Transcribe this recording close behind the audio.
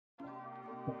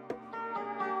Hello,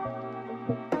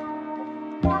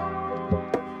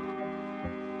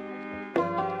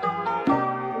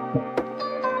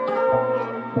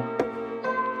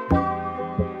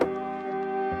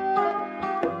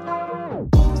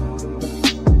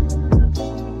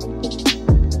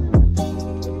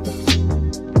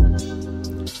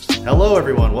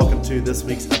 everyone. Welcome to this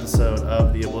week's episode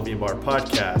of the Oblivion Bar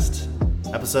podcast,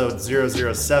 episode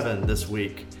 007 this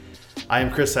week. I am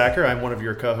Chris Hacker. I'm one of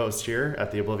your co-hosts here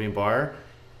at the Oblivion Bar.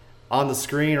 On the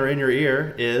screen or in your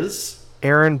ear is...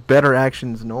 Aaron Better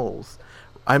Actions Knowles.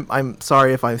 I'm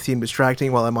sorry if I seem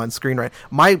distracting while I'm on screen right.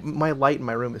 My light in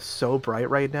my room is so bright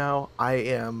right now. I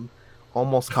am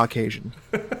almost Caucasian.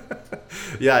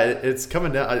 Yeah, it's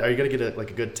coming down. Are you gonna get a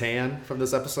good tan from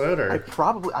this episode, or?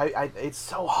 It's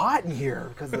so hot in here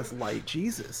because of this light.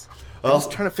 Jesus. Well, I'm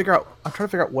trying to figure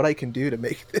out what I can do to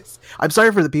make this. I'm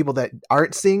sorry for the people that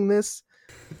aren't seeing this.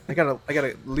 I got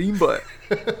a lean butt.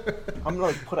 I'm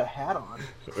gonna put a hat on.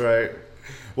 Right.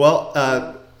 Well,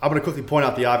 I'm gonna quickly point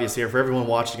out the obvious here for everyone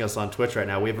watching us on Twitch right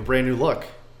now. We have a brand new look.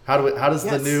 How does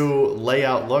the new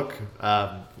layout look?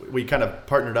 We kind of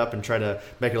partnered up and tried to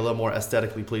make it a little more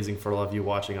aesthetically pleasing for all of you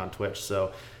watching on Twitch.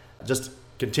 So just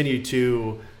continue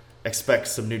to expect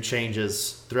some new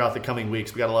changes throughout the coming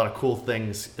weeks. We got a lot of cool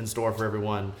things in store for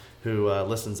everyone who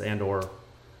listens and or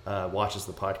watches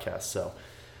the podcast. So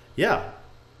yeah,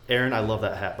 Aaron, I love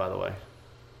that hat, by the way.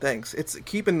 Thanks. It's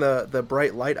keeping the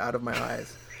bright light out of my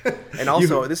eyes. And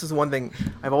also, this is one thing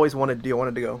I've always wanted to do. I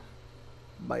wanted to go,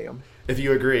 bam. If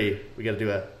you agree, we got to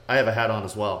do I have a hat on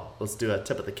as well. Let's do a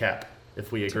tip of the cap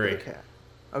if we agree. Tip of the cap.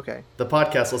 Okay. The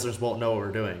podcast listeners won't know what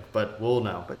we're doing, but we'll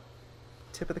know. But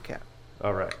tip of the cap.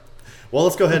 All right. Well,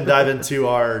 let's go ahead and dive into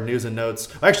our news and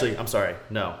notes. Actually, I'm sorry.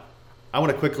 No. I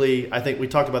want to quickly, I think we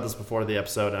talked about this before the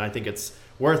episode, and I think it's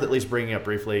worth at least bringing up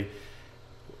briefly.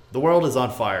 The world is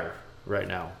on fire right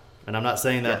now. And I'm not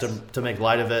saying that to make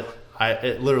light of it.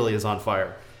 It literally is on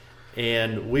fire.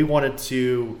 And we wanted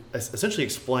to essentially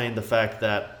explain the fact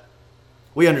that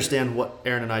we understand what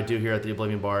Aaron and I do here at the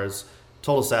Oblivion Bar is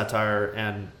total satire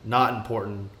and not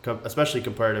important, especially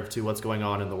comparative to what's going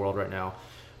on in the world right now.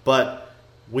 But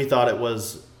we thought it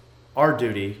was our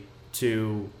duty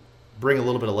to bring a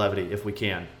little bit of levity, if we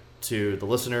can, to the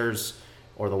listeners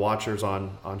or the watchers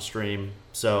on stream.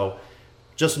 So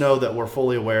just know that we're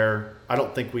fully aware. I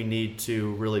don't think we need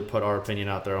to really put our opinion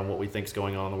out there on what we think is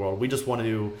going on in the world. We just want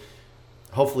to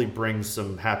hopefully bring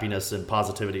some happiness and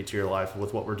positivity to your life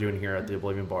with what we're doing here at the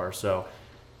Oblivion Bar. So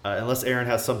unless Aaron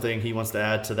has something he wants to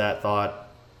add to that thought,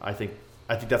 I think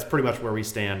that's pretty much where we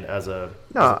stand as a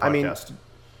podcast. I mean,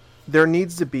 there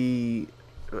needs to be.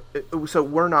 So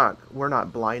we're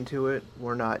not blind to it.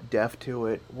 We're not deaf to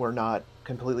it. We're not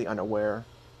completely unaware.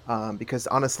 Because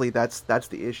honestly, that's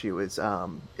the issue. Is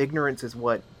ignorance is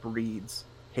what breeds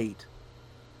hate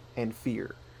and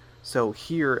fear. So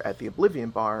here at the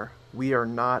Oblivion Bar, we are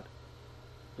not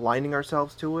blinding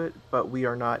ourselves to it, but we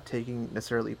are not taking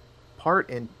necessarily part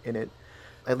in it,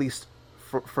 at least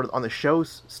for on the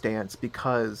show's stance,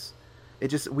 because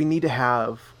we need to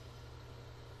have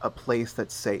a place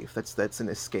that's safe, that's an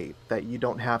escape, that you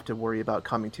don't have to worry about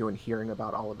coming to and hearing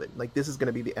about all of it. Like, this is going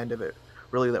to be the end of it,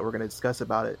 really, that we're going to discuss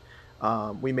about it.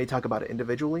 We may talk about it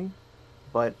individually,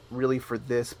 but really for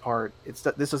this part,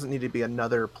 this doesn't need to be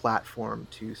another platform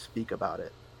to speak about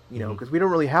it, because we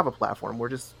don't really have a platform. We're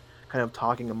just kind of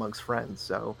talking amongst friends.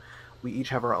 So we each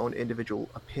have our own individual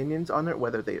opinions on it,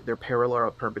 whether they're parallel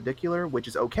or perpendicular, which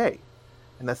is okay.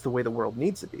 And that's the way the world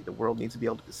needs to be. The world needs to be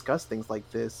able to discuss things like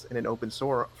this in an open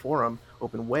forum,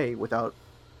 open way, without,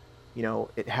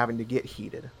 it having to get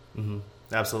heated. Mm-hmm.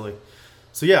 Absolutely.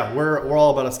 So yeah, we're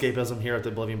all about escapism here at the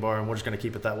Oblivion Bar, and we're just going to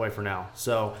keep it that way for now.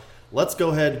 So let's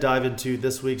go ahead and dive into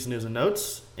this week's news and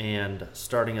notes. And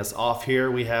starting us off here,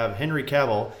 we have Henry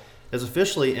Cavill is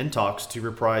officially in talks to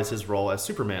reprise his role as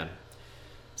Superman.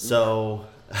 So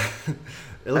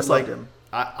it looks like him.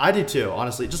 I do too,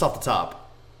 honestly. Just off the top,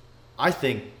 I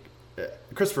think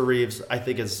Christopher Reeves, I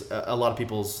think, is a lot of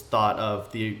people's thought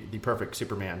of the perfect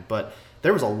Superman. But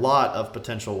there was a lot of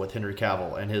potential with Henry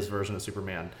Cavill and his version of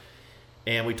Superman.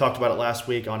 And we talked about it last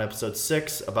week on episode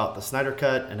 6 about the Snyder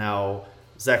Cut and how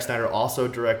Zack Snyder also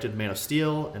directed Man of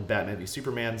Steel and Batman v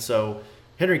Superman. So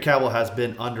Henry Cavill has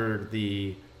been under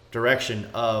the direction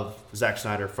of Zack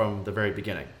Snyder from the very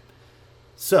beginning.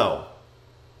 So,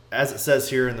 as it says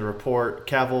here in the report,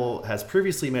 Cavill has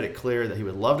previously made it clear that he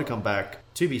would love to come back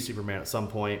to be Superman at some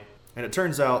point. And it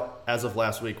turns out, as of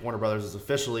last week, Warner Brothers is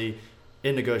officially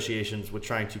in negotiations with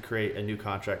trying to create a new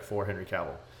contract for Henry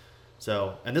Cavill.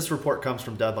 So, and this report comes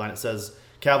from Deadline. It says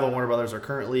Cavill and Warner Brothers are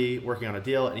currently working on a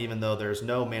deal, and even though there's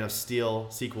no Man of Steel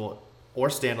sequel or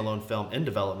standalone film in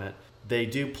development, they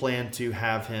do plan to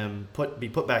have him be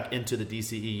put back into the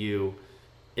DCEU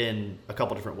in a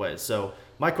couple different ways. So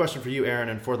my question for you, Aaron,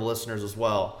 and for the listeners as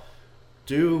well,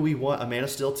 do we want a Man of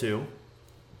Steel 2?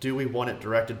 Do we want it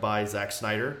directed by Zack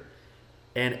Snyder?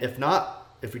 And if not,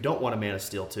 if we don't want a Man of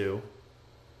Steel 2,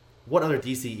 what other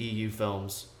DCEU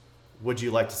films would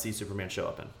you like to see Superman show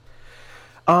up in?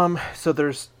 So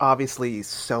there's obviously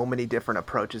so many different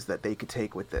approaches that they could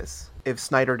take with this. If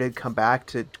Snyder did come back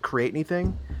to create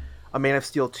anything, a Man of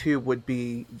Steel 2 would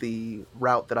be the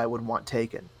route that I would want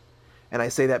taken. And I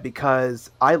say that because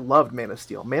I loved Man of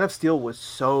Steel. Man of Steel was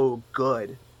so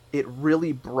good. It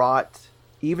really brought,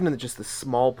 even in just the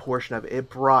small portion of it, it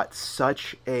brought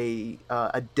such a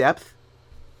depth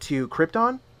to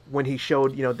Krypton when he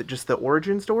showed, just the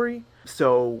origin story.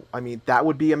 So, I mean, that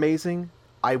would be amazing.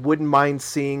 I wouldn't mind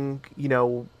seeing,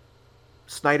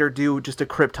 Snyder do just a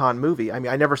Krypton movie. I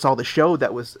mean, I never saw the show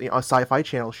that was a Sci-Fi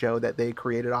Channel show that they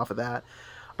created off of that,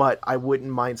 but I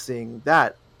wouldn't mind seeing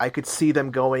that. I could see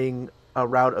them going a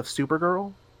route of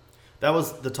Supergirl. That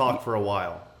was the talk for a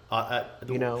while.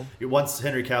 Once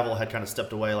Henry Cavill had kind of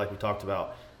stepped away, like we talked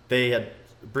about, they had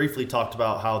briefly talked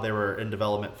about how they were in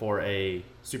development for a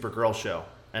Supergirl show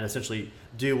and essentially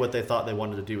do what they thought they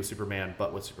wanted to do with Superman,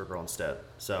 but with Supergirl instead.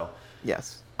 So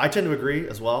yes, I tend to agree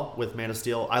as well with Man of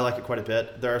Steel. I like it quite a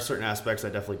bit. There are certain aspects I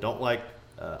definitely don't like,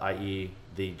 i.e.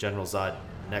 the General Zod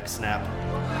neck snap.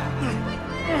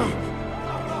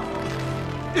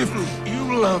 If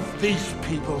you love these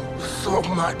people so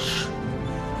much,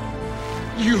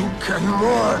 you can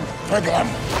mourn for them.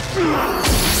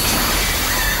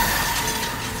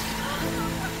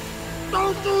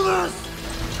 Don't do this!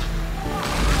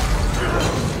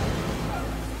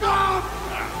 Stop!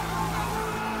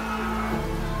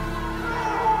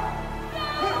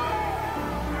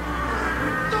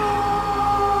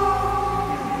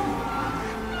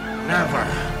 Never.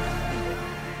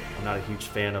 I'm not a huge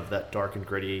fan of that dark and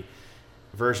gritty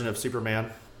version of Superman.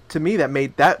 To me, that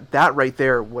made that right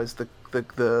there was the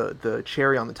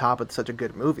cherry on the top of such a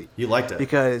good movie. You liked it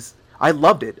because I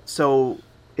loved it. So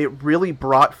it really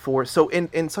brought forth. So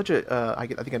in such a I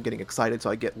think I'm getting excited, so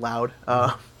I get loud.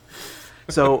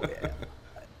 So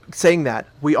saying that,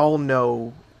 we all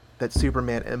know that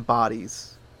Superman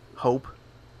embodies hope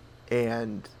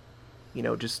and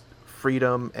just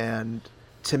freedom, and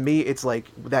to me it's like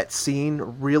that scene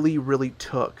really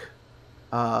took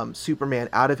Superman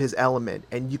out of his element,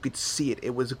 and you could see it.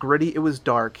 It was gritty, it was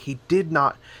dark. He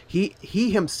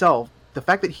himself, the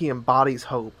fact that he embodies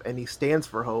hope and he stands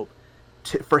for hope,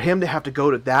 for him to have to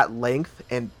go to that length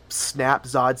and snap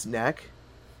Zod's neck,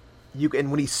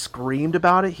 and when he screamed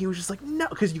about it, he was just like, no,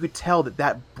 because you could tell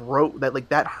that broke,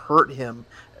 that hurt him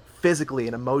physically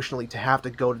and emotionally to have to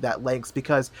go to that lengths,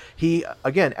 because he,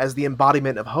 again, as the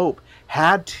embodiment of hope,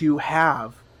 had to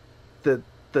have the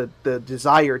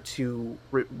desire to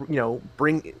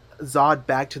bring Zod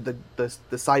back to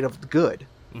the side of good,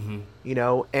 mm-hmm.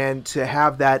 And to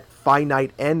have that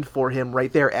finite end for him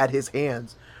right there at his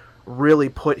hands really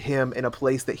put him in a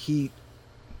place that he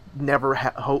never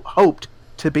hoped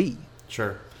to be.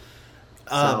 Sure.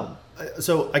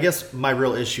 So I guess my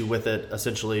real issue with it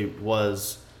essentially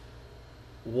was,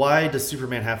 why does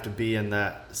Superman have to be in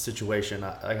that situation?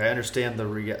 I understand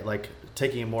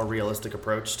taking a more realistic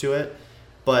approach to it,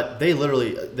 but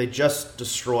they just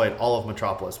destroyed all of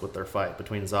Metropolis with their fight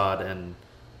between Zod and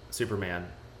Superman,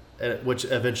 which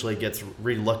eventually gets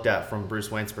re-looked at from Bruce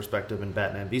Wayne's perspective in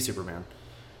Batman v Superman.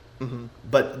 Mm-hmm.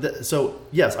 But so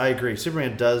yes, I agree.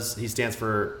 Superman he stands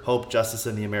for hope, justice,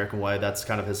 and the American way. That's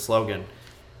kind of his slogan.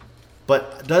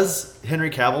 But does Henry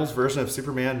Cavill's version of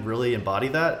Superman really embody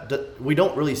that? We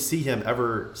don't really see him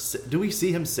ever. Do we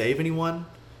see him save anyone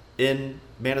in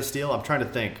Man of Steel? I'm trying to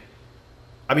think.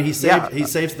 I mean, he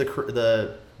saves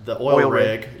the oil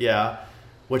rig, yeah,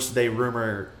 which they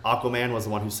rumor Aquaman was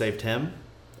the one who saved him.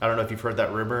 I don't know if you've heard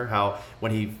that rumor, how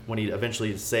when he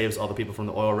eventually saves all the people from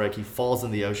the oil rig, he falls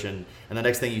in the ocean, and the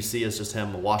next thing you see is just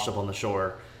him washed up on the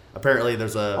shore. Apparently,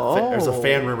 there's a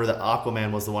fan rumor that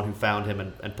Aquaman was the one who found him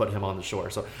and put him on the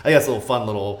shore. So I think that's a little fun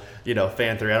little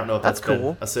fan theory. I don't know if that's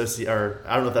been associated, or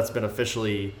I don't know if that's been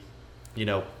officially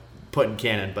put in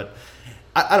canon, but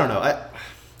I don't know.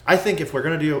 I think if we're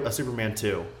gonna do a Superman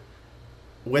 2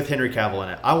 with Henry Cavill in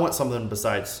it, I want something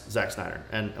besides Zack Snyder.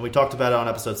 And we talked about it on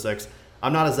episode 6.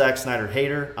 I'm not a Zack Snyder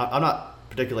hater. I'm not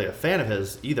particularly a fan of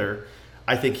his either.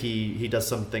 I think he does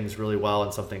some things really well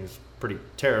and some things pretty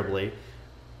terribly.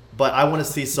 But I want to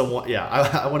see someone. Yeah,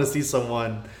 I want to see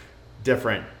someone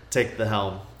different take the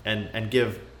helm and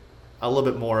give a little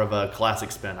bit more of a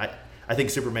classic spin. I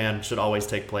think Superman should always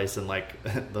take place in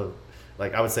the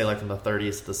like I would say like from the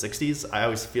 30s to the 60s. I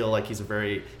always feel like he's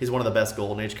one of the best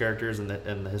Golden Age characters in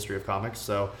the history of comics.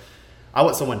 So I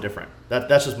want someone different.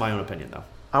 That's just my own opinion, though.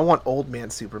 I want old man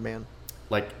Superman.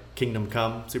 Like Kingdom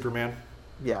Come Superman.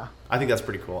 Yeah, I think that's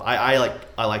pretty cool. I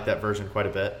like that version quite a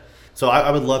bit. So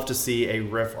I would love to see a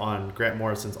riff on Grant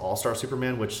Morrison's All-Star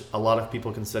Superman, which a lot of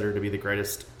people consider to be the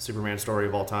greatest Superman story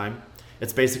of all time.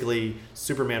 It's basically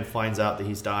Superman finds out that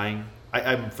he's dying.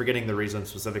 I'm forgetting the reason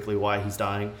specifically why he's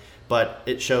dying, but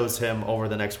it shows him over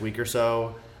the next week or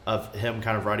so of him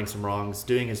kind of righting some wrongs,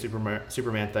 doing his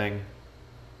Superman thing,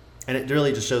 and it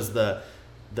really just shows the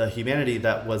humanity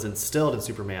that was instilled in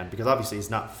Superman, because obviously he's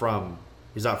not from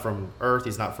Earth,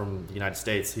 he's not from the United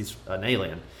States, he's an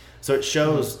alien. So it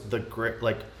shows the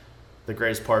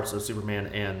greatest parts of Superman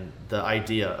and the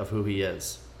idea of who he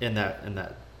is in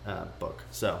that book.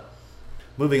 So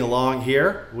moving along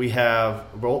here,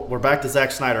 we're back to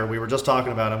Zack Snyder. We were just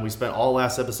talking about him. We spent all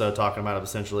last episode talking about him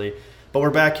essentially, but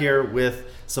we're back here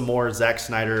with some more Zack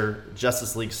Snyder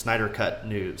Justice League Snyder Cut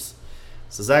news.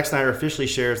 So Zack Snyder officially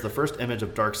shares the first image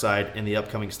of Darkseid in the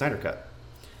upcoming Snyder Cut.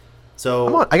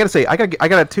 So I gotta say, I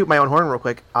gotta toot my own horn real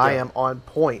quick. Yeah. I am on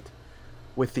point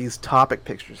with these topic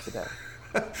pictures today.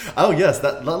 Oh yes,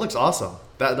 that looks awesome.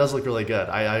 That does look really good.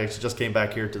 I actually just came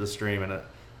back here to the stream, and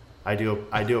I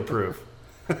do approve.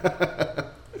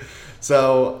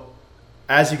 So,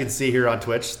 as you can see here on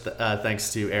Twitch,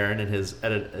 thanks to Aaron and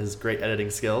his great editing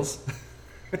skills,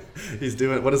 he's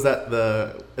doing. What is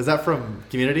that? Is that from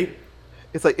Community?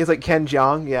 It's like Ken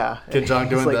Jeong, yeah. Ken Jeong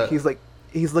doing that.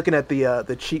 He's looking at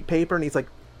the cheat paper, and he's like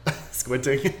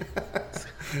squinting.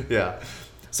 Yeah.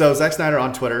 So Zack Snyder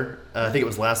on Twitter, I think it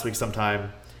was last week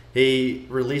sometime, he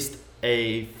released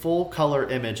a full color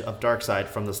image of Darkseid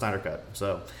from the Snyder Cut.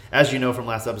 So as you know from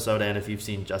last episode, and if you've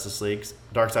seen Justice League,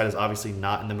 Darkseid is obviously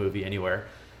not in the movie anywhere.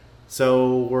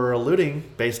 So we're alluding,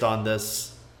 based on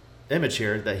this image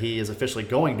here, that he is officially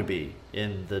going to be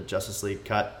in the Justice League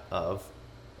cut of,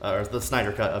 or the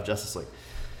Snyder Cut of Justice League.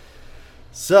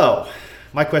 So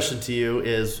my question to you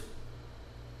is,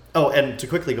 oh, and to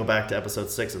quickly go back to episode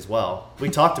 6 as well, we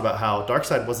talked about how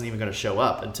Darkseid wasn't even going to show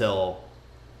up until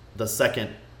the second,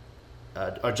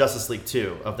 or Justice League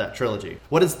 2 of that trilogy.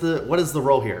 What is the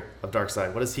role here of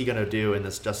Darkseid? What is he going to do in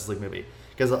this Justice League movie?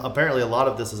 Because apparently a lot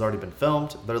of this has already been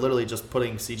filmed. They're literally just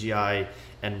putting CGI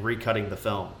and recutting the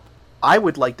film. I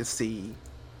would like to see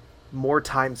more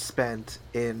time spent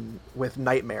with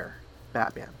Nightmare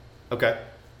Batman. Okay.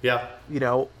 Yeah. You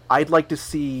know, I'd like to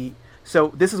see. So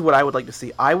this is what I would like to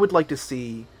see. I would like to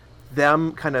see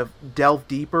them kind of delve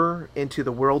deeper into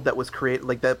the world that was created,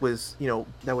 like that was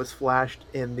flashed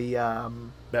in the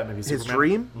Batman v his Superman.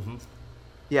 dream. Mm-hmm.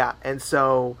 Yeah, and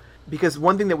so because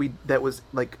one thing that was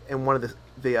like in one of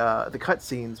the cut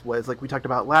scenes was, like we talked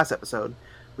about last episode,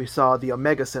 we saw the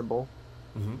Omega symbol,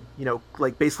 Mm-hmm.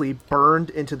 like basically burned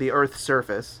into the Earth's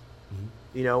surface,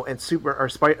 Mm-hmm. and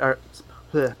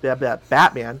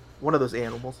Batman, one of those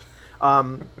animals,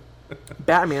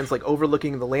 Batman's like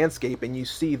overlooking the landscape, and you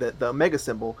see the Omega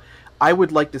symbol. I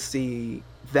would like to see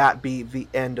that be the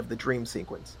end of the dream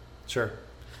sequence. Sure.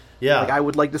 Yeah. Like I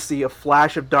would like to see a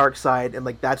flash of Darkseid, and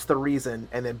like that's the reason,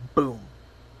 and then boom,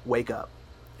 wake up.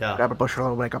 Yeah. Grab a bush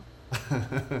and wake up.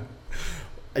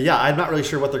 Yeah, I'm not really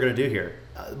sure what they're going to do here.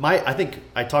 I think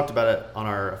I talked about it on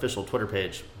our official Twitter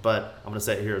page, but I'm going to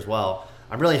say it here as well.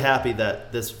 I'm really happy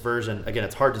that this version, again,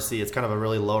 it's hard to see. It's kind of a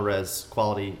really low-res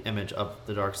quality image of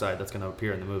the Darkseid that's going to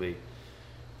appear in the movie.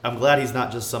 I'm glad he's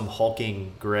not just some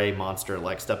hulking gray monster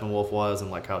like Steppenwolf was and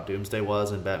like how Doomsday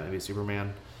was in Batman v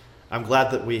Superman. I'm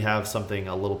glad that we have something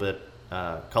a little bit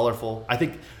colorful. I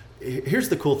think here's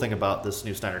the cool thing about this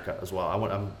new Snyder Cut as well.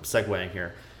 I'm segueing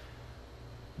here.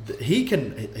 He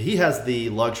has the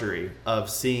luxury of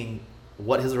seeing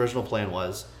what his original plan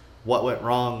was, what went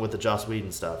wrong with the Joss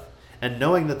Whedon stuff, and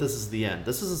knowing that this is the end.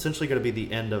 This is essentially going to be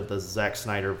the end of the Zack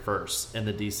Snyder verse in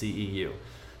the DCEU.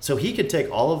 So he could take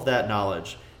all of that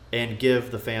knowledge and give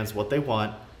the fans what they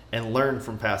want and learn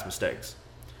from past mistakes.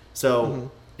 So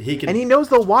he can, and he knows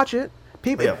they'll watch it.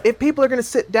 People, Yeah. if people are going to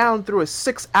sit down through a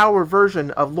 6-hour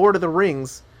version of Lord of the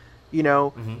Rings,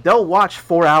 they'll watch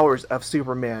 4 hours of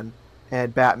Superman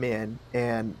and Batman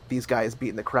and these guys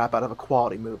beating the crap out of a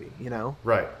quality movie.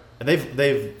 Right. And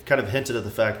they've kind of hinted at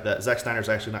the fact that Zack Snyder's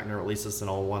actually not going to release this in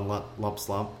all one lump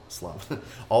slump.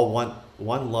 All one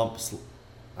lump.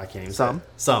 I can't even say it.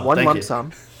 Some. One Thank lump you.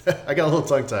 sum. I got a little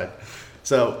tongue tied.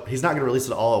 So he's not going to release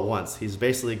it all at once. He's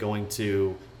basically going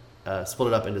to split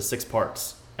it up into 6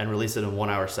 parts and release it in 1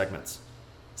 hour segments.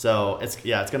 So it's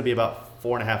going to be about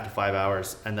 4.5 to 5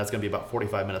 hours, and that's going to be about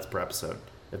 45 minutes per episode,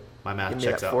 if my math Give me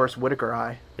checks that out. Forrest Whitaker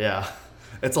eye. Yeah,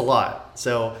 it's a lot.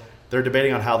 So they're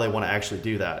debating on how they want to actually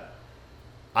do that.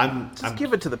 I'm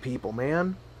give it to the people,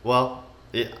 man. Well,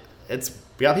 it's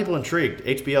got people intrigued.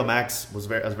 HBO Max was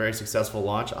a very successful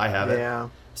launch. I have it. Yeah.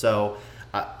 So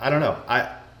I don't know.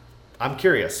 I'm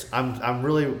curious. I'm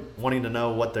really wanting to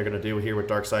know what they're going to do here with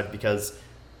Darkseid, because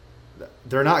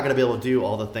they're not going to be able to do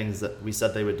all the things that we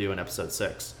said they would do in episode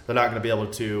 6. They're not going to be able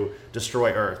to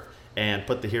destroy Earth and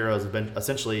put the heroes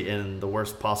essentially in the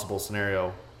worst possible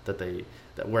scenario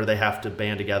where they have to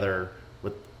band together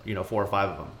with 4 or 5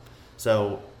 of them.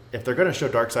 So if they're going to show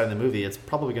Darkseid in the movie, it's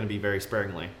probably going to be very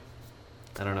sparingly.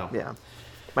 I don't know. Yeah.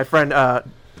 My friend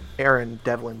Erin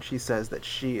Devlin, she says that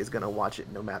she is going to watch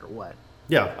it no matter what.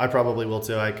 Yeah, I probably will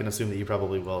too. I can assume that you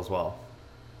probably will as well.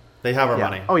 They have our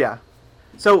money. Oh yeah.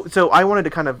 So I wanted to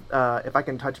kind of, if I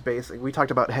can touch base, we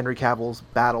talked about Henry Cavill's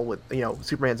battle with,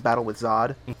 Superman's battle with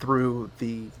Zod through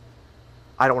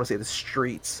I don't want to say the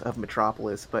streets of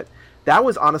Metropolis, but that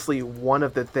was honestly one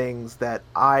of the things that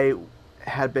I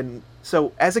had been,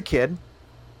 so as a kid,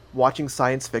 watching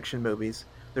science fiction movies,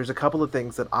 there's a couple of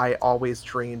things that I always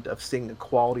dreamed of seeing a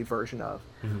quality version of.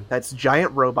 Mm-hmm. That's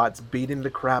giant robots beating the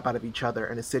crap out of each other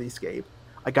in a cityscape.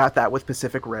 I got that with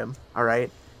Pacific Rim, all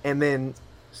right? And then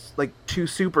like 2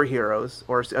 superheroes,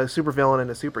 or a supervillain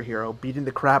and a superhero, beating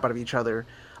the crap out of each other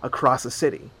across a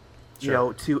city,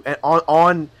 sure.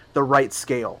 On the right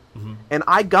scale. Mm-hmm. And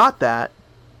I got that.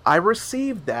 I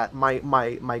received that.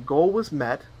 My goal was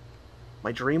met.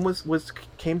 My dream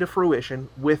came to fruition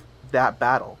with that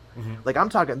battle. Mm-hmm. Like I'm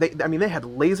talking, they had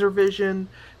laser vision.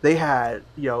 They had,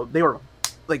 they were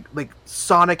like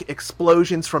sonic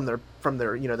explosions from their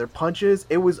their punches.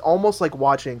 It was almost like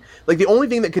watching, like the only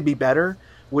thing that could be better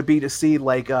would be to see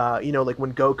like like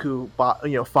when Goku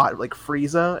fought like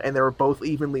Frieza, and they were both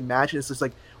evenly matched. It's just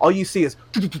like all you see is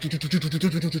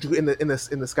in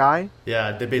the sky.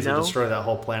 Yeah, they basically destroy that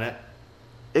whole planet.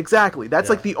 Exactly. That's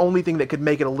like the only thing that could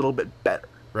make it a little bit better.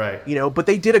 Right. But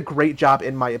they did a great job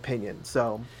in my opinion.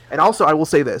 So, and also I will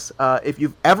say this: if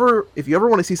you ever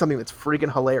want to see something that's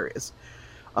freaking hilarious,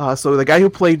 so the guy who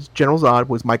played General Zod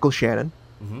was Michael Shannon.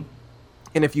 Mm-hmm.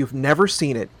 And if you've never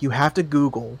seen it, you have to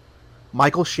Google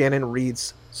Michael Shannon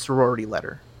reads sorority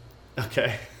letter.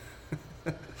 Okay.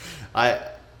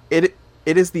 It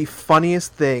is the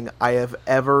funniest thing I have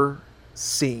ever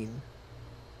seen.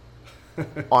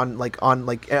 on I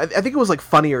think it was like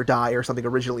Funny or Die or something,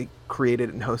 originally created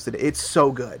and hosted. It's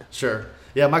so good. Sure.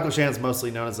 Yeah, Michael Shannon's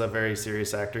mostly known as a very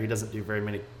serious actor. He doesn't do very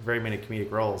many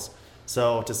comedic roles.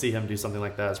 So to see him do something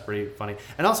like that is pretty funny.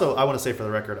 And also, I want to say for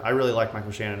the record, I really like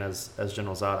Michael Shannon as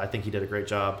General Zod. I think he did a great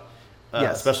job,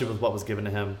 yes. Especially with what was given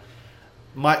to him.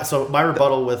 My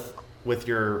rebuttal with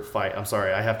your fight. I'm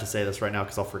sorry, I have to say this right now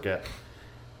because I'll forget.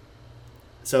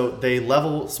 So they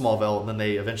level Smallville, and then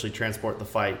they eventually transport the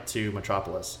fight to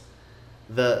Metropolis.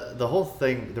 The whole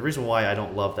thing, the reason why I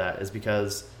don't love that is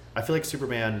because I feel like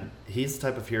Superman, he's the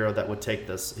type of hero that would take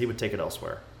this, he would take it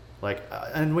elsewhere. Like,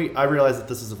 I realize that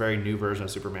this is a very new version of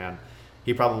Superman.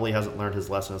 He probably hasn't learned his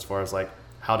lesson as far as like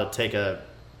how to take a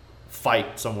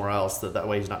fight somewhere else, that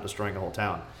way he's not destroying a whole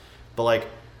town. But like,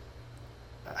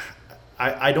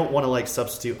 I don't want to like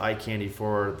substitute eye candy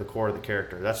for the core of the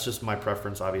character. That's just my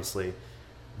preference, obviously.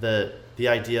 The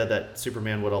idea that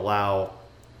Superman would allow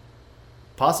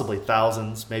possibly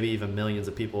thousands, maybe even millions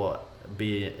of people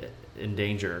be in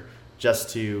danger just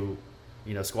to,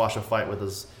 squash a fight with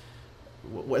his.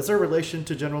 Is there a relation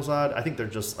to General Zod? I think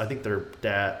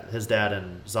his dad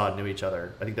and Zod knew each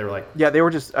other. I think they were like. Yeah, they were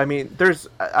just. I mean,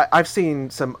 I've seen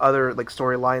some other like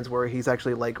storylines where he's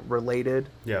actually like related.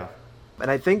 Yeah. And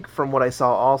I think from what I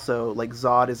saw, also like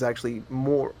Zod is actually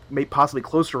possibly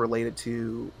closer related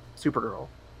to Supergirl.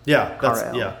 Yeah,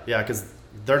 because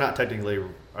they're not technically.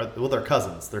 They're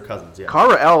cousins. They're cousins. Yeah.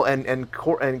 Kal-El and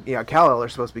Kal-El are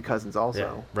supposed to be cousins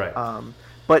also. Yeah, right.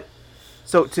 But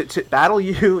so to battle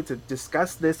you, to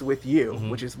discuss this with you,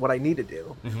 mm-hmm. which is what I need to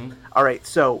do. Mm-hmm. All right.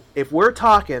 So if we're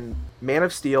talking Man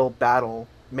of Steel battle,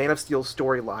 Man of Steel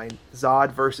storyline,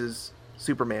 Zod versus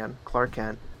Superman, Clark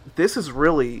Kent. This is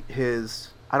really his.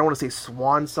 I don't want to say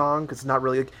swan song because it's not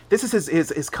really. This is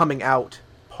his coming out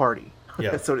party,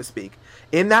 so to speak.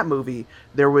 In that movie,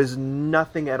 there was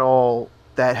nothing at all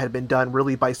that had been done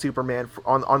really by Superman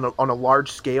on a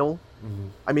large scale. Mm-hmm.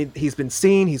 I mean, he's been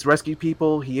seen, he's rescued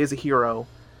people, he is a hero,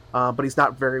 but he's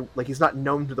not he's not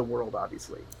known to the world,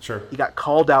 obviously. Sure. He got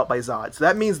called out by Zod. So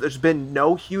that means there's been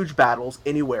no huge battles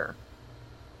anywhere.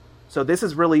 So this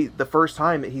is really the first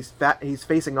time that he's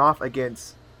facing off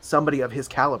against somebody of his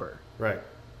caliber. Right.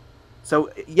 So,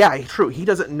 yeah, true. He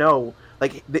doesn't know,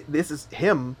 like, this is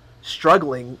him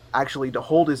struggling actually to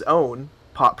hold his own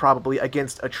probably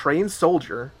against a trained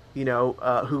soldier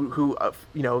who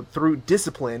through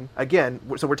discipline, again,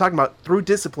 so we're talking about through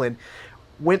discipline,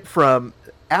 went from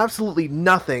absolutely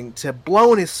nothing to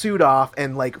blowing his suit off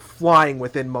and like flying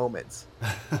within moments.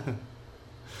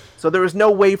 So there was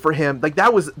no way for him, like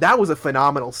that was a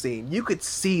phenomenal scene. You could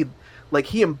see like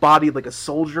he embodied like a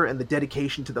soldier and the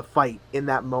dedication to the fight in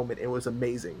that moment. It was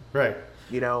amazing. Right.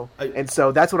 And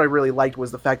so that's what I really liked,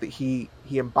 was the fact that he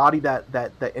embodied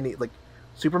that any, like,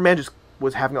 Superman just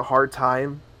was having a hard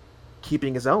time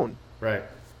keeping his own. Right.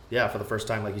 Yeah, for the first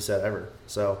time, like you said, ever.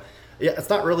 So, yeah, it's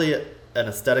not really an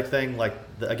aesthetic thing. Like,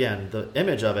 again, the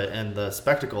image of it and the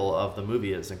spectacle of the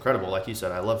movie is incredible. Like you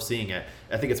said, I love seeing it.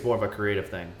 I think it's more of a creative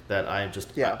thing that I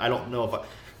just, I don't know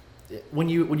if when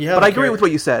you have. But I agree with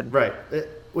what you said. Right.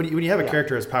 When you have a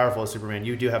character as powerful as Superman,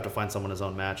 you do have to find someone his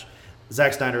own match.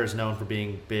 Zack Snyder is known for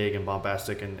being big and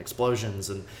bombastic and explosions,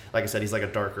 and like I said, he's like a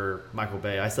darker Michael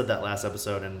Bay. I said that last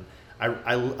episode, and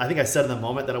I think I said in the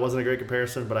moment that it wasn't a great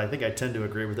comparison, but I think I tend to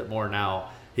agree with it more now.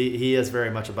 He is very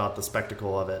much about the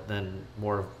spectacle of it than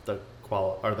more of the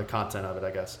the content of it,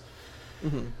 I guess.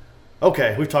 Mm-hmm.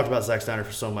 Okay, we've talked about Zack Snyder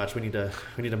for so much. We need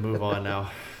to move on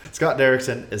now. Scott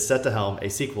Derrickson is set to helm a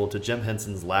sequel to Jim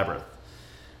Henson's Labyrinth.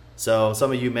 So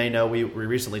some of you may know we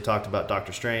recently talked about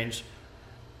Doctor Strange.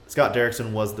 Scott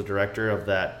Derrickson was the director of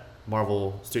that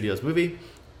Marvel Studios movie.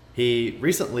 He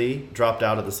recently dropped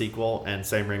out of the sequel, and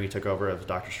Sam Raimi took over as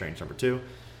Doctor Strange number 2.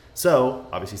 So,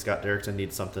 obviously, Scott Derrickson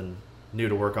needs something new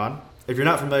to work on. If you're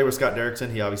not familiar with Scott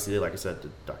Derrickson, he obviously, like I said,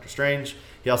 did Doctor Strange.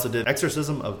 He also did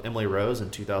Exorcism of Emily Rose in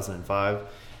 2005.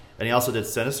 And he also did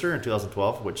Sinister in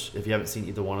 2012, which, if you haven't seen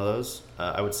either one of those,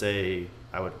 I would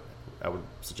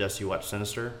suggest you watch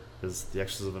Sinister, because The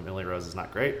Exorcism of Emily Rose is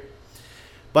not great.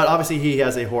 But obviously he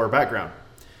has a horror background.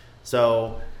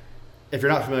 So if you're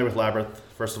not familiar with Labyrinth,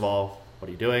 first of all, what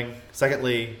are you doing?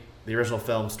 Secondly, the original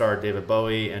film starred David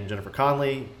Bowie and Jennifer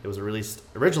Connelly. It was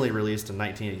originally released in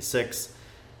 1986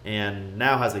 and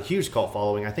now has a huge cult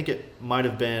following. I think it might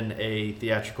have been a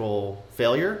theatrical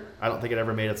failure. I don't think it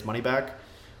ever made its money back.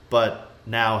 But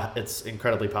now it's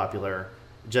incredibly popular.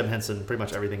 Jim Henson, pretty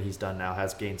much everything he's done now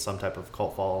has gained some type of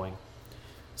cult following.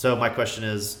 So my question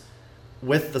is,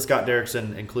 with the Scott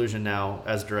Derrickson inclusion now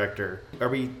as director, are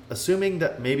we assuming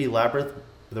that maybe Labyrinth,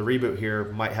 the reboot here,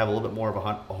 might have a little bit more of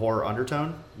a horror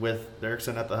undertone with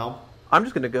Derrickson at the helm? I'm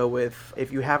just going to go with,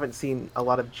 if you haven't seen a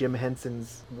lot of Jim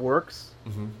Henson's works,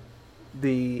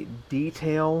 the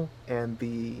detail and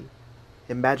the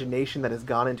imagination that has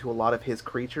gone into a lot of his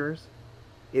creatures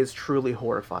is truly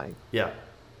horrifying. Yeah,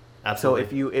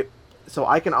 absolutely. So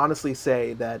I can honestly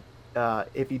say that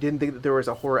if you didn't think that there was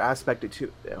a horror aspect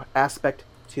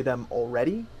to them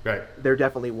already, right, there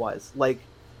definitely was. Like,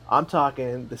 I'm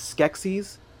talking the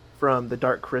Skeksis from the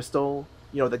Dark Crystal,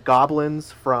 the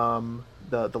goblins from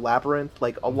the Labyrinth.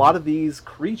 Like, a lot of these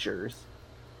creatures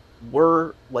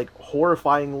were like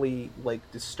horrifyingly like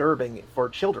disturbing for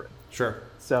children. Sure.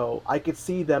 So I could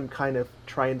see them kind of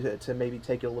trying to maybe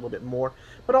take it a little bit more,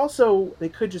 but also they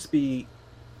could just be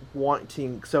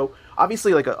wanting. So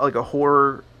obviously, like a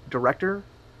horror director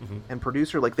and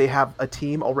producer, like, they have a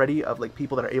team already of like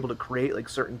people that are able to create like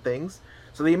certain things.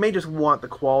 So they may just want the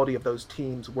quality of those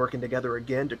teams working together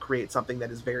again to create something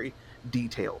that is very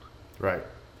detailed. Right.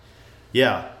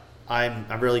 Yeah.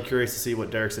 I'm really curious to see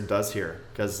what Derrickson does here,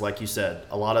 because like you said,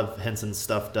 a lot of Henson's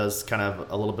stuff does kind of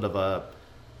a little bit of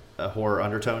a horror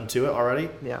undertone to it already.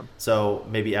 Yeah. So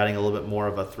maybe adding a little bit more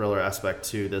of a thriller aspect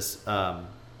to this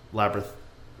Labyrinth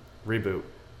reboot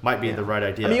might be the right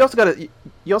idea. I mean, you also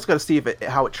got to see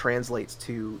how it translates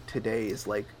to today's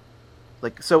like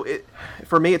so.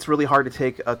 For me, it's really hard to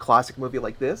take a classic movie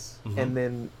like this and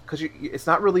then, because it's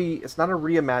not a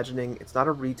reimagining, it's not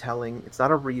a retelling, it's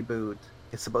not a reboot.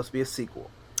 It's supposed to be a sequel.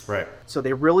 Right. So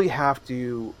they really have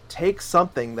to take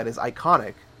something that is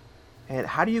iconic, and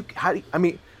how do you I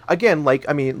mean, again, like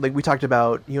we talked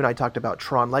about, you and I talked about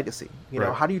Tron Legacy. You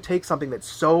know, how do you take something that's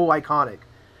so iconic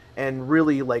and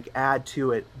really like add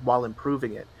to it while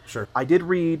improving it? Sure. I did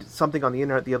read something on the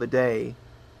internet the other day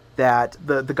that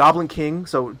the Goblin King,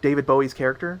 so David Bowie's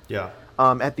character,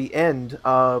 at the end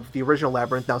of the original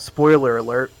Labyrinth, now spoiler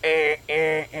alert,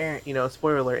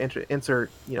 spoiler alert,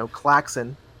 insert,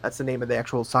 klaxon. That's the name of the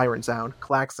actual siren sound,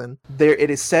 klaxon. There, it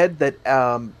is said that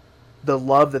the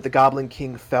love that the Goblin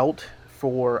King felt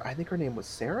for, I think her name was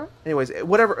Sarah? Anyways,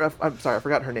 whatever, I'm sorry, I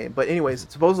forgot her name. But anyways,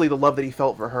 supposedly the love that he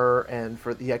felt for her, and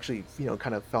he actually,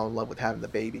 kind of fell in love with having the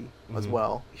baby as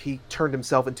well. He turned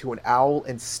himself into an owl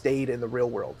and stayed in the real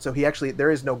world. So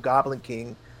there is no Goblin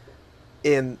King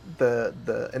in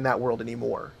in that world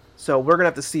anymore. So we're gonna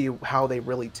have to see how they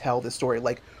really tell this story.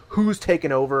 Like, who's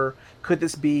taken over? Could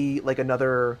this be like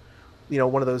another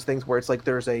one of those things where it's like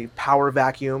there's a power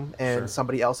vacuum and Sure.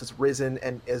 somebody else has risen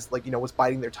and is like, was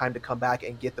biding their time to come back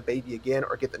and get the baby again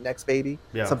or get the next baby.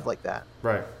 Yeah. Something like that.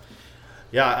 Right.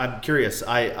 Yeah, I'm curious.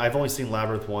 I've only seen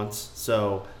Labyrinth once,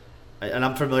 and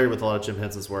I'm familiar with a lot of Jim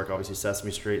Henson's work. Obviously,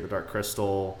 Sesame Street, The Dark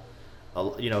Crystal. A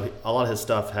lot of his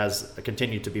stuff has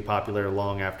continued to be popular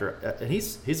long after. And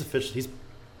he's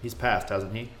passed,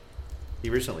 hasn't he? He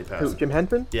recently passed. Who, Jim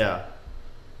Henson? Yeah.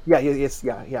 Yeah.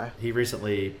 Yeah. He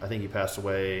recently, I think he passed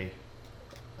away.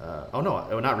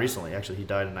 Not recently. Actually, he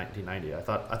died in 1990.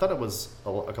 I thought it was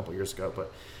a couple years ago,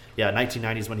 but yeah,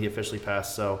 1990 is when he officially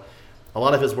passed. So a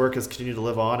lot of his work has continued to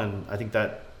live on, and I think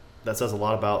that says a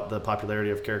lot about the popularity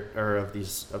of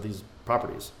these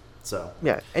properties. So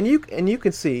yeah, and you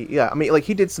can see, yeah, I mean, like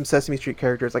he did some Sesame Street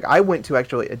characters. Like I went to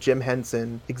actually a Jim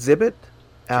Henson exhibit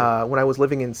when I was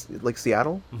living in like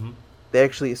Seattle. Mm-hmm. They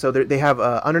actually, so they have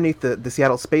underneath the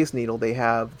Seattle Space Needle, they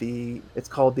have it's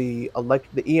called the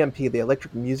EMP, the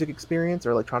Electric Music Experience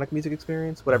or Electronic Music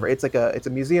Experience, whatever. Mm-hmm. It's a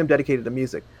museum dedicated to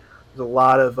music. There's a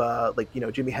lot of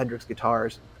Jimi Hendrix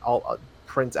guitars, all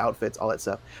Prince outfits, all that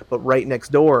stuff. But right next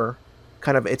door,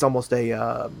 kind of, it's almost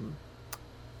a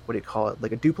what do you call it?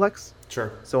 Like a duplex.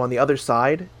 Sure. So on the other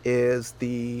side is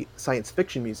the Science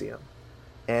Fiction Museum.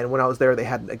 And when I was there, they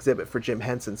had an exhibit for Jim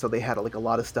Henson, so they had like a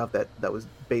lot of stuff that was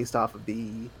based off of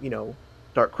the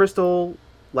Dark Crystal,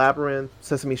 Labyrinth,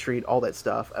 Sesame Street, all that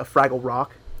stuff. Fraggle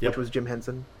Rock, Yep. which was Jim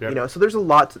Henson. Yep. So there's a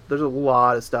lot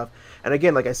of stuff. And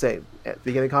again, like I say at the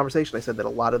beginning of the conversation, I said that a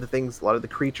lot of the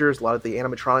creatures, a lot of the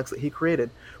animatronics that he created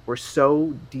were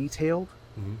so detailed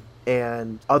Mm-hmm.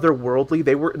 and otherworldly.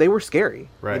 They were scary,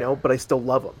 Right. but I still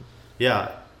love them.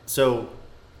 Yeah. So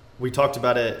we talked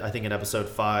about it, I think, in episode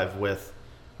 5 with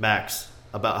Max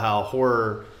about how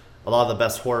a lot of the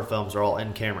best horror films are all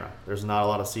in camera. There's not a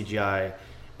lot of CGI.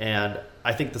 And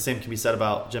I think the same can be said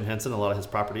about Jim Henson, a lot of his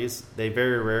properties. They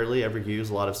very rarely ever use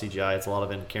a lot of CGI. It's a lot of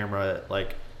in camera,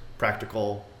 like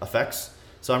practical effects.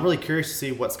 So I'm really curious to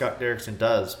see what Scott Derrickson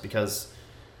does, because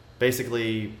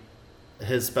basically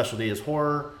his specialty is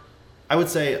horror. I would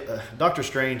say Doctor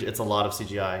Strange, it's a lot of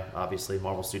CGI. Obviously,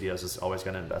 Marvel Studios is always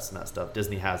going to invest in that stuff.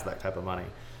 Disney has that type of money.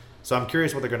 So I'm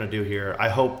curious what they're going to do here. I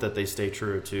hope that they stay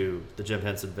true to the Jim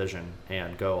Henson vision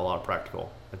and go a lot of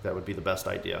practical. I think that would be the best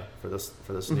idea for this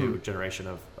Mm-hmm. new generation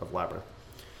of Labyrinth.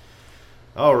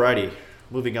 Alrighty,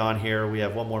 moving on here. We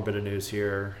have one more bit of news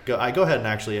here. Go ahead and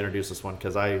actually introduce this one,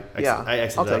 because I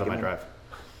exited out of my drive.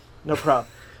 No problem.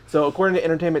 So, according to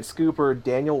Entertainment Scooper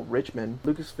Daniel Richman,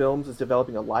 Lucasfilms is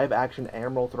developing a live-action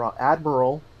Admiral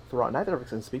Thrawn. Neither of us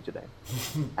can speak today.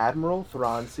 Admiral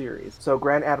Thrawn series. So,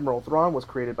 Grand Admiral Thrawn was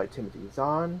created by Timothy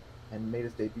Zahn and made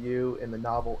his debut in the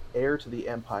novel Heir to the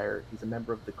Empire. He's a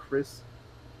member of the Chris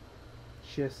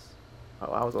race,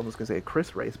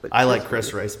 but I like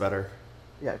Chris race better.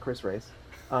 Yeah, Chris race.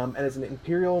 And is an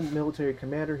Imperial military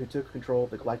commander who took control of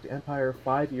the Galactic Empire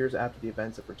 5 years after the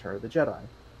events of Return of the Jedi.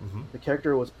 Mm-hmm. The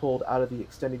character was pulled out of the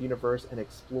extended universe and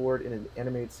explored in an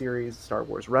animated series, Star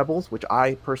Wars Rebels, which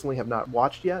I personally have not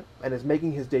watched yet, and is made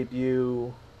his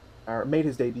debut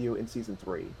in season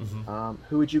 3. Mm-hmm.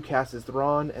 Who would you cast as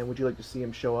Thrawn, and would you like to see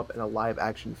him show up in a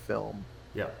live-action film?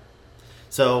 Yeah.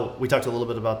 So we talked a little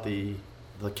bit about the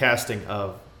casting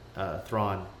of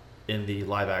Thrawn in the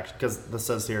live action, because this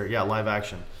says here, live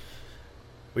action.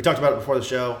 We talked about it before the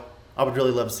show. I would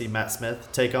really love to see Matt Smith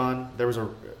take on. There was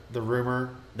the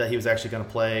rumor that he was actually going to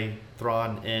play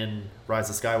Thrawn in Rise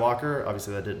of Skywalker.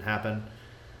 Obviously, that didn't happen.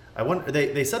 I wonder.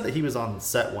 They said that he was on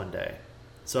set one day,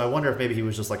 so I wonder if maybe he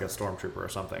was just like a stormtrooper or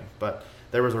something. But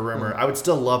there was a rumor. I would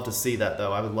still love to see that,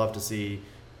 though. I would love to see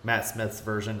Matt Smith's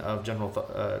version of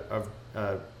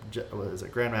what is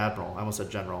it? Grand Admiral. I almost said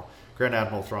General. Grand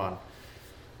Admiral Thrawn.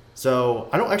 So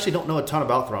I don't know a ton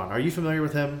about Thrawn. Are you familiar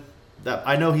with him?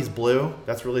 I know he's blue.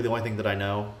 That's really the only thing that I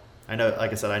know. I know,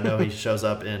 like I said, I know he shows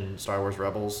up in Star Wars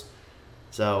Rebels.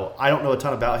 So I don't know a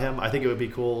ton about him. I think it would be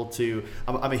cool to.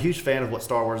 I'm a huge fan of what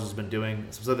Star Wars has been doing,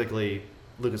 specifically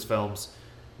Lucasfilms,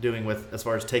 doing with as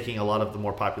far as taking a lot of the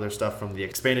more popular stuff from the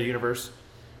expanded universe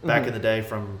back in the day,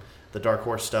 from the Dark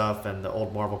Horse stuff and the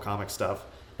old Marvel comic stuff,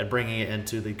 and bringing it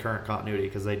into the current continuity,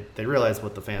 because they realize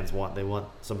what the fans want. They want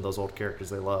some of those old characters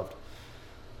they loved.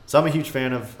 So I'm a huge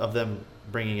fan of them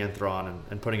bringing in Thrawn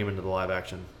and putting him into the live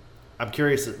action. I'm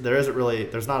curious.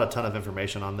 There's not a ton of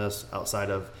information on this outside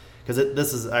of, because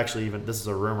this is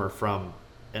a rumor from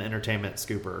an Entertainment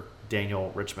Scooper,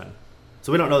 Daniel Richman.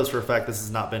 So we don't know this for a fact. This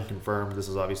has not been confirmed. This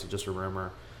is obviously just a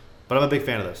rumor, but I'm a big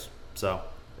fan of this. So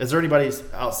is there anybody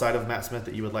outside of Matt Smith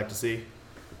that you would like to see?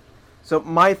 So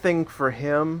my thing for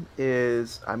him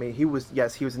is, he was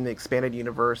in the expanded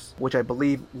universe, which I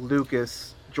believe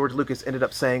Lucas George Lucas ended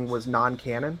up saying was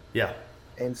non-canon. Yeah.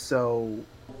 And so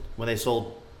When they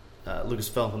sold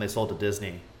Lucasfilm, when they sold to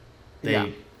Disney,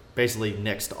 they basically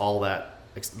nixed all that,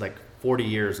 like 40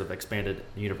 years of expanded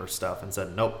universe stuff, and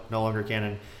said, nope, no longer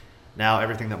canon. Now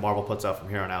everything that Marvel puts out from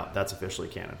here on out, that's officially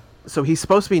canon. so he's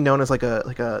supposed to be known as like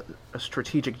a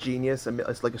strategic genius,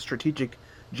 like a strategic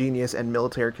genius and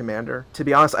military commander. To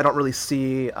be honest, I don't really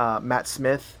see Matt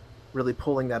Smith really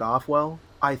pulling that off well.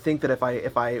 I think that if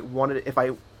I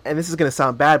and this is going to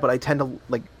sound bad, but I tend to,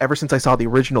 like, ever since I saw the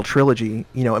original trilogy,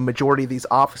 you know, a majority of these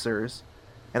officers,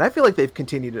 and I feel like they've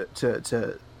continued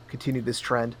to continue this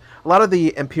trend. A lot of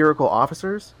the Imperial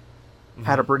officers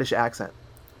had a British accent.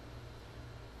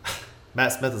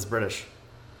 Matt Smith is British.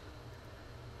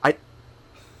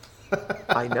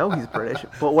 I know he's British,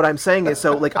 but what I'm saying is,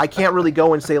 so, like, I can't really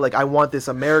go and say, like, I want this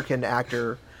American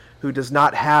actor who does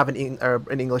not have an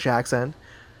English accent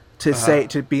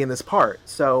to be in this part.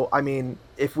 So, I mean,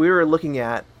 if we were looking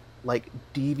at, like,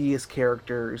 devious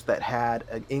characters that had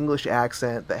an English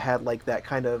accent, that had, like, that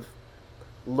kind of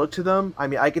look to them, I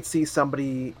mean, I could see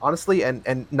somebody, honestly,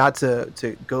 and not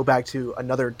to go back to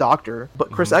another Doctor,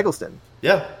 but Chris Eggleston.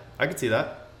 Yeah, I could see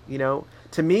that. You know,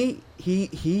 to me,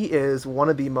 he is one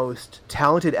of the most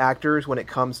talented actors when it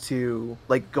comes to,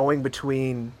 like, going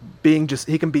between being just,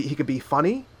 he can be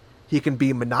funny, he can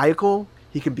be maniacal,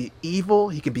 he can be evil,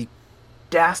 he can be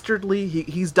dastardly.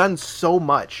 He's done so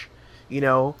much, you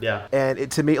know. Yeah. And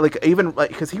it, to me, like, even like,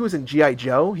 because he was in G.I.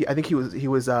 Joe, I think he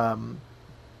was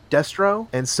Destro,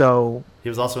 and so he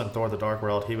was also in Thor: The Dark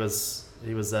World. He was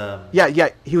he was the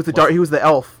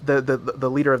elf, the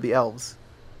leader of the elves.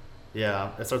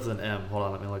 Yeah, it starts with an M. Hold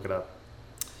on, let me look it up.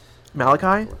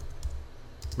 Malachi.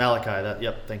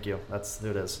 Yep, thank you. That's who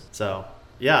it is. So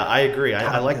yeah, I agree.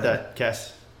 I like that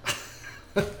cast.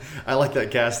 I like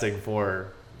that casting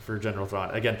for General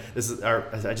Thrawn. Again, this is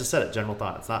I just said it, General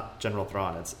Thrawn. It's not General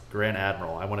Thrawn. It's Grand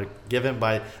Admiral. I want to give him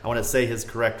I want to say his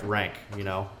correct rank. You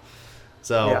know.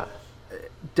 So yeah,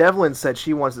 Devlin said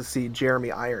she wants to see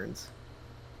Jeremy Irons.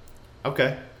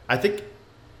 Okay, I think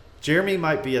Jeremy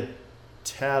might be a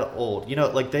tad old. You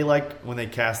know, like they like when they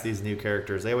cast these new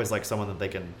characters, they always like someone that they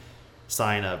can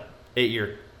sign a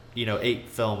 8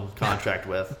 film contract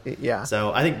with. Yeah.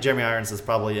 So I think Jeremy Irons is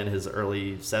probably in his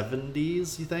early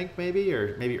 70s, you think, maybe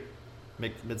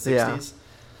mid 60s. Yeah.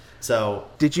 So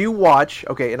did you watch,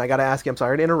 okay, and I got to ask you, I'm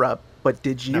sorry to interrupt, but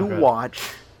did you watch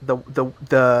the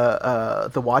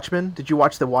Watchmen? Did you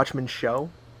watch the Watchmen show?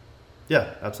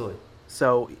 Yeah, absolutely.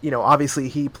 So, you know, obviously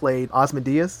he played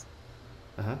Ozymandias.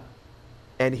 Uh-huh.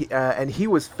 And he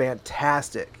was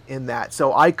fantastic in that.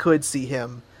 So I could see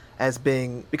him as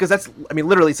being, because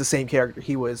literally it's the same character.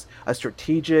 He was a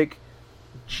strategic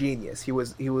genius. He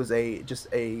was just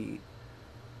a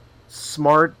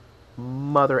smart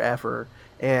mother effer,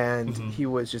 and he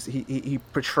was just he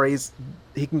portrays,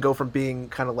 he can go from being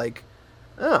kind of like,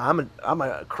 oh, I'm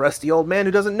a crusty old man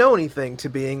who doesn't know anything, to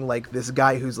being like this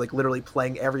guy who's like literally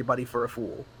playing everybody for a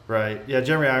fool. Right. Yeah,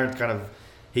 Jeremy Irons kind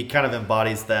of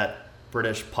embodies that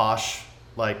British posh,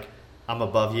 like, I'm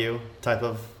above you type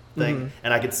of thing.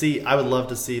 And I would love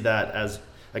to see that, as,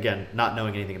 again, not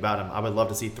knowing anything about him, I would love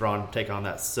to see Thrawn take on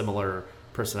that similar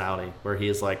personality where he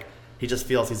is like, he just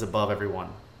feels he's above everyone.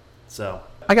 So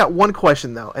I got one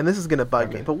question though, and this is gonna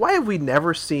bug me, but why have we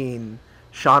never seen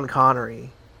Sean Connery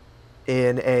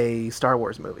in a Star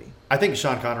Wars movie? I think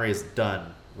Sean Connery is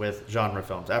done with genre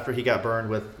films. After he got burned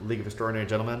with League of Extraordinary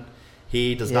Gentlemen,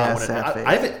 he does not want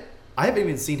to. I haven't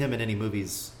even seen him in any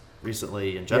movies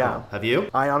recently in general. Yeah. Have you?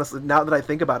 I honestly, now that I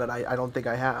think about it, I don't think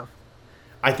I have.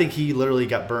 I think he literally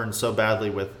got burned so badly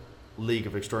with League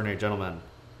of Extraordinary Gentlemen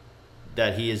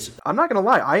that he is... I'm not going to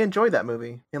lie. I enjoyed that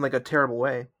movie in, like, a terrible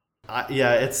way.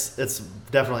 Yeah, it's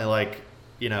definitely like,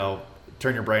 you know,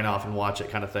 turn your brain off and watch it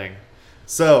kind of thing.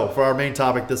 So, for our main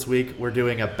topic this week, we're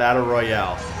doing a Battle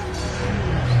Royale.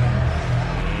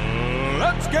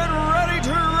 Let's get ready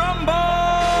to rumble!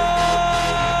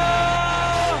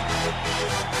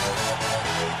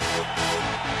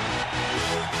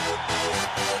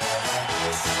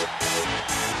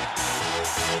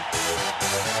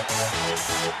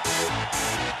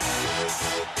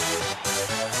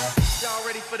 Y'all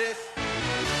ready for this?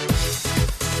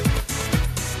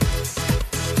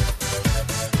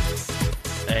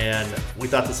 And we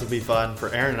thought this would be fun for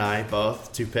Aaron and I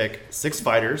both to pick 6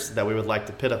 fighters that we would like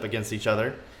to pit up against each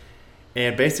other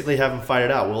and basically have them fight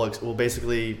it out. We'll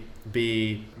basically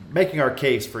be making our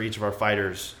case for each of our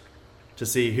fighters to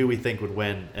see who we think would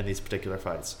win in these particular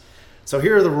fights. So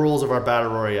here are the rules of our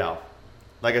Battle Royale.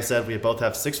 Like I said, we both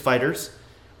have 6 fighters.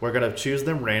 We're going to choose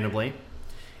them randomly.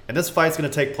 And this fight's going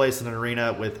to take place in an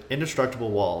arena with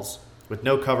indestructible walls. with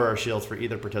no cover or shields for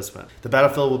either participant. The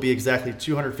battlefield will be exactly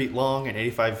 200 feet long and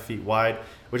 85 feet wide,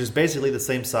 which is basically the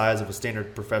same size of a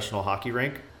standard professional hockey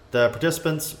rink. The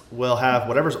participants will have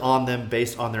whatever's on them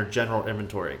based on their general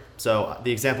inventory. So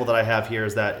the example that I have here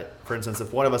is that, for instance,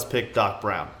 if one of us picked Doc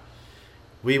Brown,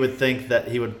 we would think that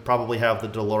he would probably have the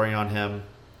DeLorean on him.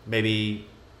 Maybe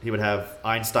he would have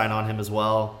Einstein on him as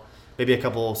well. Maybe a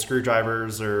couple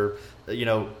screwdrivers or,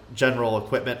 general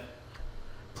equipment.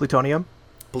 Plutonium?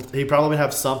 He probably would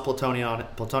have some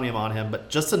plutonium on him, but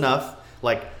just enough,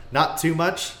 like not too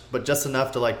much, but just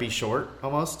enough to like be short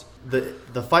almost.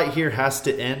 The fight here has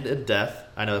to end in death.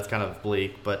 I know that's kind of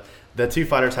bleak, but the two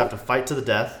fighters have to fight to the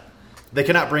death. They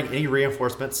cannot bring any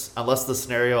reinforcements unless the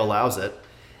scenario allows it,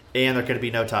 and there can be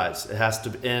no ties. It has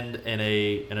to end in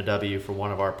a W for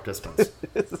one of our participants.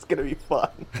 This is gonna be fun.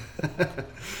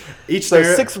 Each so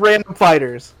 6 random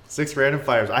fighters. 6 random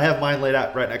fighters. I have mine laid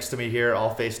out right next to me here,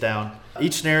 all face down.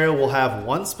 Each scenario will have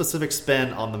one specific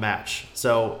spin on the match.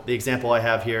 So the example I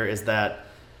have here is that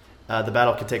the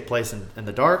battle could take place in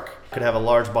the dark, could have a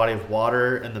large body of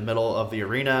water in the middle of the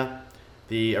arena.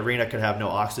 The arena could have no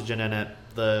oxygen in it.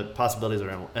 The possibilities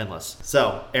are endless.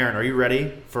 So, Aaron, are you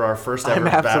ready for our first ever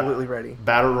I'm absolutely ready.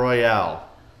 Battle Royale?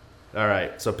 All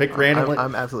right, so pick randomly.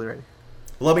 I'm absolutely ready.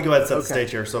 Let me go ahead and set the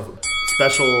stage here. So,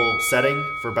 special setting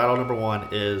for battle number 1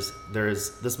 is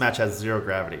this match has 0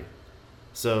 gravity.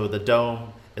 So the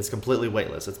dome is completely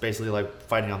weightless. It's basically like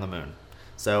fighting on the moon.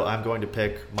 So I'm going to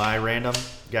pick my random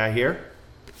guy here.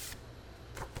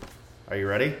 Are you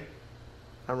ready?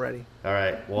 I'm ready. All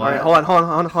right. All right, hold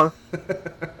on.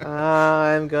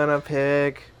 I'm gonna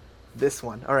pick this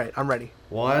one. All right, I'm ready.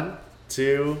 1,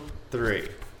 2, 3.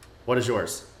 What is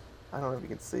yours? I don't know if you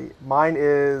can see. Mine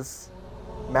is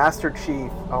Master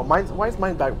Chief. Oh, why is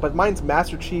mine back? But mine's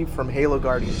Master Chief from Halo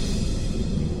Guardians.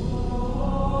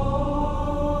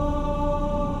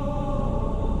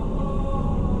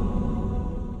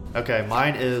 Okay,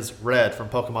 mine is Red from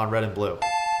Pokemon Red and Blue.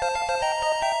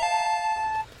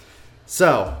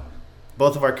 So,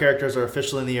 both of our characters are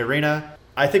officially in the arena.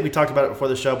 I think we talked about it before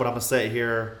the show, but I'm going to say it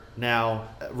here now.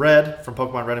 Red from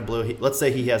Pokemon Red and Blue, let's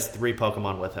say he has 3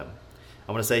 Pokemon with him.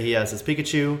 I'm going to say he has his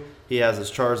Pikachu, he has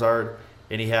his Charizard,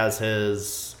 and he has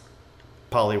his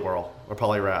Poliwhirl or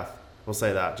Poliwrath. We'll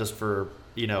say that just for,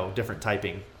 different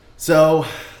typing. So,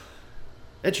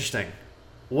 interesting.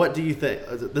 What do you think?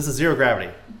 This is 0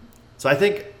 gravity. So I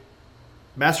think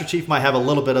Master Chief might have a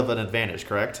little bit of an advantage,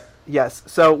 correct? Yes.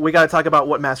 So we got to talk about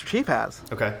what Master Chief has.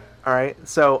 Okay. All right.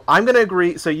 So I'm going to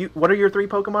agree. So what are your 3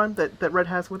 Pokemon that Red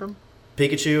has with him?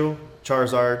 Pikachu,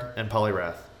 Charizard, and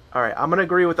Poliwrath. All right. I'm going to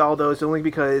agree with all those only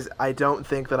because I don't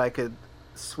think that I could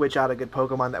switch out a good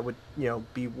Pokemon that would,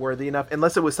 be worthy enough.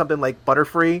 Unless it was something like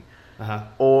Butterfree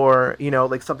or,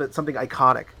 like something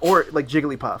iconic or like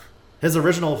Jigglypuff. His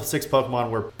original 6 Pokemon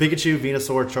were Pikachu,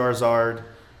 Venusaur, Charizard,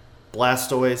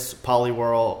 Blastoise,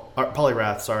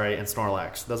 Poliwrath, and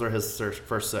Snorlax. Those are his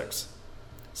first 6.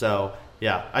 So,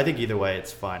 yeah, I think either way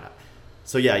it's fine.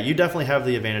 So, yeah, you definitely have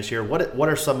the advantage here. What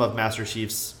are some of Master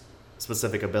Chief's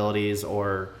specific abilities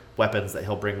or weapons that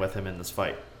he'll bring with him in this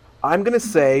fight? I'm going to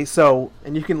say,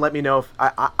 and you can let me know if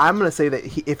I'm going to say that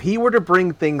if he were to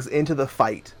bring things into the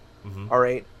fight, all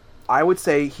right, I would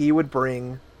say he would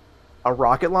bring a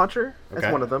rocket launcher as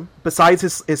one of them, besides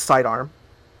his sidearm.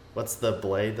 What's the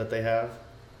blade that they have?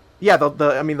 Yeah,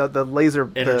 the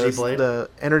laser energy blade. The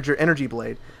energy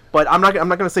blade. But I'm not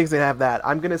going to say he's going to have that.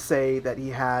 I'm going to say that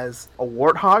he has a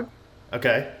warthog.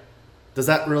 Okay. Does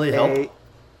that really help?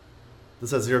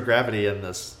 This has 0 gravity in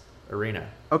this arena.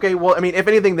 Okay, well, I mean, if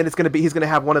anything, then he's going to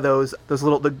have one of those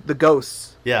little the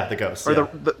ghosts. Yeah, the ghosts. Or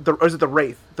or is it the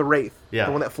wraith? The wraith. Yeah.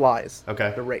 The one that flies.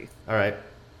 Okay. The wraith. All right.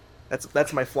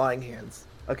 That's my flying hands.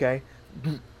 Okay.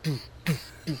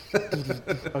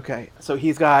 Okay, so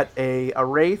he's got a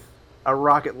wraith, a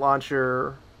rocket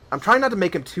launcher. I'm trying not to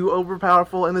make him too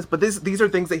overpowerful in this, but these are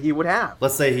things that he would have.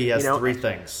 Let's say he has 3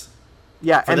 things.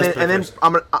 Yeah, and then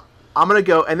I'm gonna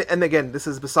go and again, this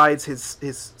is besides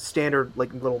his standard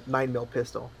like little 9mm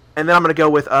pistol, and then I'm gonna go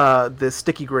with the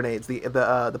sticky grenades,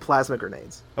 the plasma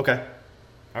grenades. Okay,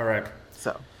 all right.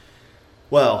 So,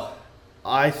 well,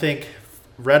 I think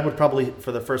Red would probably,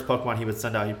 for the first Pokemon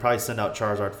he'd probably send out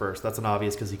Charizard first. That's an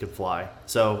obvious because he can fly.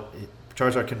 So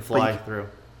Charizard can fly through.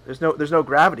 There's no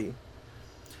gravity.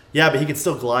 Yeah, but he can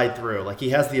still glide through. Like, he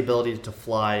has the ability to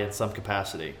fly in some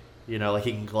capacity. Like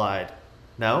he can glide.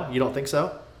 No? You don't think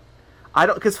so? I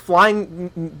don't, because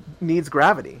flying needs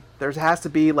gravity. There has to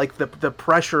be like the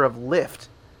pressure of lift,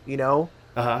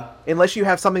 Unless you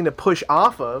have something to push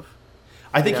off of.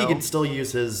 I think he can still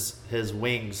use his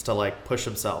wings to like push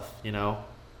himself,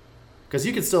 because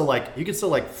you can still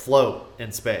float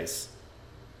in space.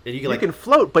 And you can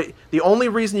float, but the only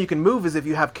reason you can move is if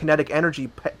you have kinetic energy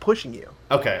pushing you.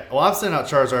 Okay, well, I'm sending out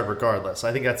Charizard regardless.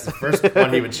 I think that's the first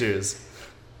one he would choose.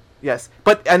 Yes,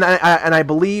 but I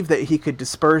believe that he could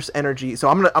disperse energy. So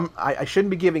I shouldn't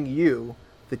be giving you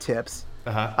the tips.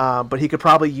 But he could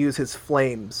probably use his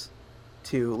flames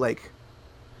to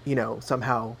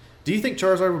somehow. Do you think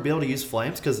Charizard would be able to use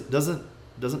flames? Because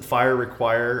doesn't fire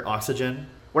require oxygen?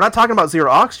 We're not talking about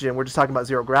zero oxygen. We're just talking about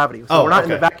zero gravity. So we're not in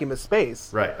the vacuum of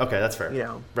space. Right. Okay, that's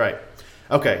fair. Right.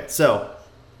 Okay. So,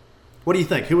 what do you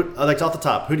think? Who would off the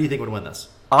top? Who do you think would win this?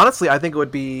 Honestly, I think it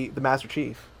would be the Master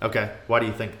Chief. Okay. Why do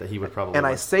you think that he would probably? And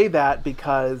win? I say that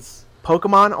because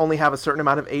Pokemon only have a certain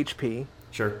amount of HP.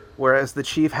 Sure. Whereas the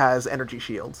Chief has energy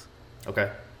shields.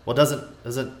 Okay. Well,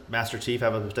 doesn't Master Chief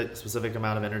have a specific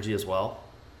amount of energy as well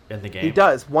in the game? He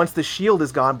does. Once the shield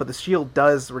is gone, but the shield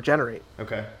does regenerate.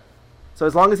 Okay. So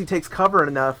as long as he takes cover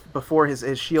enough before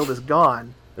his shield is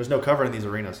gone... There's no cover in these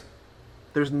arenas.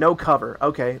 There's no cover.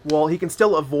 Okay. Well, he can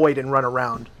still avoid and run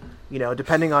around,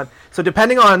 depending on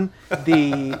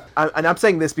the... and I'm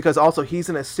saying this because also he's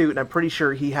in a suit, and I'm pretty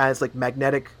sure he has,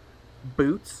 magnetic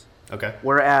boots. Okay.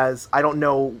 Whereas I don't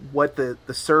know what the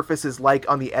surface is like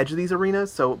on the edge of these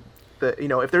arenas, so...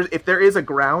 if there is a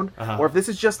ground, or if this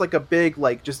is just like a big,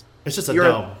 It's just a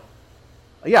dome.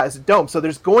 Yeah, it's a dome. So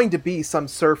there's going to be some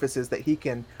surfaces that he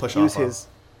can use his.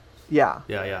 Yeah.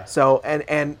 Yeah. So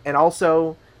and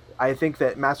also, I think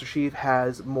that Master Chief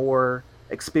has more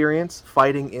experience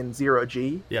fighting in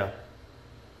 0G. Yeah.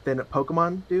 Than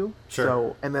Pokemon do. Sure.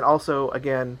 So and then also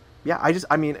again,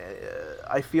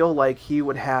 I feel like he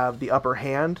would have the upper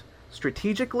hand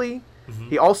strategically. Mm-hmm.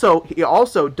 He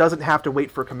also doesn't have to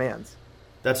wait for commands.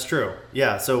 That's true.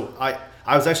 Yeah. So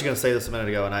I was actually going to say this a minute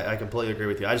ago, and I completely agree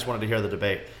with you. I just wanted to hear the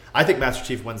debate. I think Master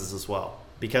Chief wins this as well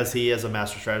because he is a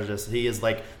master strategist. He is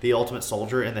like the ultimate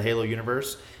soldier in the Halo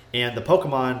universe. And the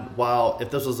Pokemon, while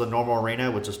if this was a normal arena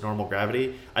with just normal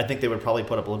gravity, I think they would probably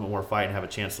put up a little bit more fight and have a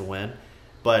chance to win.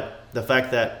 But the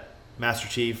fact that Master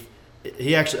Chief,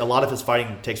 a lot of his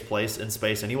fighting takes place in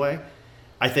space anyway.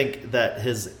 I think that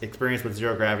his experience with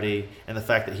zero gravity and the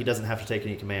fact that he doesn't have to take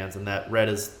any commands and that Red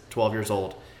is 12 years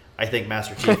old, I think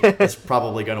Master Chief is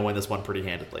probably going to win this one pretty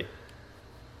handedly.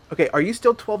 Okay, are you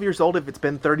still 12 years old if it's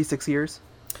been 36 years?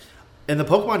 In the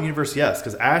Pokemon universe, yes,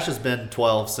 because Ash has been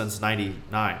 12 since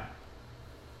 99.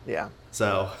 Yeah.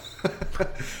 So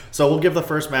we'll give the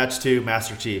first match to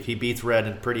Master Chief. He beats Red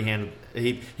in pretty hand.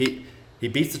 He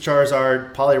beats the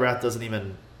Charizard. Poliwrath doesn't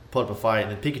even put up a fight,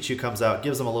 and then Pikachu comes out,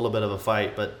 gives him a little bit of a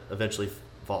fight, but eventually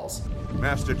falls.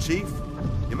 Master Chief,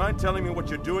 you mind telling me what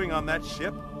you're doing on that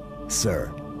ship?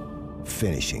 Sir,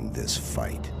 finishing this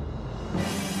fight.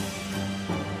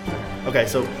 Okay,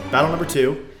 so battle number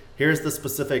 2. Here's the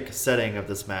specific setting of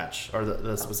this match, or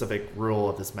the specific rule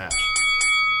of this match.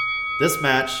 This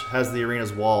match has the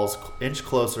arena's walls inch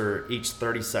closer each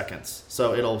 30 seconds.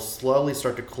 So it'll slowly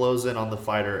start to close in on the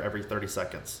fighter every 30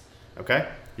 seconds. Okay?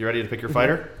 You ready to pick your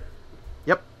fighter?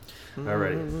 Yep.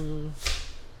 Alrighty.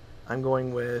 I'm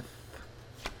going with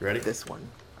You ready? This one.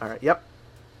 Alright, yep.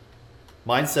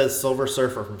 Mine says Silver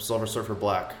Surfer from Silver Surfer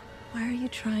Black. Why are you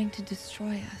trying to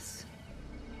destroy us?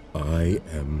 I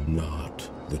am not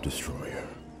the destroyer.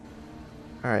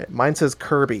 Alright, mine says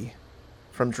Kirby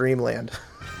from Dreamland.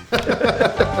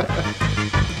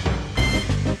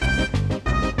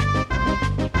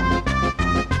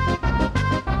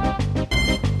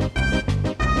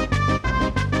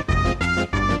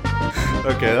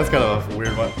 Okay, that's kind of a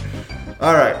weird one.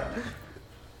 All right.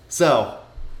 So,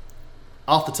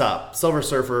 off the top, Silver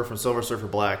Surfer from Silver Surfer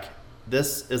Black.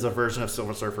 This is a version of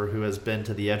Silver Surfer who has been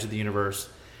to the edge of the universe.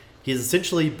 He's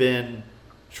essentially been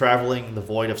traveling the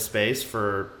void of space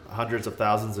for hundreds of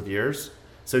thousands of years.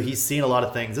 So he's seen a lot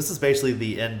of things. This is basically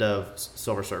the end of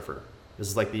Silver Surfer. This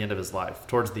is like the end of his life,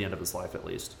 towards the end of his life at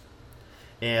least.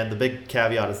 And the big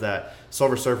caveat is that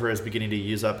Silver Surfer is beginning to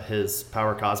use up his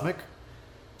power cosmic.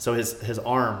 So his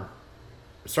arm,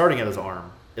 starting at his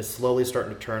arm, is slowly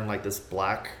starting to turn like this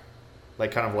black,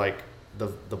 like kind of like the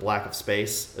black of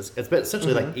space. It's been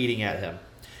essentially like eating at him.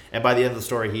 And by the end of the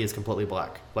story, he is completely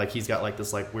black. Like he's got like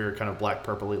this like weird kind of black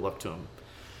purpley look to him.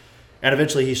 And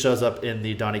eventually he shows up in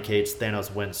the Donny Cates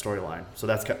Thanos win storyline. So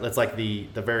that's like the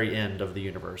very end of the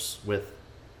universe with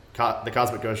the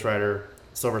Cosmic Ghost Rider,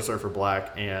 Silver Surfer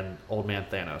Black, and Old Man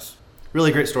Thanos.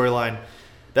 Really great storyline.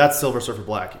 That's Silver Surfer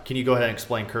Black. Can you go ahead and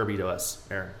explain Kirby to us,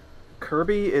 Aaron?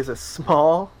 Kirby is a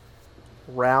small,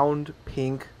 round,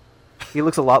 pink. He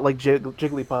looks a lot like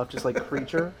Jigglypuff, just like a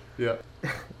creature. Yeah.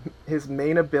 His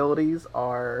main abilities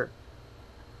are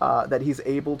that he's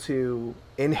able to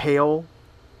inhale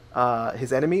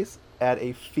his enemies at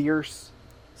a fierce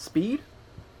speed.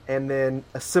 and then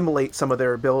assimilate some of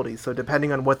their abilities. So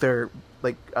depending on what their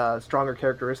stronger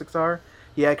characteristics are,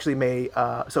 he actually may.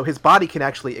 So his body can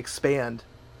actually expand.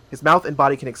 His mouth and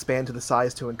body can expand to the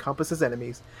size to encompass his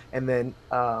enemies, and then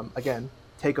again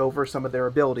take over some of their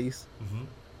abilities. Mm-hmm.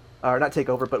 Or not take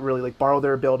over, but really like borrow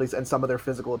their abilities and some of their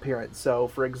physical appearance. So,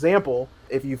 for example,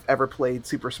 if you've ever played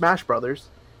Super Smash Brothers,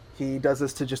 he does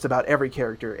this to just about every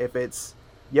character. If it's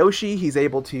Yoshi, he's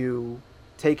able to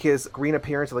take his green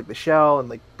appearance, like the shell and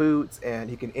like boots, and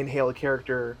he can inhale a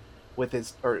character with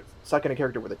his, or suck in a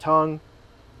character with a tongue,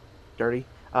 dirty,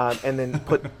 and then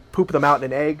poop them out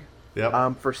in an egg. Yep.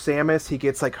 For Samus, he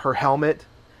gets like her helmet,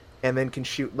 and then can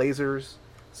shoot lasers.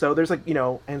 So there's like,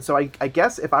 and so I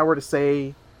guess if I were to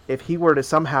say, if he were to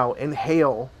somehow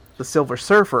inhale the Silver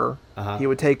Surfer, he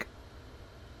would take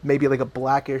maybe like a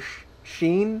blackish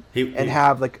sheen and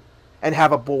have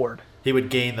a board. He would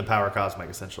gain the power cosmic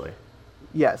essentially.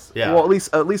 Yes. Yeah. Well, at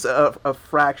least a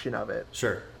fraction of it.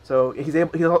 Sure. So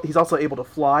he's also able to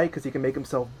fly because he can make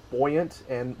himself buoyant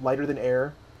and lighter than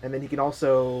air, and then he can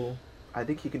also, I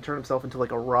think he can turn himself into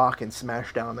like a rock and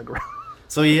smash down on the ground.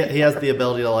 So he has the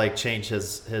ability to like change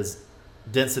his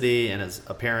density and his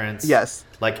appearance. Yes.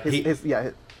 Like he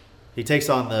takes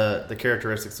on the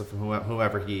characteristics of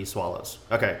whoever he swallows.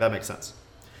 Okay, that makes sense.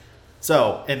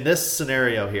 So in this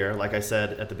scenario here, like I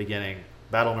said at the beginning,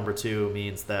 battle number 2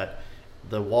 means that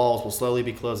the walls will slowly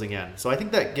be closing in. So I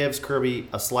think that gives Kirby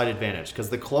a slight advantage, because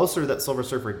the closer that Silver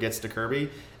Surfer gets to Kirby,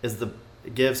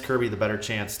 gives Kirby the better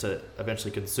chance to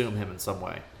eventually consume him in some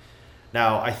way.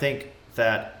 Now, I think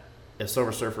that if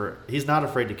Silver Surfer, he's not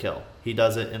afraid to kill. He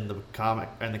does it in the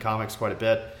comics quite a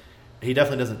bit. He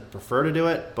definitely doesn't prefer to do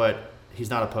it, but he's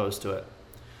not opposed to it.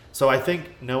 So I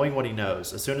think, knowing what he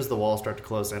knows, as soon as the walls start to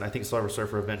close in, I think Silver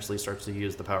Surfer eventually starts to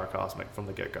use the Power Cosmic from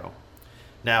the get-go.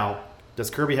 Now, does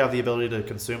Kirby have the ability to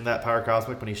consume that Power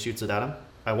Cosmic when he shoots it at him?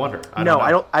 I wonder. I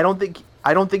don't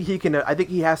think he can. I think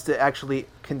he has to actually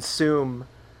consume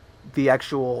the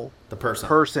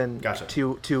person Gotcha.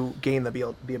 to gain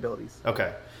the abilities.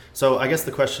 Okay. So I guess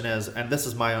the question is, and this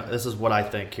is what I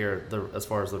think here, as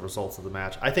far as the results of the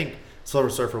match. I think Silver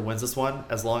Surfer wins this one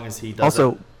as long as he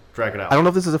doesn't drag it out. I don't know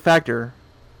if this is a factor,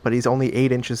 but he's only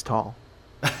 8 inches tall.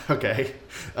 Okay.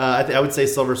 I would say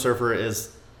Silver Surfer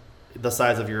is the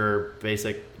size of your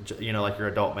basic, like your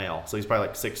adult male. So he's probably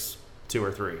like 6'2"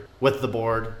 or 3. With the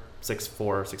board,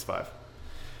 6'4", 6'5".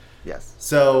 Yes.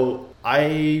 So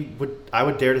I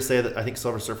would dare to say that I think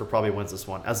Silver Surfer probably wins this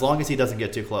one, as long as he doesn't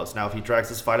get too close. Now, if he drags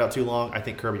this fight out too long, I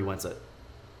think Kirby wins it.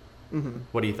 Mm-hmm.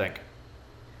 What do you think?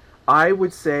 I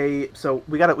would say, so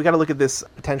we gotta look at this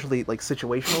potentially like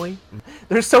situationally.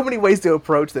 There's so many ways to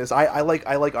approach this. I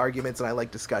like arguments and I like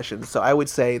discussions. So I would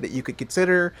say that you could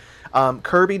consider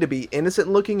Kirby to be innocent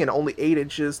looking and only 8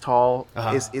 inches tall.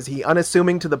 Is he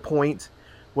unassuming to the point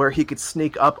where he could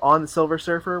sneak up on the Silver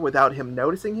Surfer without him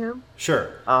noticing him?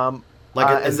 Sure.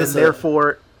 Is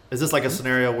this like a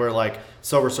scenario where like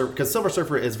Silver Surfer, because Silver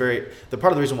Surfer is the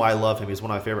part of the reason why I love him, he's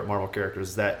one of my favorite Marvel characters,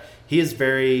 is that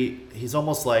he's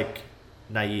almost like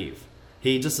naive.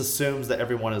 He just assumes that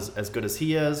everyone is as good as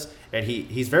he is, and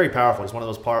he's very powerful. He's one of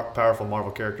those powerful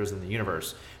Marvel characters in the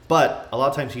universe. But a lot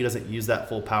of times he doesn't use that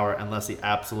full power unless he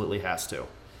absolutely has to.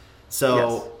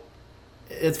 So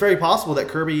It's very possible that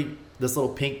Kirby, this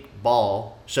little pink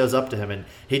ball, shows up to him and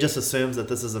he just assumes that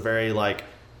this is a very like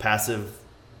passive,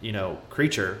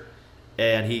 creature,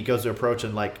 and he goes to approach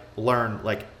and like learn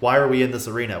like, why are we in this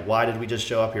arena? Why did we just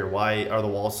show up here? Why are the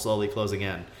walls slowly closing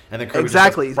in? And then Kirby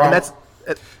exactly, just goes,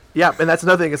 and that's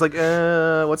another thing. It's like,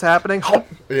 what's happening?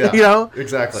 Yeah,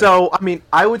 exactly. So I mean,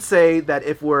 I would say that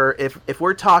if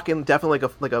we're talking definitely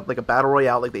like a battle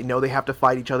royale, like they know they have to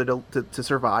fight each other to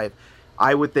survive,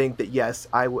 I would think that yes,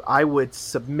 I would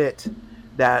submit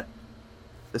that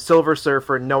the Silver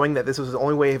Surfer, knowing that this was the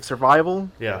only way of survival,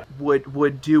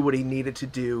 would do what he needed to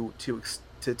do to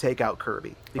take out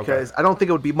Kirby, because I don't think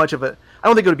it would be much of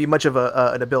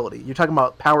an ability. You're talking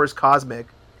about powers cosmic,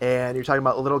 and you're talking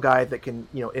about a little guy that can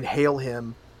inhale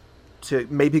him to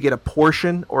maybe get a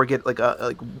portion or get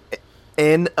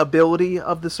an ability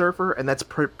of the Surfer, and that's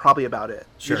probably about it.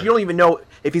 Sure. You don't even know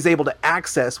if he's able to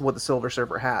access what the Silver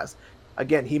Surfer has.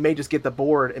 Again, he may just get the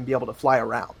board and be able to fly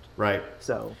around. Right.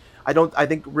 So I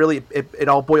think really it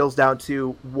all boils down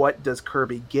to what does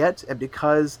Kirby get, and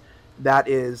because that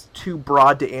is too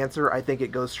broad to answer, I think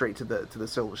it goes straight to the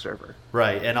Silver Surfer.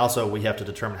 Right, and also we have to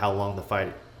determine how long the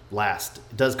fight lasts.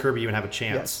 Does Kirby even have a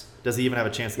chance? Yes. Does he even have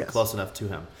a chance to get close enough to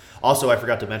him? Also, I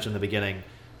forgot to mention in the beginning,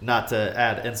 not to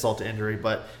add insult to injury,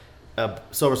 but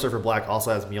Silver Surfer Black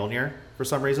also has Mjolnir for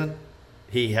some reason.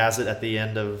 He has it at the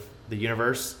end of the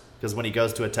universe, because when he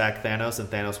goes to attack Thanos and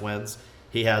Thanos wins,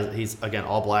 he's again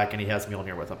all black and he has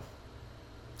Mjolnir with him.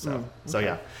 So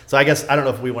yeah. So I guess I don't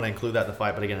know if we want to include that in the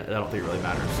fight, but again, I don't think it really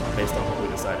matters based on what we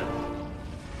decided.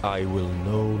 I will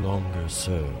no longer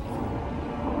serve.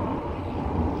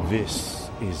 This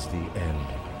is the end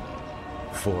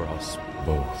for us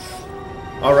both.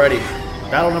 Alrighty,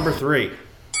 battle number 3.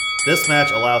 This match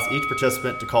allows each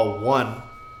participant to call one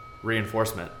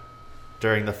reinforcement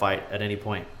during the fight at any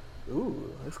point.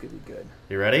 Ooh, this could be good.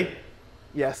 You ready?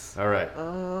 Yes. All right.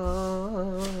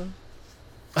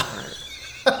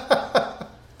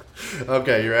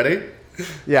 Okay, you ready?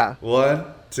 Yeah. 1,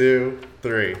 2,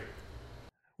 3.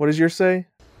 What does yours say?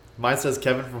 Mine says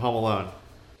Kevin from Home Alone.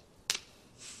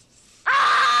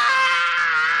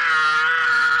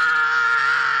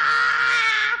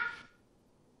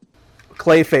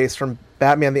 Clayface from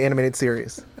Batman the Animated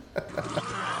Series.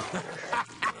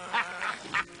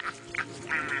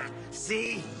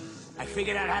 See? I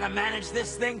figured out how to manage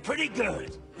this thing pretty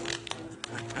good.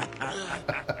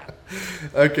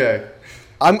 Okay.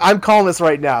 I'm calling this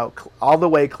right now. All the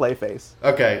way Clayface.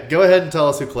 Okay, go ahead and tell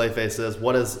us who Clayface is.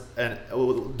 What is, and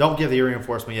don't give the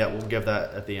reinforcement yet. We'll give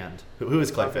that at the end. Who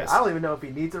is Clayface? Okay, I don't even know if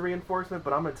he needs a reinforcement,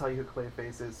 but I'm going to tell you who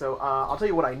Clayface is. So I'll tell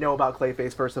you what I know about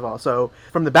Clayface first of all. So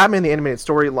from the Batman the Animated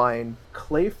storyline,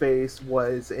 Clayface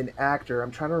was an actor. I'm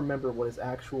trying to remember what his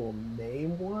actual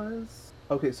name was.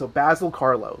 Okay, so Basil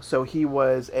Carlo. So he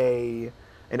was an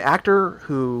actor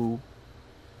who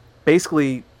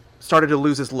basically started to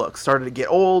lose his looks, started to get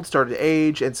old, started to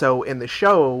age, and so in the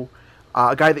show,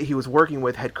 a guy that he was working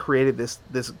with had created this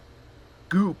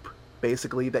goop,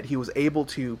 basically, that he was able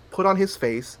to put on his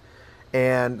face,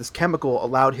 and this chemical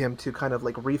allowed him to kind of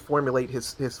like reformulate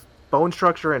his bone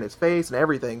structure and his face and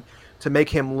everything to make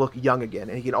him look young again.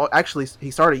 And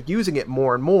he started using it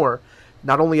more and more,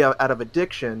 not only out of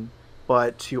addiction,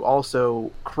 but to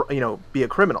also, be a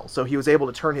criminal. So he was able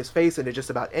to turn his face into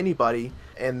just about anybody,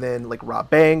 and then like rob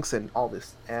banks and all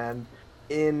this. And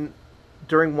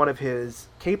during one of his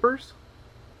capers,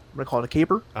 I'm gonna call it a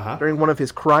caper. During one of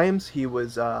his crimes, he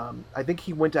was, I think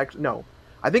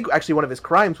actually one of his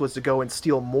crimes was to go and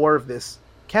steal more of this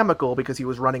chemical because he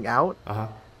was running out.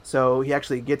 So he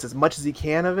actually gets as much as he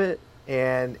can of it,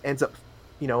 and ends up,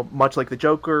 much like the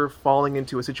Joker, falling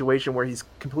into a situation where he's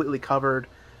completely covered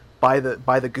by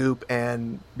the goop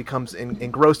and becomes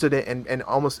engrossed in it,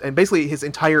 and basically his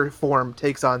entire form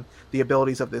takes on the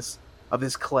abilities of this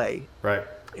clay. Right.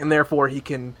 And therefore he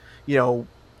can,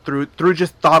 through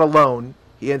just thought alone,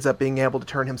 he ends up being able to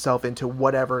turn himself into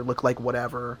whatever, look like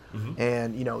whatever,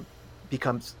 and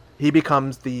becomes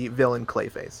the villain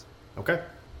Clayface. Okay.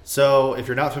 So if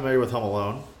you're not familiar with Home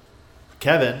Alone,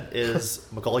 Kevin is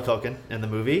Macaulay Culkin in the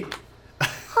movie.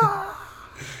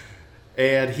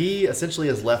 And he essentially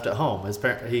is left at home.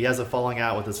 He has a falling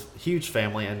out with his huge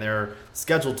family, and they're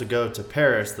scheduled to go to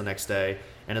Paris the next day.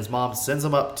 And his mom sends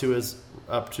him up to his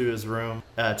room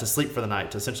to sleep for the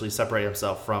night, to essentially separate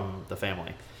himself from the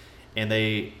family. And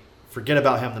they forget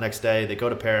about him the next day. They go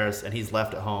to Paris, and he's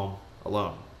left at home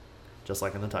alone, just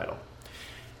like in the title.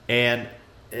 And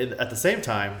at the same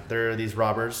time, there are these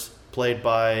robbers played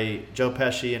by Joe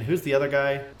Pesci, and who's the other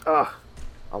guy?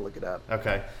 I'll look it up.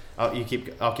 Okay. I'll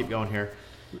keep going here.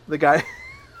 The guy,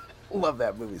 love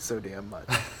that movie so damn much.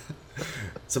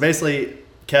 So basically,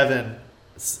 Kevin,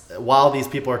 while these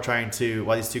two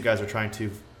guys are trying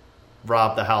to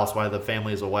rob the house while the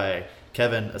family is away,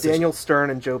 Kevin, Daniel Stern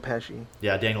and Joe Pesci.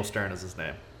 Yeah, Daniel Stern is his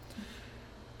name.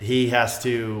 He has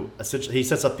to he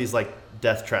sets up these like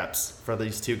death traps for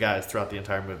these two guys throughout the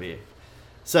entire movie.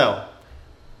 So,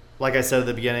 like I said at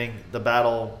the beginning, the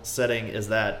battle setting is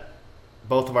that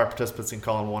both of our participants can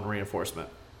call in one reinforcement.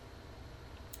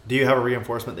 Do you have a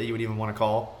reinforcement that you would even want to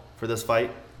call for this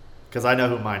fight? Because I know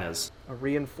who mine is. A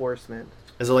reinforcement.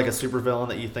 Is it like a supervillain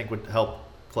that you think would help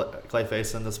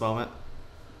Clayface in this moment?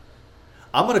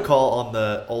 I'm going to call on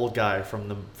the old guy from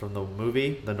the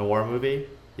movie, the noir movie,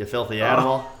 You Filthy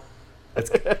Animal.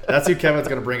 That's who Kevin's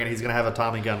going to bring in. He's going to have a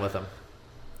Tommy gun with him.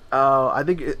 Oh, I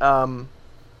think,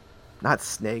 not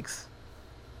Snakes.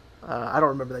 I don't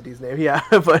remember that dude's name. Yeah,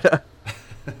 but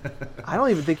I don't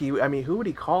even think who would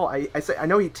he call? I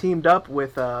know he teamed up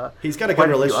with he's got a good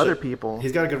relationship. Other people.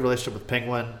 He's got a good relationship with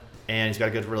Penguin, and he's got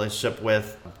a good relationship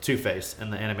with Two-Face in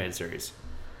the animated series.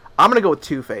 I'm gonna go with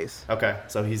Two-Face. Okay,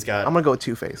 so I'm gonna go with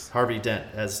Two-Face. Harvey Dent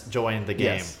has joined the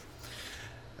game. Yes.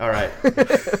 All right.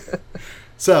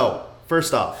 So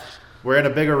first off, we're in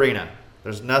a big arena.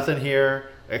 There's nothing here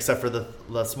except for the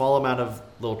small amount of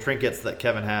little trinkets that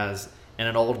Kevin has, and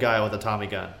an old guy with a Tommy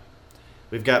gun.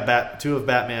 We've got two of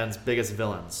Batman's biggest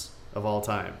villains of all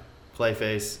time,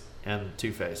 Clayface and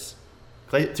Two-Face.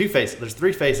 Two-Face, there's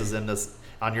three faces in this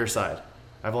on your side.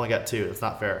 I've only got 2. It's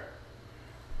not fair.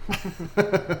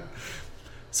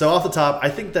 So off the top, I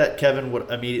think that Kevin would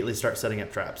immediately start setting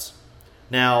up traps.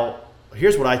 Now,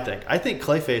 here's what I think. I think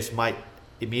Clayface might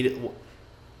immediately...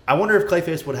 I wonder if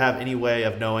Clayface would have any way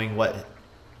of knowing what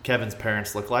Kevin's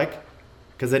parents look like,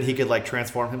 because then he could like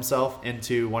transform himself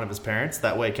into one of his parents.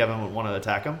 That way Kevin would want to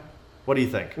attack him. What do you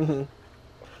think? Mm-hmm.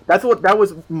 That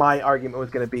was my argument was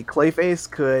going to be. Clayface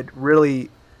could really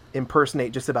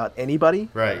impersonate just about anybody.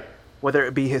 Right. Whether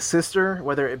it be his sister,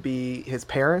 whether it be his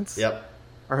parents. Yep.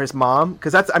 Or his mom,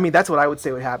 because that's what I would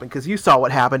say would happen. Because you saw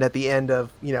what happened at the end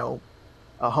of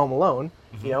Home Alone.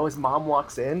 Mm-hmm. His mom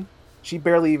walks in, she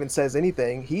barely even says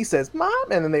anything. He says "Mom,"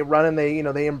 and then they run and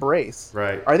they embrace.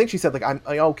 Right. Or I think she said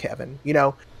 "Oh, Kevin,"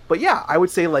 But yeah, I would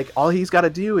say like all he's got to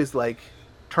do is like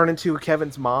turn into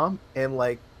Kevin's mom, and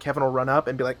like Kevin will run up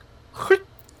and be like,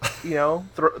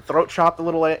 throat chop the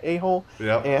little a-hole.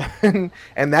 Yeah.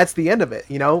 And that's the end of it.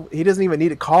 He doesn't even need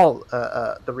to call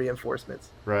the reinforcements.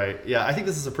 Right. Yeah, I think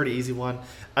this is a pretty easy one.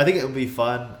 I think it would be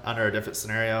fun under a different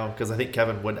scenario because I think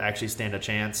Kevin would actually stand a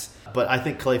chance. But I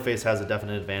think Clayface has a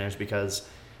definite advantage because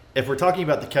if we're talking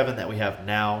about the Kevin that we have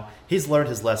now, he's learned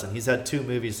his lesson. He's had 2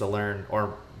 movies to learn,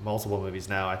 or multiple movies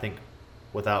now, I think,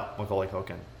 without Macaulay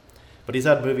Culkin. But he's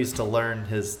had movies to learn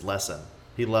his lesson.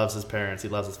 He loves his parents. He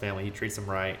loves his family. He treats them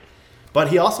right. But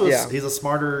he also he's a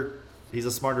smarter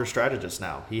strategist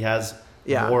now. He has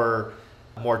more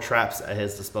traps at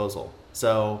his disposal.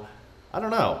 So I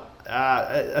don't know.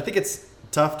 I think it's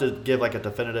tough to give like a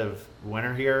definitive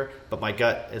winner here, but my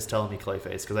gut is telling me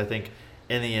Clayface because I think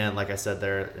in the end, like I said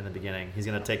there in the beginning, he's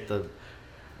going to take the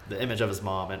image of his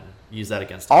mom and use that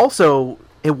against him. Also,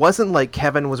 it wasn't like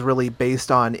Kevin was really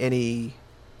based on any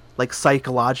like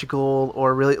psychological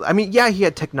or really. I mean, yeah, he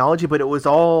had technology, but it was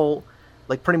all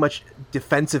like pretty much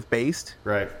defensive based.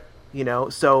 Right.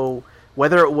 So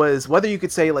whether you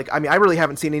could say like, I mean, I really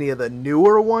haven't seen any of the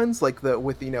newer ones like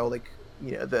with the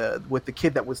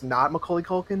kid that was not Macaulay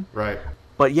Culkin. Right.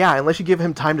 But yeah, unless you give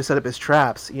him time to set up his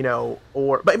traps,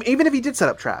 but even if he did set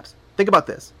up traps, think about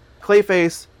this.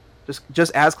 Clayface,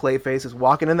 just as Clayface is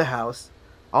walking in the house,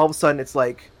 all of a sudden it's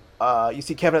like, you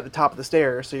see Kevin at the top of the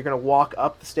stairs, so you're going to walk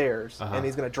up the stairs, and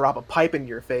he's going to drop a pipe into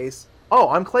your face. Oh,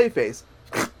 I'm Clayface.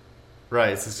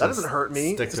 Right. That doesn't hurt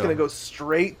me. It's just going to go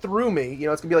straight through me. It's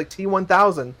going to be like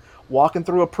T-1000 walking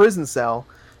through a prison cell.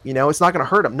 It's not going to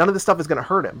hurt him. None of this stuff is going to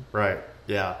hurt him. Right.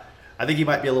 Yeah. I think he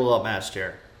might be a little outmatched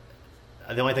here.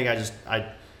 The only thing does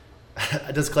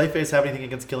Clayface have anything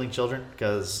against killing children?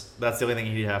 Because that's the only thing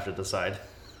he'd have to decide.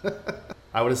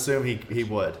 I would assume he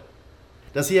would.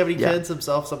 Does he have any kids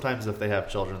himself? Sometimes if they have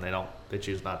children, they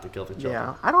choose not to kill the children.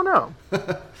 Yeah, I don't know.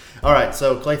 All right,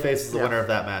 so Clayface is the winner of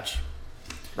that match.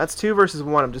 That's 2 versus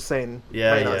 1. I'm just saying.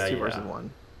 Yeah, right yeah, now it's 2 versus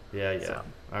 1. Yeah. So.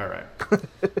 All right.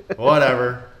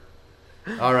 Whatever.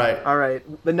 All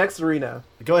right. The next arena.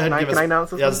 Go ahead and give us... Can I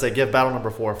announce this? Yeah, I was going to say, give battle number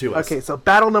 4 to us. Okay, so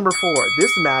battle number 4.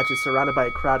 This match is surrounded by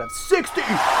a crowd of 60,000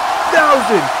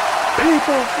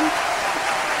 people.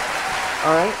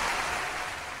 All right.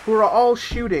 Who are all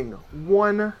shooting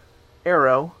one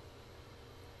arrow.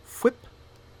 Whip.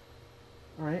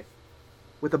 All right.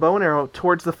 With a bow and arrow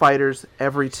towards the fighters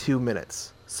every 2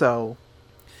 minutes. So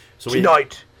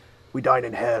tonight, we dine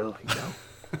in hell,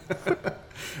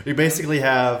 We basically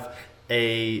have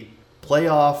a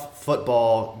playoff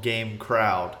football game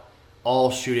crowd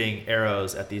all shooting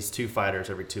arrows at these 2 fighters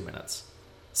every 2 minutes.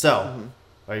 So,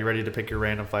 Are you ready to pick your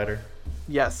random fighter?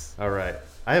 Yes. All right.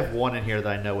 I have one in here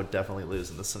that I know would definitely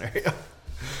lose in this scenario.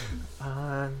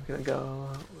 I'm going to go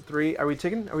 3. Are we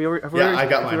taking? I got mine. Have you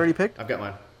already picked? I've got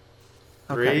mine.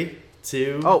 Okay. 3,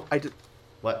 2... Oh, I did.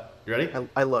 What? You ready?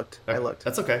 I looked. Okay. I looked.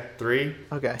 That's okay. 3,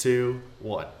 2,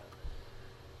 1.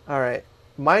 All right.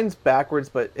 Mine's backwards,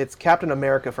 but it's Captain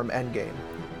America from Endgame.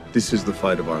 This is the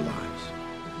fight of our lives.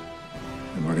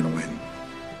 And we're going to win.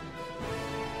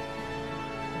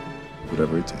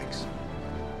 Whatever it takes.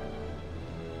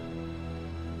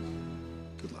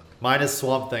 Good luck. Mine is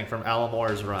Swamp Thing from Alan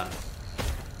Moore's Run.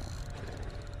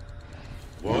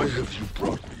 Why have you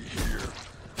brought me here?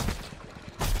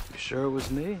 You sure it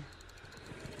was me?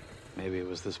 Maybe it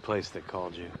was this place that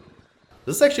called you.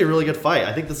 This is actually a really good fight.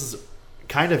 I think this is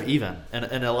kind of even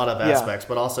in a lot of aspects,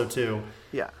 but also, too,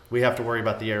 we have to worry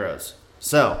about the arrows.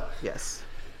 So, yes.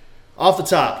 Off the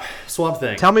top, Swamp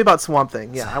Thing. Tell me about Swamp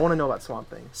Thing. Yeah, I want to know about Swamp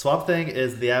Thing. Swamp Thing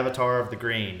is the avatar of the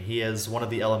green. He is one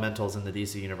of the elementals in the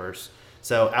DC universe.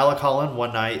 So Alec Holland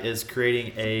one night is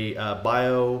creating a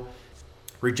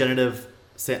bio-regenerative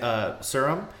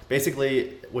serum,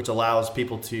 basically, which allows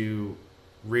people to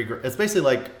regrow. It's basically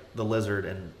like the lizard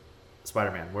in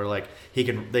Spider-Man, where like they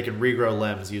can regrow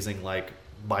limbs using like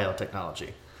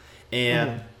biotechnology.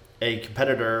 And a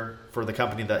competitor for the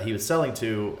company that he was selling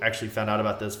to actually found out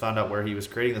about this, found out where he was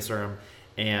creating the serum,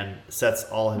 and sets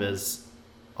all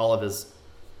of his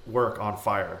work on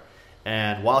fire.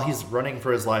 And while he's running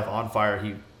for his life on fire,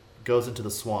 he goes into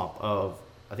the swamp of,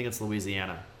 I think it's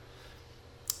Louisiana.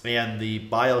 And the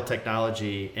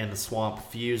biotechnology and the swamp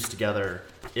fuse together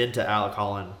into Alec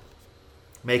Holland,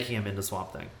 making him into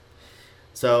Swamp Thing.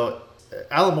 So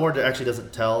Alan Moore actually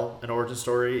doesn't tell an origin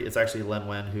story. It's actually Len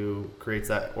Wein who creates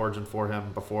that origin for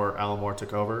him before Alan Moore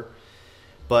took over.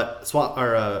 But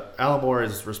Alan Moore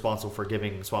is responsible for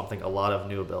giving Swamp Thing a lot of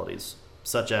new abilities,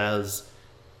 such as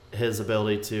his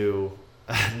ability to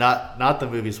not the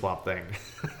movie Swamp Thing.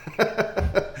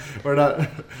 Or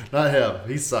not him.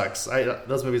 He sucks.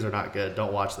 Those movies are not good.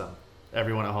 Don't watch them.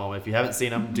 Everyone at home, if you haven't seen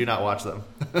them, do not watch them.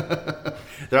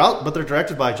 They're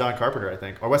directed by John Carpenter, I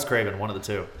think, or Wes Craven, one of the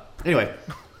two. Anyway,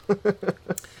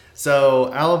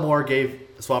 so Alan Moore gave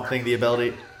Swamp Thing the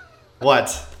ability.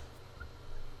 What?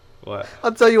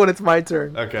 I'll tell you when it's my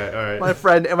turn. Okay, all right. My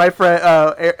friend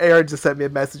Aaron just sent me a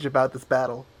message about this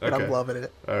battle, and Okay. I'm loving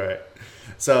it. All right.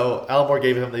 So Alan Moore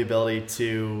gave him the ability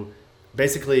to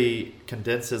basically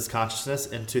condense his consciousness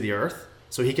into the earth,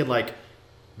 so he can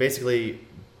basically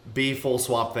be full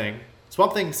Swamp Thing.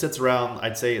 Swamp Thing sits around,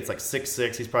 I'd say it's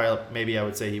 6'6". He's probably, maybe I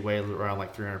would say he weighs around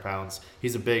 300 pounds.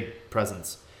 He's a big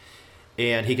presence.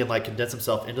 And he can condense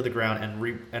himself into the ground and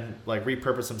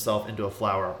repurpose himself into a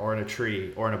flower or in a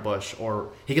tree or in a bush, or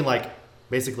he can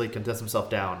basically condense himself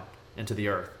down into the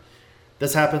earth.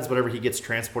 This happens whenever he gets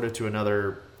transported to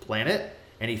another planet,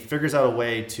 and he figures out a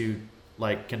way to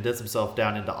condense himself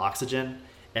down into oxygen,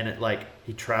 and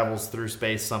he travels through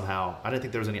space somehow. I didn't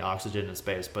think there was any oxygen in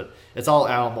space, but it's all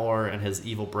Alan Moore and his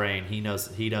evil brain. He knows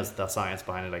the science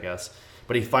behind it, I guess.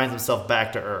 But he finds himself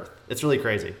back to Earth. It's really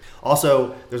crazy.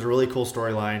 Also, there's a really cool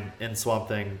storyline in Swamp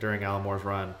Thing during Alan Moore's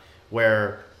run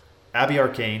where Abby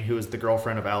Arcane, who is the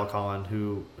girlfriend of Alec Holland,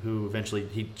 who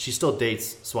eventually she still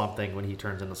dates Swamp Thing when he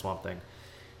turns into Swamp Thing.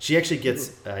 She actually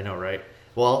gets, I know, right?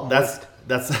 Well, that's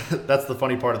the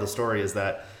funny part of the story is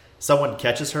that someone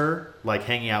catches her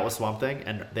hanging out with Swamp Thing,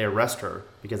 and they arrest her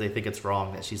because they think it's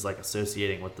wrong that she's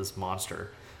associating with this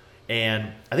monster.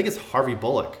 And I think it's Harvey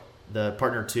Bullock, the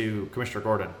partner to Commissioner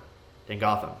Gordon in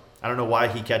Gotham. I don't know why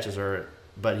he catches her,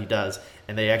 but he does.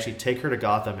 And they actually take her to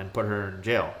Gotham and put her in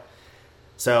jail.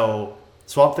 So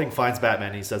Swamp Thing finds Batman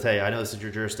and he says, "Hey, I know this is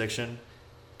your jurisdiction.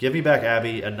 Give me back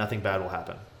Abby and nothing bad will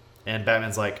happen." And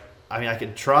Batman's like, I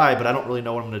can try, but I don't really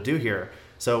know what I'm going to do here.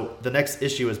 So the next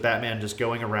issue is Batman just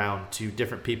going around to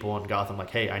different people in Gotham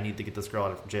 "Hey, I need to get this girl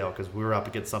out of jail because we're up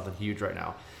against something huge right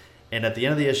now." And at the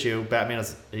end of the issue, Batman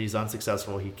he's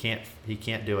unsuccessful. He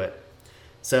can't do it.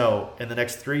 So in the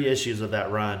next 3 issues of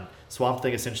that run, Swamp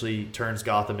Thing essentially turns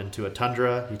Gotham into a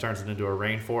tundra. He turns it into a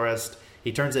rainforest.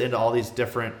 He turns it into all these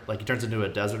different, he turns it into a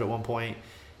desert at one point.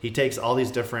 He takes all these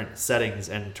different settings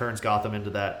and turns Gotham into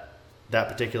that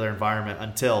particular environment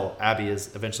until Abby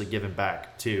is eventually given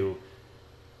back to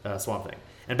Swamp Thing.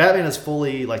 And Batman is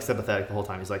fully sympathetic the whole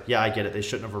time. He's like, "Yeah, I get it. They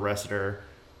shouldn't have arrested her."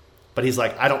 But he's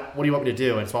like, what do you want me to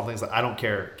do? And Swamp Thing's like, "I don't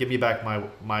care. Give me back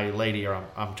my lady, or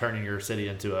I'm turning your city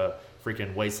into a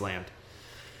freaking wasteland."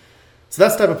 So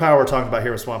that's the type of power we're talking about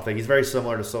here with Swamp Thing. He's very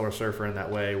similar to Solar Surfer in that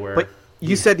way. Where, but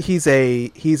you said he's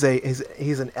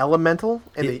an elemental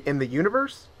in the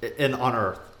universe. On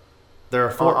Earth, there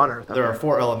are 4 on Earth. Okay. There are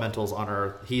 4 elementals on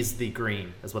Earth. He's the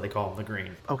green, is what they call him, the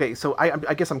green. Okay, so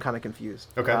I guess I'm kind of confused.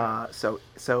 Okay.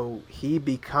 So he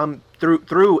become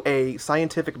through a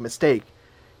scientific mistake,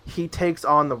 he takes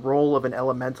on the role of an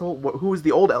elemental. Who was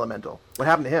the old elemental? What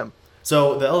happened to him?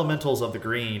 So the elementals of the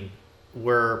green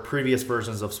were previous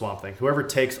versions of Swamp Thing. Whoever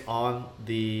takes on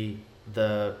the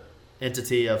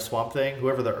entity of Swamp Thing,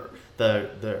 whoever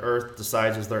the Earth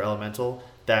decides is their elemental,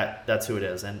 that's who it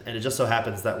is. And it just so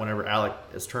happens that whenever Alec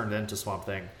is turned into Swamp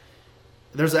Thing,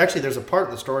 there's a part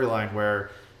of the storyline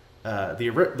where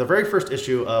the very first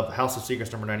issue of House of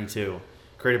Secrets number 92,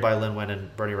 created by Len Wein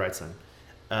and Bernie Wrightson,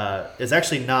 is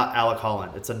actually not Alec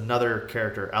Holland. It's another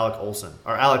character, Alex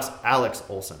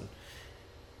Olsen.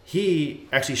 He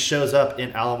actually shows up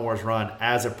in Alan Moore's run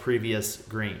as a previous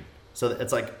green. So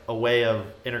it's a way of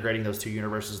integrating those 2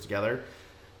 universes together.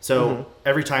 So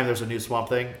every time there's a new Swamp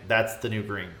Thing, that's the new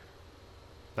green.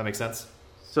 That makes sense?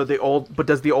 So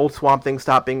does the old Swamp Thing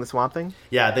stop being the Swamp Thing?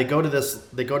 Yeah, they go to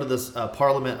this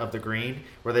Parliament of the Green,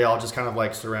 where they all just kind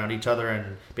of surround each other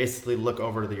and basically look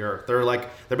over to the Earth.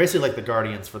 They're basically like the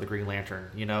Guardians for the Green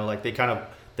Lantern.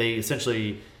 They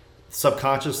essentially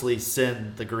subconsciously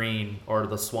send the Green or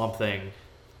the Swamp Thing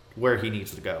where he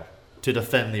needs to go to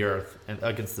defend the Earth and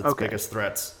against its biggest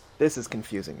threats. This is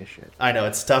confusing as shit. I know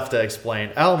it's tough to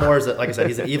explain. Alan Moore is, like I said,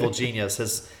 he's an evil genius.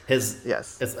 His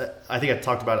Yes. I think I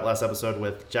talked about it last episode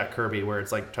with Jack Kirby, where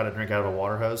it's like trying to drink out of a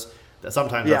water hose.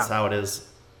 Sometimes that's how it is.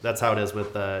 That's how it is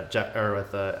with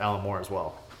Alan Moore as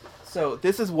well. So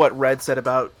this is what Red said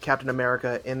about Captain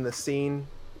America in the scene,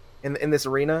 in this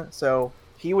arena. So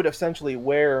he would essentially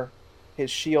wear his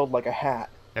shield like a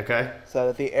hat. Okay. So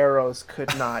that the arrows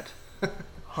could not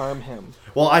harm him.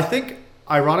 Well, I think,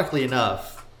 ironically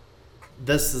enough,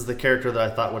 this is the character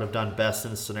that I thought would have done best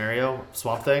in this scenario,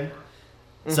 Swamp Thing.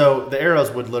 Mm-hmm. So the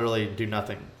arrows would literally do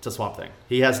nothing to Swamp Thing.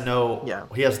 He has no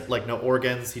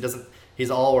organs. He's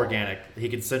all organic. He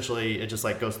can essentially, it just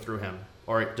like goes through him,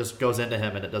 or it just goes into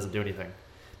him and it doesn't do anything.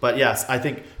 But yes, I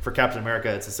think for Captain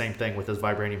America, it's the same thing with his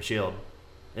vibranium shield.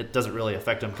 It doesn't really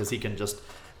affect him because he can just,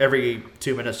 every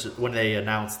 2 minutes when they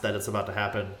announce that it's about to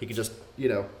happen, he can just,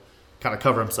 kind of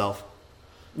cover himself.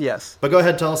 Yes. But go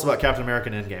ahead and tell us about Captain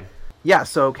America in Endgame. Yeah,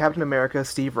 so Captain America,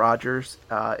 Steve Rogers,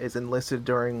 is enlisted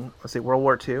during, let's say, World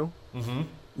War II.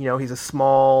 Mm-hmm. He's a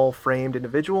small-framed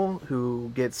individual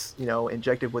who gets,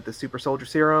 injected with the super soldier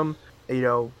serum,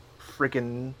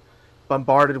 freaking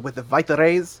bombarded with the Vita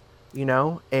Rays,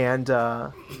 and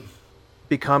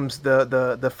becomes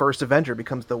the first Avenger,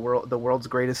 becomes the world's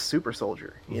greatest super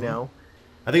soldier, Mm-hmm.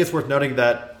 I think it's worth noting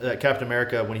that Captain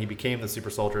America, when he became the super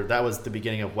soldier, that was the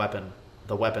beginning of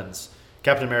the weapons.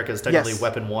 Captain America is technically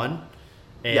Weapon 1,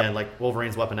 and like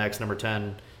Wolverine's Weapon X, number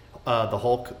 10. The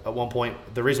Hulk, at one point,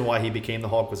 the reason why he became the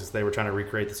Hulk was because they were trying to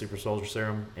recreate the super soldier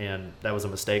serum, and that was a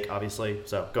mistake, obviously.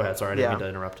 So go ahead. Sorry, I didn't mean to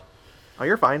interrupt. Oh,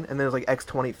 you're fine. And then there's like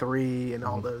X-23 and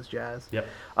all those jazz. Yep.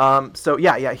 So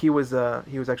he was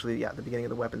actually the beginning of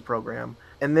the weapons program.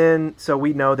 And then so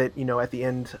we know that at the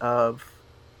end of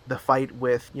the fight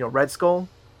with Red Skull,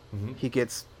 he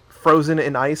gets frozen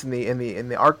in ice in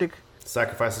the Arctic.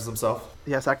 Sacrifices himself.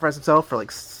 Yeah, sacrificed himself for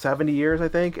like 70 years, I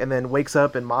think, and then wakes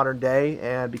up in modern day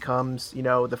and becomes,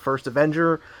 the first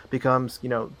Avenger, becomes,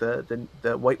 the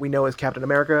what we know as Captain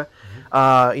America,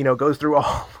 goes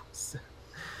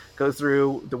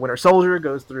through the Winter Soldier,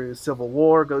 goes through Civil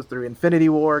War, goes through Infinity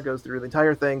War, goes through the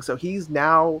entire thing. So he's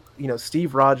now,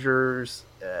 Steve Rogers,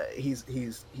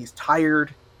 he's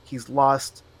tired, he's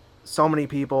lost so many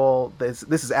people. This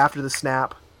is after the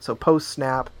snap, so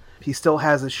post-snap. He still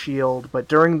has his shield, but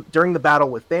during the battle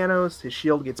with Thanos, his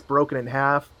shield gets broken in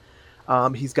half.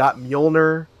 He's got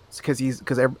Mjolnir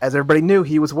because as everybody knew,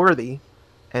 he was worthy.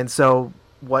 And so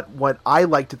what I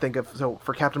like to think of, so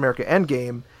for Captain America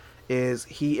Endgame, is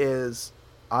he is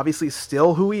obviously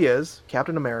still who he is,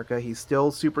 Captain America. He's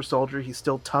still super soldier. He's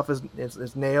still tough as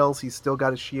nails. He's still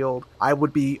got his shield. I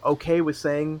would be okay with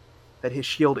saying that his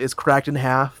shield is cracked in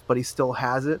half, but he still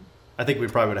has it. I think we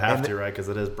probably would have to, right? Because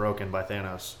it is broken by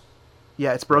Thanos.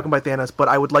 Yeah, it's broken by Thanos, but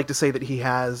I would like to say that he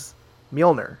has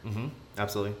Mjolnir. Mm-hmm.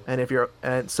 Absolutely.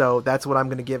 And so that's what I'm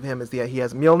going to give him is he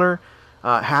has Mjolnir,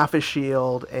 half his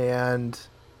shield, and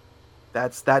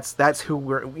that's who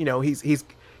we're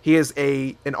he is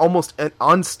an almost an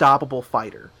unstoppable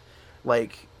fighter.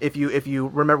 Like if you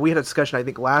remember, we had a discussion I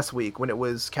think last week when it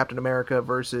was Captain America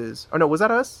versus, oh no, was that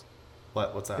us?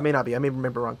 What's that? It may not be. I may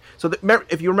remember wrong. So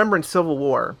if you remember in Civil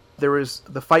War, there was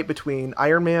the fight between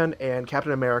Iron Man and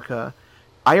Captain America.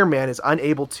 Iron Man is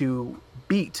unable to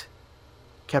beat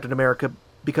Captain America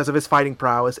because of his fighting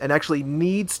prowess, and actually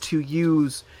needs to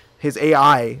use his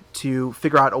AI to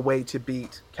figure out a way to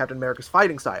beat Captain America's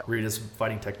fighting style. Read his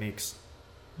fighting techniques.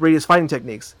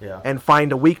 Yeah. And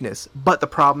find a weakness. But the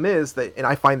problem is that, and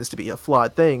I find this to be a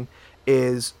flawed thing,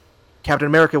 is Captain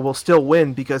America will still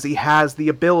win because he has the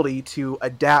ability to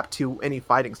adapt to any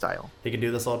fighting style. He can do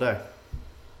this all day.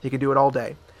 He can do it all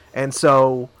day. And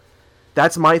so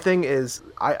that's my thing is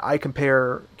I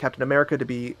compare Captain America to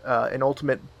be an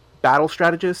ultimate battle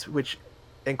strategist, which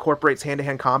incorporates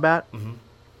hand-to-hand combat. Mm-hmm.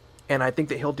 And I think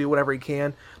that he'll do whatever he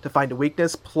can to find a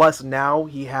weakness. Plus now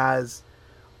he has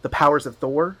the powers of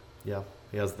Thor. Yeah,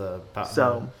 he has the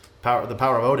power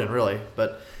of Odin, really.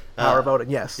 But power of Odin,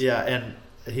 yes. Yeah, and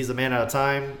he's a man out of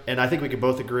time. And I think we can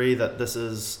both agree that this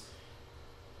is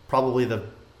probably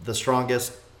the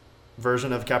strongest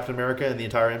version of Captain America in the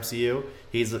entire MCU.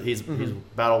 He's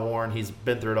battle worn. He's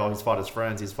been through it all. He's fought his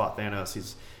friends. He's fought Thanos.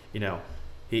 He's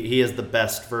he is the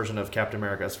best version of Captain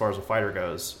America as far as a fighter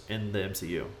goes in the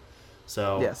MCU.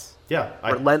 So yes, yeah,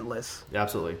 relentless.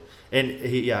 Absolutely, and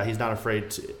he's not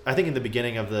afraid to. I think in the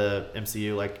beginning of the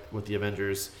MCU, like with the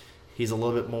Avengers, he's a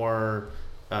little bit more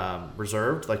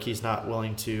reserved. Like he's not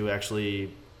willing to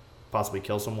actually possibly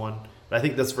kill someone. But I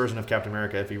think this version of Captain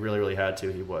America, if he really, really had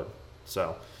to, he would.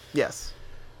 So yes.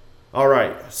 All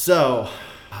right. So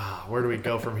where do we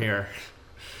go from here?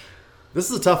 This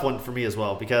is a tough one for me as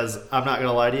well because I'm not going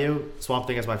to lie to you. Swamp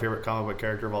Thing is my favorite comic book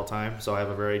character of all time, so I have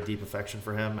a very deep affection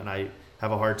for him, and I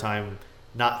have a hard time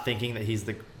not thinking that he's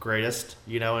the greatest,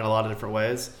 in a lot of different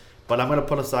ways. But I'm going to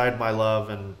put aside my love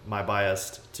and my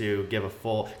bias to give a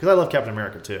full... Because I love Captain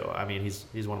America, too. I mean, he's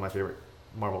one of my favorite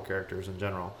Marvel characters in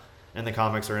general, in the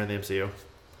comics or in the MCU.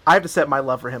 I have to set my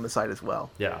love for him aside as well.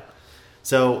 Yeah.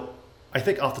 So I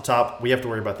think off the top, we have to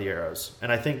worry about the arrows.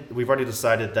 And I think we've already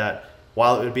decided that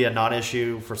while it would be a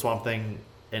non-issue for Swamp Thing,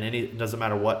 and it doesn't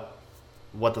matter what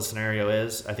the scenario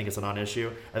is, I think it's a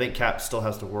non-issue. I think Cap still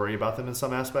has to worry about them in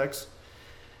some aspects.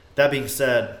 That being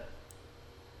said,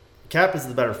 Cap is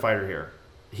the better fighter here.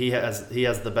 He has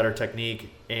the better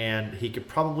technique, and he could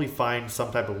probably find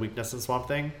some type of weakness in Swamp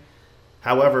Thing.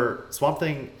 However, Swamp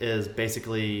Thing is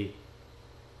basically,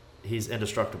 he's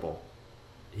indestructible.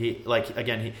 He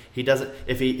doesn't.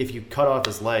 If you cut off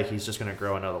his leg, he's just going to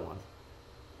grow another one.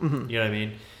 Mm-hmm. You know what I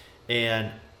mean?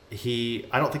 And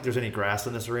I don't think there's any grass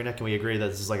in this arena. Can we agree that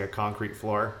this is like a concrete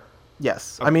floor?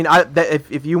 Yes. Okay. I mean,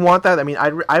 if you want that, I mean,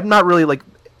 I'm not really like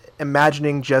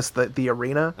imagining just the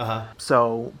arena. Uh-huh.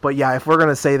 So, but yeah, if we're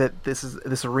gonna say that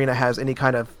this arena has any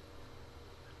kind of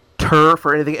turf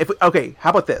or anything, how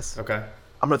about this? Okay.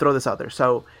 I'm gonna throw this out there.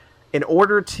 So, in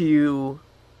order to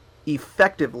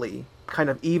effectively kind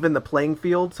of even the playing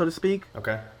field, so to speak,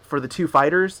 okay, for the two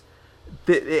fighters,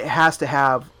 it has to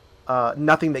have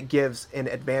nothing that gives an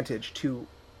advantage to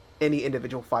any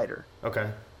individual fighter. Okay.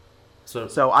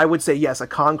 So I would say yes, a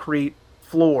concrete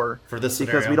floor for this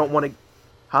because scenario. We don't want to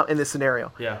in this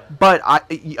scenario. Yeah. But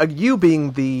you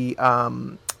being the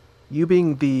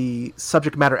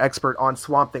subject matter expert on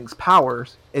Swamp Thing's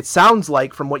powers, it sounds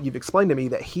like from what you've explained to me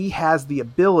that he has the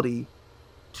ability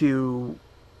to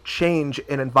change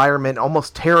an environment,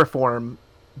 almost terraform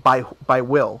by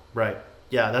will. Right.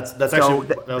 Yeah, that's actually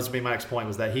that was be my next point,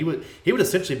 was that he would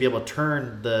essentially be able to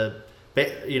turn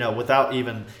without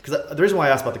even, because the reason why I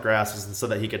asked about the grass is so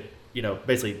that he could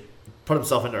basically put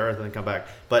himself into Earth and then come back.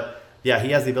 But yeah,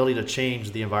 he has the ability to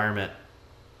change the environment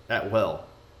at will.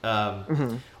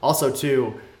 Also,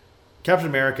 too, Captain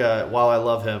America, while I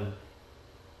love him,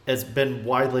 has been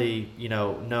widely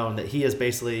known that he is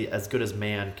basically as good as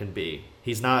man can be.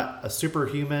 He's not a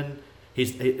superhuman.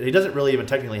 He doesn't really even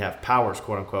technically have powers,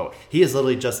 quote unquote. He is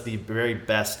literally just the very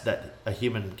best that a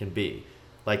human can be.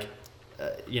 Like,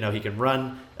 he can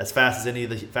run as fast as any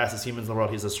of the fastest humans in the world.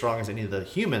 He's as strong as any of the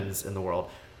humans in the world.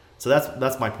 So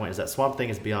that's my point, is that Swamp Thing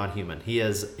is beyond human. He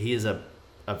is a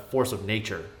force of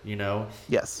nature.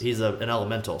 Yes. He's an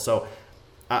elemental. So,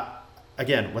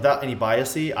 again, without any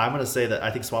biasy, I'm going to say that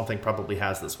I think Swamp Thing probably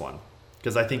has this one.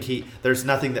 Because I think there's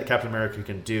nothing that Captain America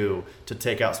can do to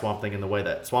take out Swamp Thing in the way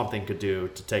that Swamp Thing could do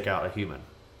to take out a human.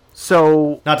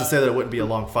 So, not to say that it wouldn't be a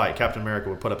long fight. Captain America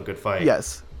would put up a good fight.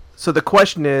 Yes. So the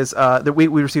question is that we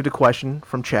received a question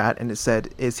from chat, and it said,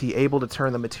 is he able to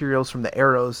turn the materials from the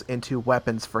arrows into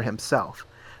weapons for himself?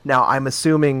 Now, I'm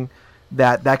assuming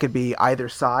that could be either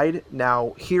side.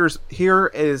 Now, here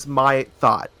is my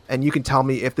thought, and you can tell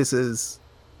me if this is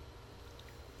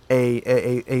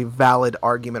a valid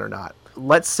argument or not.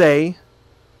 Let's say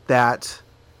that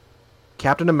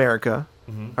Captain America,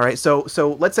 all right, so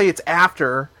let's say it's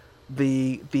after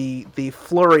the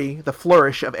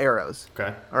flourish of arrows.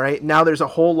 Okay. All right. Now there's a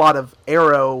whole lot of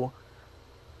arrow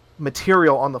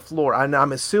material on the floor, and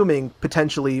I'm assuming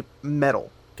potentially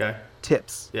metal. Okay.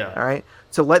 Tips. Yeah. All right.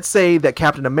 So let's say that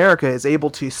Captain America is able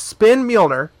to spin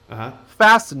Mjolnir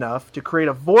fast enough to create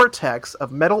a vortex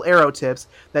of metal arrow tips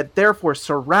that therefore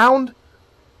surround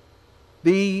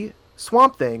the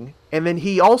Swamp Thing, and then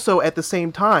he also at the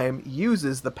same time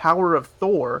uses the power of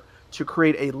Thor to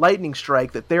create a lightning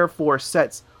strike that therefore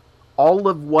sets all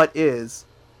of what is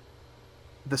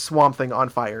the Swamp Thing on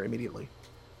fire immediately.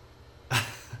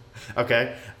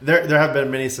 Okay. There have been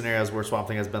many scenarios where Swamp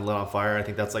Thing has been lit on fire. I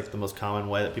think that's like the most common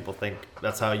way that people think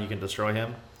that's how you can destroy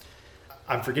him.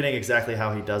 I'm forgetting exactly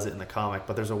how he does it in the comic,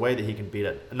 but there's a way that he can beat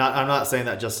it. I'm not saying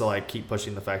that just to like keep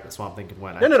pushing the fact that Swamp Thing can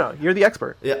win. No. You're the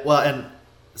expert. Yeah. Well, and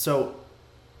so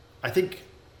I think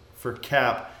for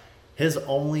Cap, his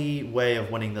only way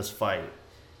of winning this fight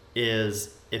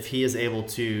is if he is able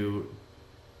to...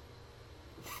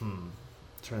 I'm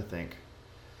trying to think.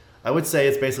 I would say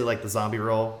it's basically like the zombie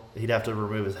roll. He'd have to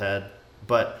remove his head.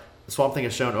 But Swamp Thing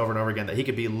has shown over and over again that he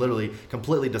could be literally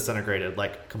completely disintegrated,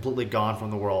 like completely gone from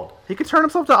the world. He could turn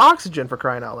himself to oxygen, for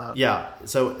crying out loud. Yeah,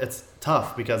 so it's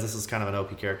tough because this is kind of an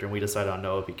OP character, and we decided on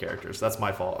no OP characters. That's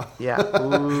my fault. Yeah.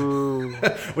 Ooh.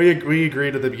 We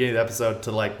agreed at the beginning of the episode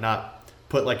to like not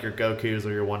put like your Gokus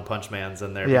or your One Punch Mans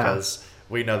in there because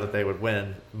we know that they would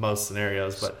win most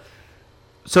scenarios. But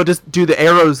so do the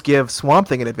arrows give Swamp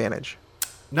Thing an advantage?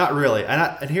 Not really.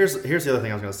 And here's the other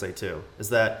thing I was going to say too, is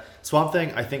that Swamp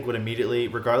Thing, I think, would immediately,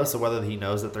 regardless of whether he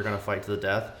knows that they're going to fight to the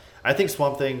death, I think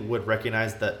Swamp Thing would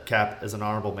recognize that Cap is an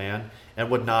honorable man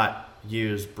and would not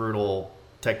use brutal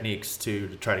techniques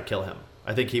to try to kill him.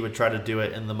 I think he would try to do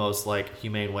it in the most like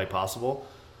humane way possible.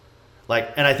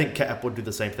 And I think Cap would do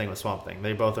the same thing with Swamp Thing.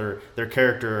 Their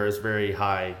character is very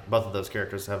high. Both of those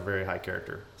characters have very high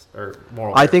character or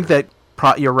moral. I think that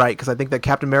you're right, because I think that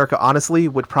Captain America honestly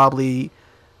would probably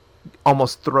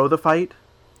almost throw the fight.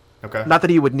 Okay. Not that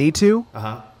he would need to.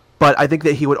 Uh-huh. But I think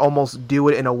that he would almost do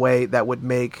it in a way that would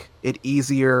make it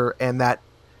easier, and that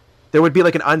there would be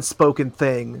like an unspoken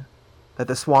thing that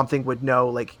the Swamp Thing would know,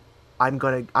 like, I'm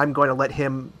going to let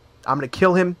him, I'm going to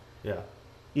kill him. Yeah.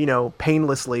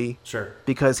 Painlessly. Sure.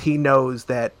 Because he knows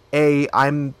that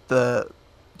I'm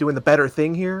doing the better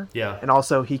thing here. Yeah. And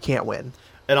also he can't win.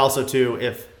 And also too,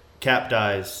 if Cap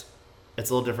dies,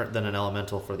 it's a little different than an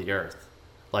elemental for the Earth.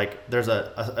 Like, there's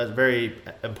a very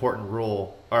important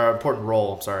role,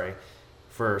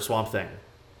 for Swamp Thing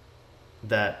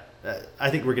that I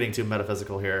think we're getting too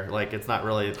metaphysical here. Like, it's not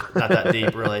that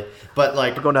deep, really. But,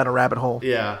 like... We're going down a rabbit hole.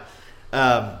 Yeah.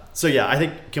 So, yeah, I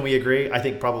think... Can we agree? I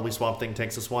think probably Swamp Thing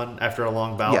takes this one after a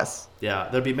long bout. Yes. Yeah,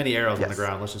 there'd be many arrows on the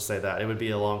ground, let's just say that. It would be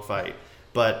a long fight.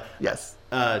 But... Yes.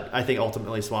 I think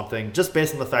ultimately Swamp Thing, just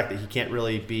based on the fact that he can't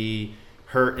really be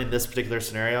hurt in this particular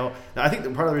scenario. Now, I think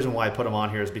part of the reason why I put him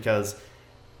on here is because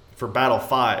for Battle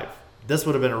 5, this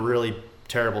would have been a really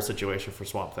terrible situation for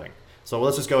Swamp Thing. So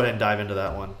let's just go ahead and dive into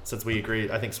that one, since we agree.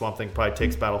 I think Swamp Thing probably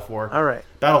takes Battle 4. All right.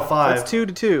 Battle 5. That's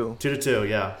 2-2. 2-2,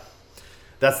 yeah.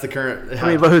 That's the current... I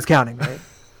mean, but who's counting, right?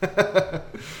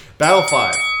 Battle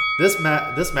 5. This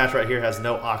match right here has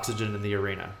no oxygen in the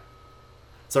arena.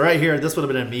 So right here, this would have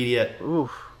been an immediate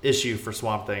issue for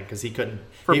Swamp Thing, because he couldn't...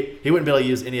 He wouldn't be able to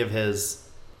use any of his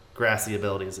grassy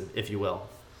abilities, if you will.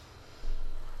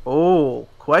 Oh,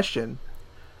 question.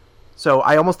 So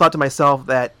I almost thought to myself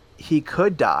that he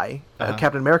could die.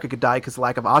 Captain America could die because of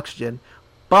lack of oxygen,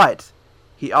 but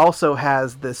he also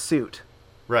has the suit.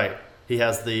 Right. He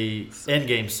has the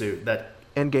endgame suit.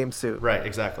 Endgame suit. Right,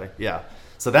 exactly. Yeah.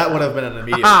 So that would have been an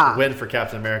immediate win for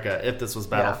Captain America if this was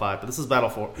Battle 5. But this is Battle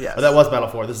 4. Yes. Oh, that was Battle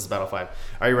 4. This is Battle 5.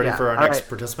 Are you ready for our next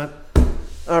participant?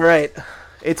 All right.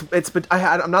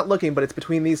 I'm not looking, but it's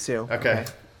between these two. Okay.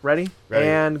 Ready?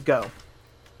 And go.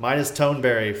 Mine is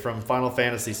Toneberry from Final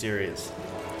Fantasy series.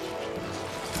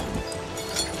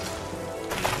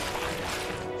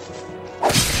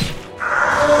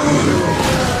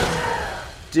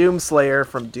 Doomslayer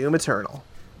from Doom Eternal.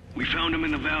 We found him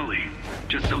in the valley,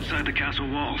 just outside the castle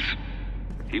walls.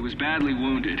 He was badly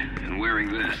wounded and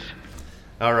wearing this.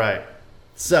 All right.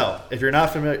 So, if you're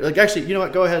not familiar... actually, you know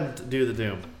what? Go ahead and do the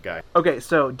Doom guy. Okay,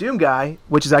 so Doom Guy,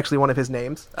 which is actually one of his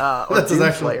names. That's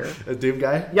actually a Doom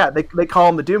Guy? Yeah, they call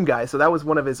him the Doom Guy. So that was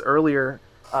one of his earlier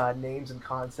names and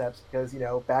concepts, because,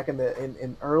 back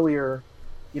in earlier,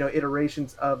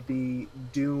 iterations of the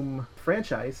Doom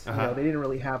franchise, they didn't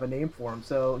really have a name for him.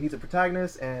 So he's a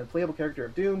protagonist and playable character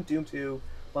of Doom, Doom 2,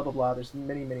 blah, blah, blah. There's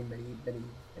many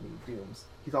Dooms.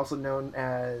 He's also known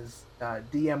as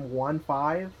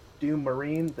DM-15, Doom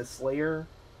Marine, the Slayer.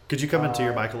 Could you come into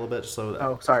your mic a little bit?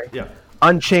 Sorry. Yeah.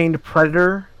 Unchained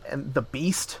Predator and the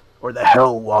Beast, or the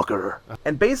Hellwalker.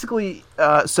 And basically,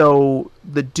 so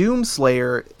the Doom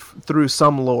Slayer, through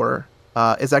some lore,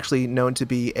 is actually known to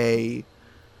be a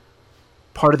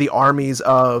part of the armies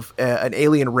of an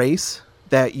alien race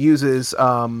that uses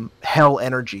hell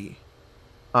energy,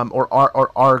 or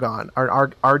argon,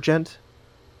 or argent.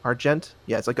 Argent?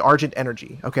 Yeah, it's like Argent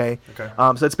energy. Okay.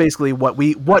 So it's basically what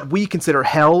we consider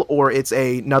hell, or it's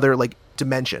another like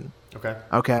dimension.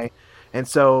 Okay. And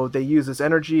so they use this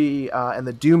energy, and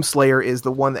the Doomslayer is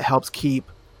the one that helps keep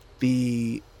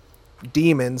the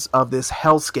demons of this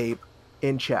hellscape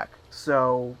in check.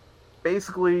 So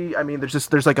basically, I mean,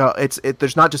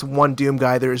 there's not just one Doom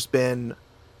guy. There's been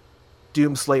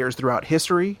Doomslayers throughout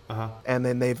history, and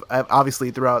then they've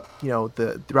obviously throughout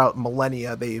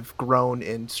millennia they've grown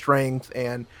in strength,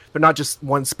 and they're not just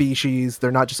one species.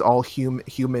 They're not just all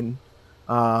human.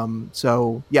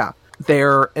 So yeah,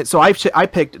 so I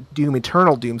picked Doom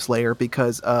Eternal Doomslayer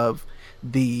because of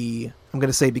the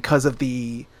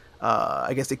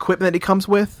I guess equipment that he comes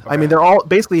with. I mean, they're all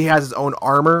basically, he has his own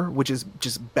armor, which is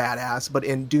just badass. But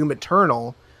in Doom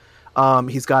Eternal,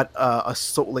 he's got a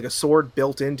sword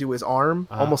built into his arm,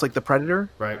 almost like the Predator.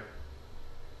 Right.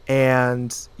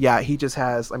 And yeah, he just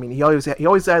has. I mean, he always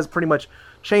has pretty much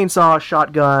chainsaw,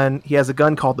 shotgun. He has a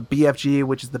gun called the BFG,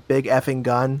 which is the big effing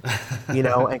gun,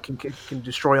 and can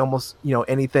destroy almost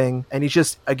anything. And he's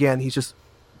just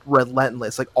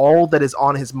relentless. Like, all that is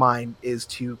on his mind is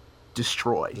to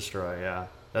destroy. Yeah.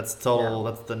 That's total.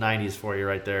 Yeah. That's the 90s for you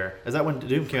right there. Is that when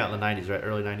Doom came out in the 90s, right?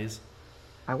 Early 90s?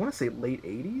 I want to say late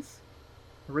 80s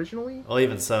originally. Well,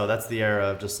 even so, that's the era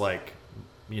of just like,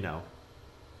 yeah,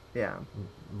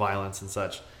 violence and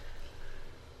such.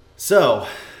 So,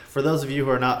 for those of you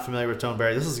who are not familiar with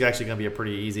Toneberry, this is actually going to be a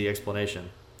pretty easy explanation.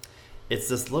 It's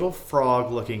this little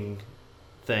frog-looking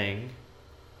thing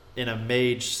in a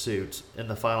mage suit in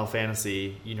the Final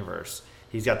Fantasy universe.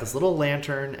 He's got this little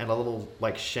lantern and a little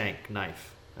like shank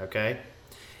knife, okay?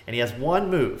 And he has one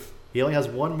move. He only has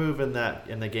one move in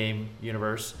the game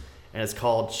universe, and it's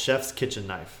called Chef's Kitchen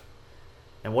Knife.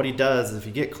 And what he does is if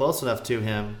you get close enough to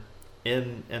him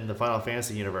in the Final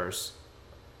Fantasy universe,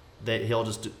 he'll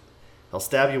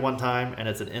stab you one time and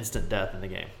it's an instant death in the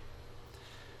game.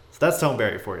 So that's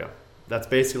Toneberry for you. That's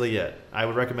basically it. I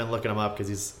would recommend looking him up because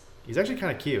he's actually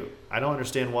kind of cute. I don't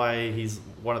understand why he's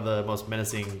one of the most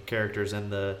menacing characters in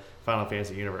the Final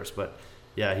Fantasy universe, but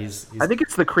yeah, he's I think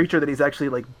it's the creature that he's actually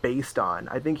like based on.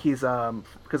 I think he's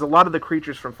because a lot of the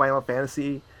creatures from Final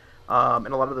Fantasy and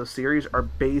a lot of those series are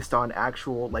based on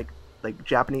actual like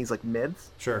Japanese like myths.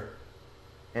 Sure.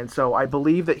 And so I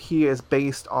believe that he is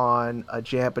based on a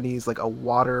Japanese like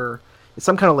it's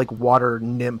some kind of like water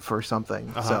nymph or something.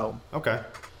 Uh-huh. So okay.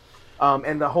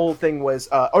 And the whole thing was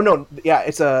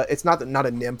it's not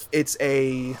a nymph. It's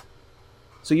a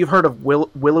so you've heard of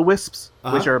will-o'-wisps,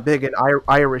 uh-huh. which are big in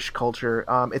Irish culture.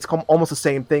 It's almost the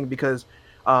same thing because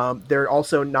they're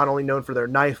also not only known for their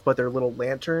knife but their little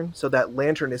lantern. So that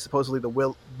lantern is supposedly the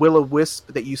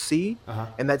will-o'-wisp that you see, uh-huh.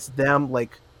 and that's them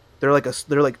like they're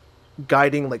like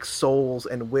guiding like souls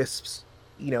and wisps,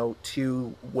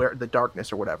 to where the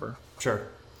darkness or whatever. Sure.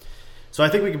 So I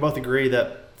think we can both agree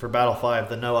that for Battle 5,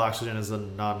 the no oxygen is a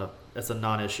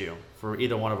non-issue for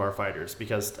either one of our fighters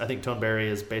because I think Toneberry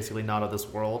is basically not of this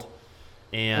world,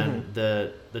 and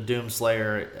mm-hmm. the Doom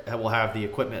Slayer will have the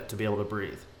equipment to be able to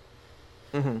breathe.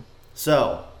 Mm-hmm.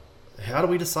 So, how do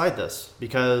we decide this?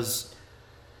 Because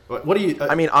what do you?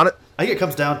 I think it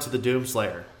comes down to the Doom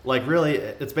Slayer. Like really,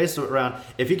 it's based around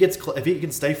if he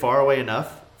can stay far away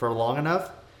enough for long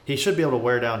enough, he should be able to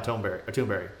wear down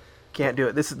Toneberry. Can't do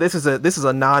it. This is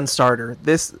a non-starter.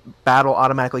 This battle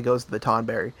automatically goes to the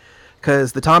Tonberry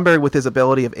because the Tonberry with his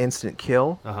ability of instant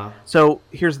kill. Uh-huh. So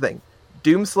here's the thing: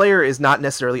 Doomslayer is not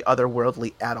necessarily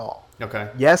otherworldly at all. Okay.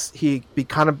 Yes, he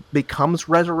kind of becomes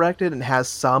resurrected and has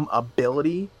some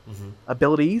abilities,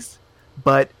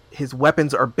 but his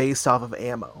weapons are based off of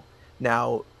ammo.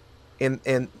 Now,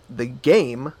 in the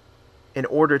game, in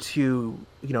order to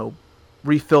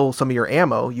refill some of your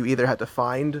ammo, you either have to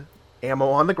find ammo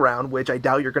on the ground, which I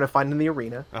doubt you're going to find in the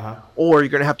arena, uh-huh. or you're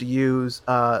going to have to use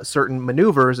certain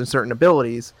maneuvers and certain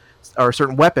abilities or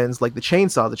certain weapons like the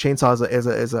chainsaw. The chainsaw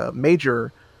is a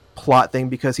major plot thing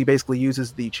because he basically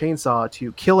uses the chainsaw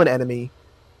to kill an enemy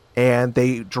and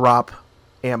they drop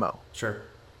ammo. Sure.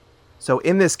 So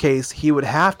in this case, he would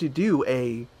have to do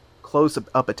a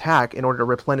close-up attack in order to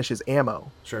replenish his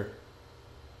ammo. Sure.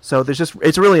 So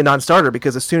it's really a non-starter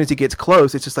because as soon as he gets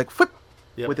close, it's just like flip.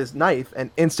 Yep. With his knife and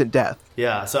instant death.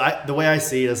 Yeah, so the way I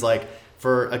see it is like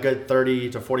for a good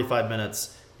 30 to 45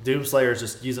 minutes, Doomslayer is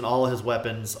just using all of his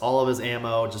weapons, all of his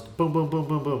ammo, just boom, boom, boom,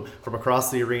 boom, boom from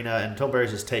across the arena, and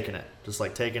Toneberry's just taking it.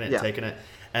 Taking it.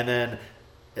 And then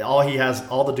all the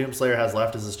Doomslayer has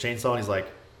left is his chainsaw, and he's like,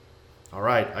 all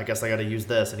right, I guess I got to use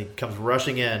this. And he comes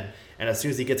rushing in, and as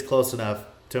soon as he gets close enough,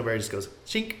 Toneberry just goes,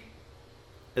 shink.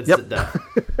 Instant death.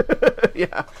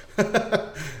 Yeah.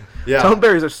 Yeah.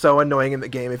 Toneberries are so annoying in the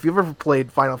game. If you've ever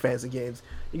played Final Fantasy games,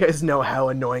 you guys know how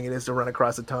annoying it is to run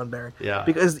across a Toneberry. Yeah.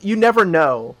 Because you never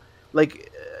know.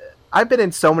 Like, I've been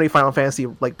in so many Final Fantasy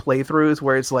like playthroughs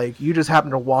where it's like you just happen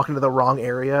to walk into the wrong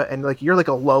area and like you're like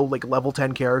a low like level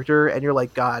 10 character and you're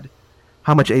like, God,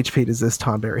 how much HP does this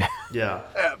Toneberry have? Yeah.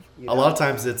 A lot of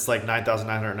times it's like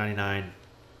 9,999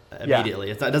 immediately.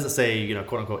 Yeah. It doesn't say,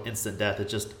 quote unquote instant death.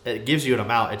 It gives you an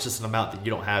amount. It's just an amount that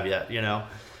you don't have yet,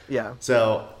 Yeah.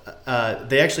 So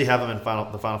they actually have them in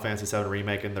the Final Fantasy VII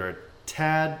Remake, and they're a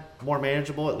tad more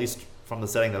manageable, at least from the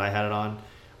setting that I had it on,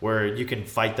 where you can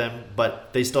fight them,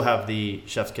 but they still have the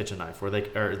Chef's Kitchen Knife, or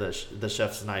the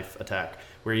Chef's Knife attack,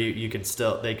 where they can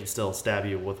still stab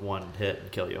you with one hit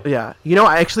and kill you. Yeah.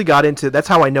 I actually got into that's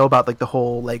how I know about like the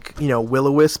whole like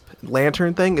will-o'-wisp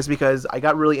lantern thing is because I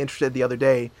got really interested the other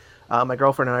day. My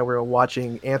girlfriend and I were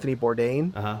watching Anthony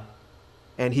Bourdain. Uh-huh.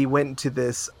 And he went into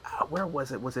this. Where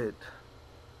was it? Was it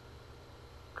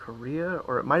Korea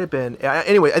or it might have been?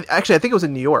 Anyway, actually, I think it was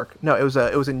in New York. No, it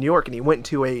was in New York, and he went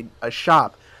into a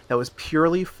shop that was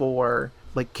purely for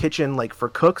like kitchen, like for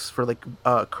cooks, for like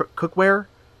cookware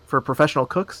for professional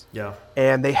cooks. Yeah.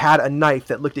 And they had a knife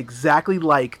that looked exactly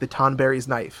like the Tonberry's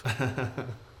knife.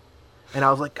 And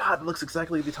I was like, God, it looks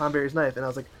exactly like the Tom Berry's knife. And I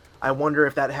was like, I wonder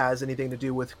if that has anything to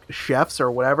do with chefs or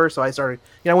whatever. So I started,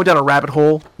 I went down a rabbit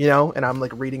hole, and I'm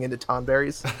like reading into Tom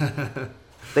Berry's.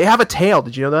 They have a tail.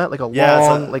 Did you know that? Like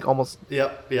long, like almost.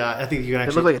 Yep. Yeah, I think you can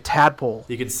actually. It looked like a tadpole.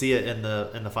 You can see it in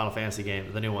the Final Fantasy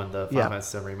game, the new one, the Final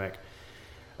Fantasy VII remake.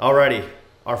 Alrighty,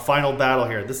 our final battle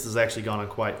here. This has actually gone on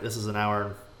quite. This is an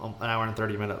hour and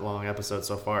 30-minute long episode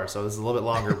so far. So this is a little bit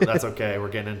longer, but that's okay. We're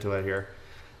getting into it here.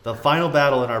 The final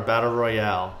battle in our battle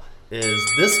royale is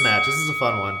this match. This is a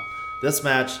fun one. This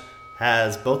match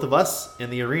has both of us in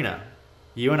the arena.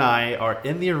 You and I are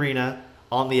in the arena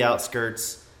on the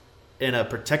outskirts in a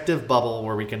protective bubble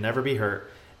where we can never be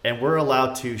hurt, and we're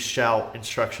allowed to shout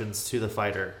instructions to the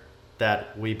fighter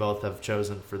that we both have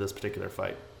chosen for this particular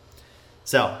fight.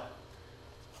 So,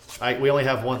 we only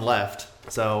have one left.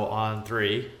 So on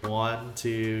 3, 1,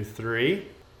 2, 3.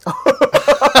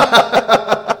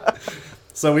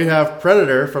 So we have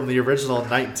Predator from the original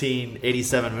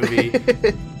 1987 movie.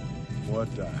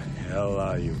 What the hell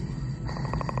are you?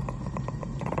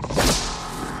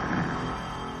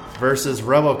 Versus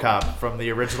RoboCop from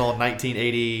the original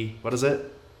 1980. What is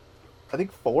it? I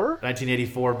think 4?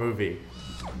 1984 movie.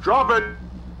 Drop it!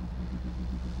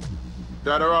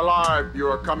 Dead or alive, you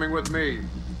are coming with me.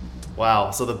 Wow,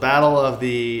 so the battle of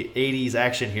the 80s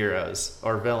action heroes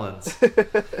or villains.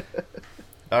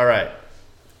 All right.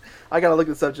 I gotta look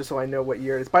this up just so I know what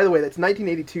year it is. By the way, that's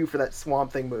 1982 for that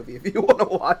Swamp Thing movie, if you want to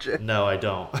watch it. No, I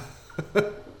don't.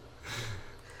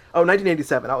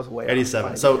 1987. I was way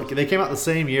 87. So they came out the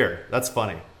same year. That's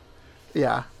funny.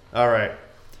 Yeah. All right.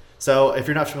 So if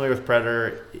you're not familiar with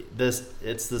Predator,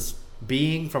 it's this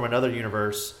being from another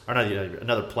universe, or not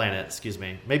another planet, excuse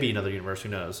me, maybe another universe, who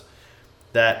knows,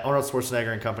 that Arnold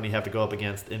Schwarzenegger and company have to go up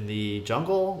against in the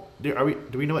jungle. Do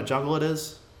we know what jungle it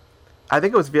is? I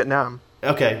think it was Vietnam.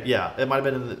 Okay, yeah, it might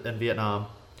have been in Vietnam,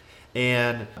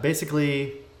 and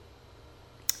basically,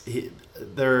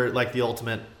 they're like the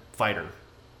ultimate fighter.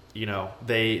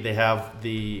 They have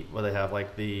they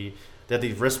have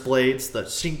these wrist blades that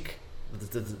sink,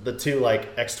 the two like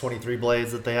X-23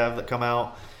 blades that they have that come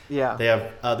out. Yeah, they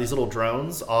have these little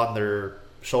drones on their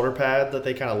shoulder pad that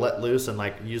they kind of let loose and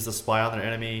like use to spy on their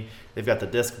enemy. They've got the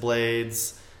disc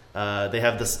blades. They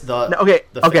have this.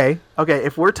 Okay.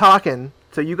 If we're talking.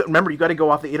 So you got to go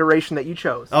off the iteration that you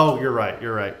chose. Oh, you're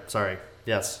right. Sorry.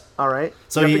 Yes. All right.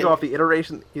 So you have to go off the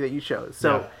iteration that you chose.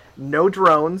 So no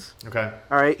drones. Okay.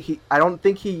 All right. I don't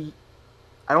think he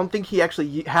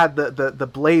actually had the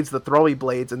blades, the throwy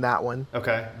blades in that one.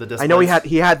 Okay. I know he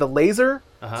had the laser.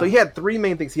 Uh-huh. So he had 3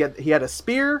 main things. He had a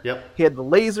spear. Yep. He had the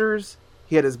lasers.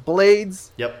 He had his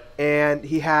blades. Yep. And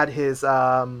he had his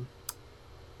what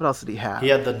else did he have? He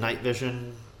had the night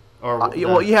vision. He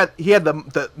had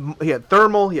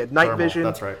thermal, he had night vision.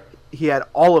 That's right. He had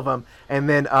all of them, and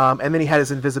then he had his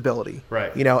invisibility.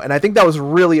 Right. And I think that was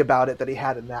really about it that he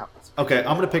had in that one. Okay,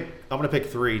 I'm gonna pick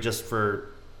 3 just for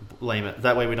layman.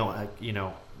 That way we don't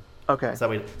Okay.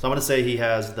 So I'm gonna say he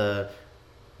has the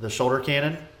shoulder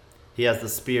cannon. He has the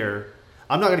spear.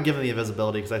 I'm not gonna give him the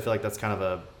invisibility because I feel like that's kind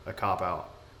of a cop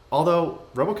out. Although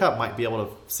RoboCop might be able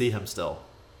to see him still,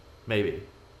 maybe.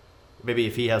 Maybe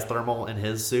if he has thermal in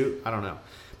his suit, I don't know.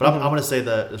 But I'm going to say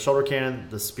the shoulder cannon,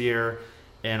 the spear,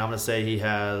 and I'm going to say he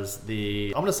has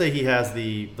the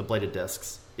bladed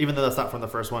discs. Even though that's not from the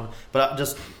first one, but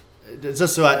it's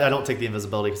just so I don't take the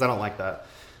invisibility because I don't like that.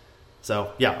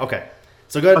 So yeah, okay.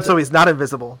 So good. So he's not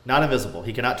invisible. Not invisible.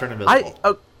 He cannot turn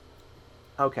invisible.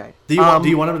 Okay. Do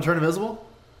you want him to turn invisible?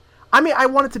 I mean, I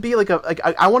want it to be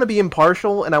I want to be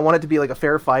impartial, and I want it to be like a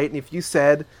fair fight. And if you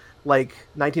said like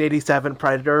 1987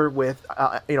 Predator with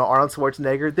Arnold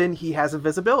Schwarzenegger, then he has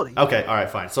invisibility. Okay, all right,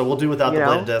 fine. So we'll do without the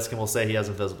bladed disc, and we'll say he has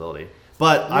invisibility.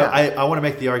 But yeah. I want to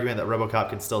make the argument that RoboCop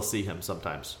can still see him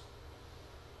sometimes.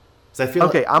 I feel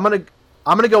I'm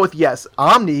gonna go with yes.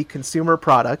 Omni Consumer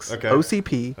Products, okay.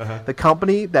 OCP, the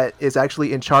company that is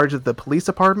actually in charge of the police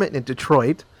department in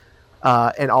Detroit,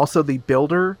 and also the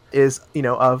builder is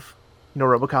of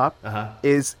RoboCop,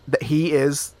 is that he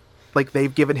is. Like,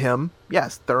 they've given him,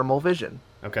 thermal vision.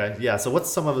 Okay, yeah. So what's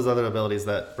some of his other abilities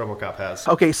that RoboCop has?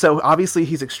 Okay, so obviously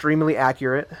he's extremely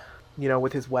accurate,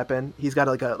 with his weapon. He's got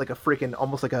like a freaking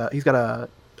almost like he's got a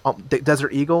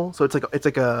Desert Eagle. So it's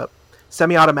like a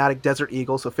semi-automatic Desert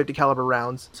Eagle, so 50 caliber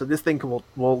rounds. So this thing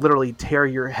will literally tear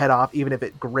your head off even if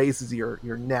it grazes your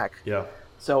neck. Yeah.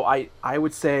 So I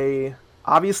would say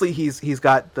obviously he's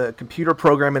got the computer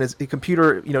program in his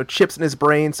computer, chips in his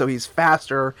brain, so he's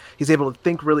faster. He's able to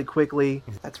think really quickly.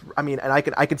 And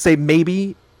I could say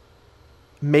maybe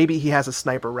he has a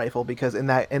sniper rifle because in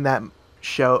that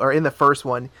show or in the first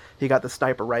one he got the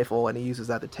sniper rifle and he uses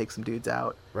that to take some dudes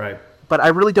out. Right. but I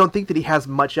really don't think that he has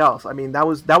much else. I mean, that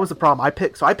was the problem. I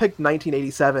picked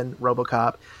 1987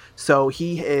 RoboCop, so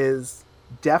he is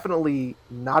definitely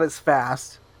not as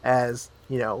fast as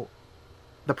the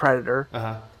Predator.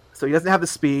 So he doesn't have the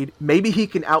speed. Maybe he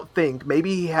can outthink.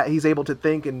 Maybe he's able to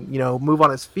think and move on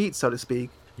his feet, so to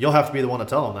speak. You'll have to be the one to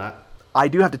tell him that. I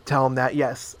do have to tell him that,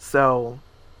 yes. So,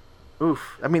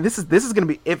 oof. I mean, this is going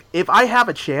to be if I have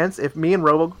a chance. If me and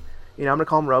Robo, I'm going to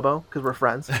call him Robo because we're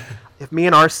friends. If me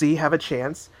and RC have a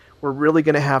chance, we're really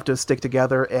going to have to stick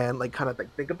together and kind of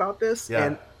think about this. Yeah.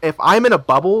 And if I'm in a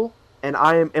bubble and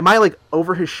am I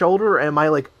over his shoulder, or am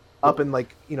I up in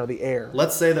the air?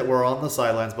 Let's say that we're on the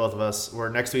sidelines, both of us. We're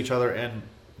next to each other in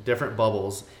different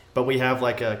bubbles, but we have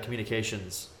a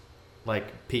communications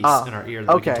piece in our ear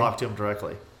that we can talk to him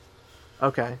directly.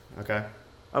 Okay. Okay.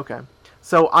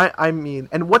 So I mean,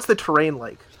 and what's the terrain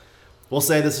like? We'll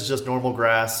say this is just normal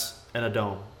grass and a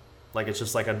dome. It's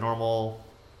just a normal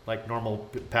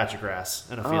patch of grass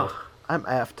in a field. I'm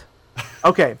effed.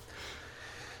 Okay.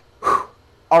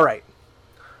 All right.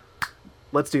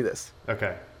 Let's do this.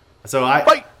 Okay. So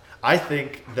I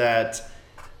think that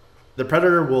the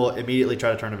Predator will immediately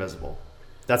try to turn invisible.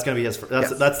 That's going to be his.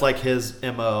 That's his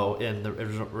MO in the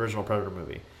original Predator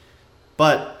movie.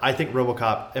 But I think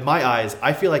RoboCop, in my eyes,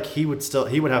 I feel like he would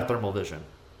have thermal vision.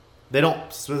 They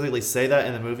don't specifically say that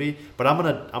in the movie, but I'm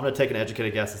gonna take an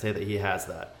educated guess and say that he has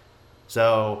that.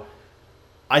 So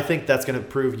I think that's going to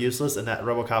prove useless, and that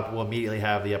RoboCop will immediately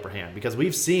have the upper hand, because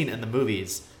we've seen in the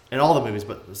movies, in all the movies,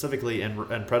 but specifically in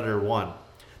Predator 1,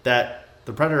 that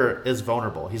the Predator is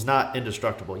vulnerable. He's not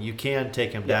indestructible. You can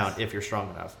take him down if you're strong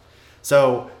enough.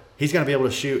 So he's going to be able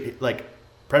to shoot.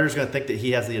 Predator's going to think that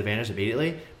he has the advantage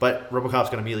immediately, but RoboCop's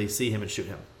going to immediately see him and shoot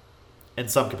him in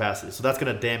some capacity. So that's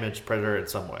going to damage Predator in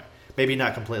some way. Maybe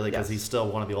not completely, because he's still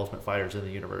one of the ultimate fighters in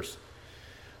the universe.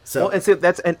 So,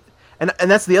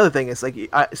 and that's the other thing is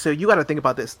so you got to think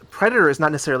about this. Predator is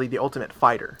not necessarily the ultimate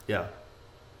fighter. Yeah,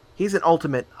 he's an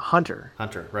ultimate hunter.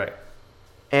 Hunter, right?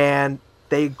 And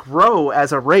they grow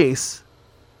as a race.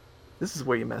 This is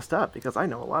where you messed up, because I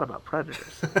know a lot about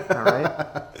predators. All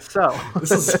right, so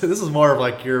this is more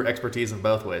of your expertise in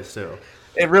both ways too.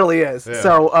 It really is.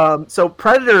 Yeah. So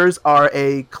predators are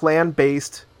a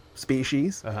clan-based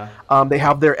species. They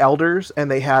have their elders, and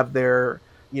they have their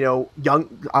young.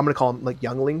 I'm gonna call them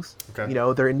younglings. Okay.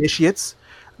 They're initiates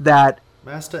that.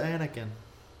 Master Anakin.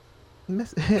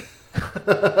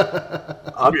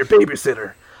 I'm your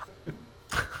babysitter.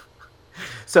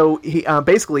 So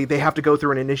basically, they have to go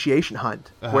through an initiation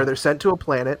hunt where they're sent to a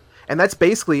planet, and that's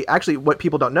basically actually what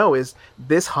people don't know is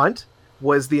this hunt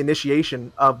was the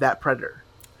initiation of that predator.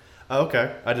 Oh,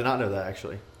 okay, I did not know that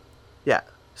actually. Yeah.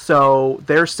 So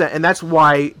they're sent, and that's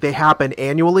why they happen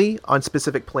annually on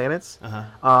specific planets.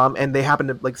 And they happen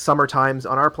to summer times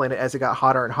on our planet as it got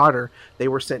hotter and hotter. They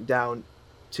were sent down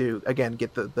to again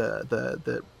get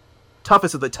the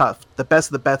toughest of the tough, the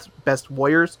best of the best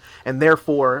warriors, and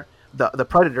therefore the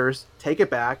predators take it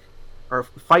back or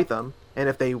fight them. And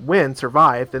if they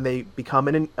survive, then they become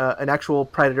an actual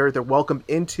predator. They're welcomed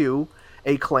into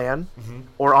a clan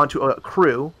or onto a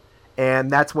crew.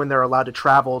 And that's when they're allowed to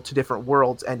travel to different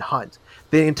worlds and hunt.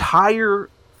 The entire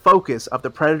focus of the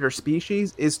predator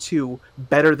species is to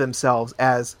better themselves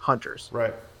as hunters.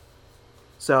 Right.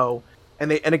 So,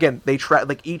 and again,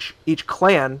 each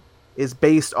clan is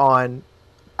based on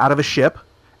out of a ship,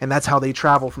 and that's how they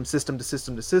travel from system to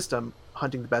system to system,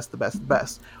 hunting the best.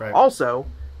 Right. Also,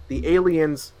 the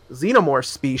aliens xenomorph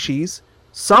species,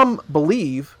 some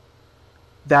believe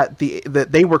that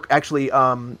they were actually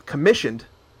commissioned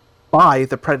by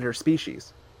the predator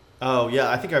species. Oh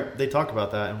yeah, I think they talk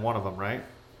about that in one of them, right?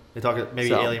 They talk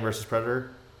maybe Alien versus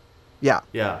Predator. Yeah.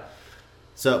 Yeah.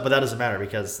 So, but that doesn't matter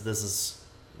because this is.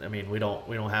 I mean, we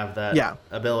don't have that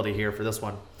ability here for this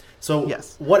one. So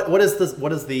yes.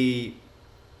 What's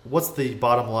the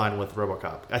bottom line with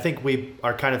RoboCop? I think we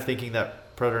are kind of thinking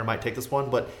that Predator might take this one,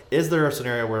 but is there a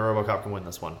scenario where RoboCop can win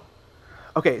this one?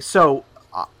 Okay, so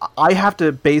I have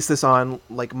to base this on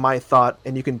my thought,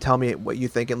 and you can tell me what you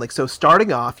think. And so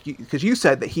starting off, because you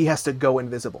said that he has to go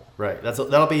invisible, right?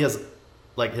 That'll be his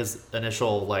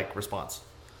initial response.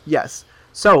 Yes.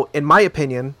 So in my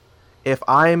opinion, if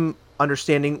I'm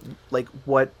understanding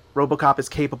what RoboCop is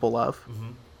capable of,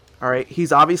 all right,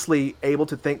 he's obviously able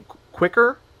to think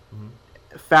quicker,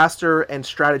 faster, and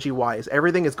strategy-wise.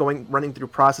 Everything is running through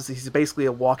processes. He's basically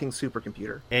a walking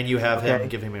supercomputer. And you have him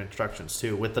give him instructions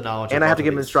too, with the knowledge. And I have to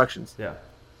give him instructions. Yeah.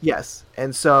 Yes,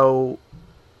 and so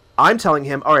I'm telling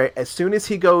him, all right, as soon as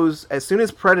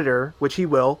Predator, which he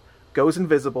will, goes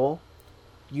invisible,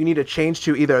 you need to change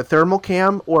to either a thermal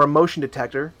cam or a motion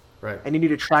detector. Right. And you need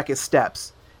to track his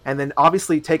steps. and then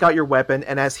obviously take out your weapon.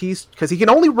 And because he can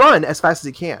only run as fast as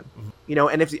he can,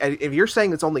 and if you're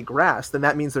saying it's only grass, then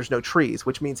that means there's no trees,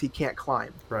 which means he can't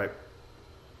climb. Right.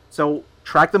 So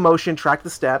track the motion, track the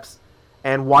steps,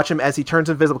 and watch him as he turns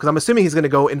invisible, because I'm assuming he's going to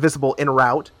go invisible en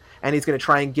route, and he's going to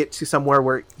try and get to somewhere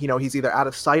where he's either out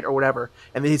of sight or whatever,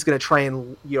 and then he's going to try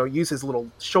and use his little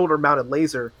shoulder-mounted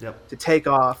laser to take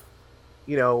off,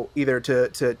 either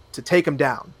to take him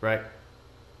down. Right.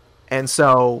 And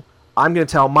so I'm going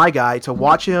to tell my guy to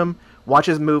watch him, watch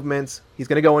his movements. He's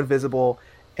going to go invisible,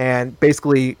 and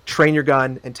basically train your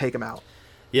gun and take him out.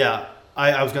 Yeah,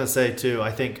 I was going to say too.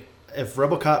 I think if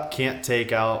RoboCop can't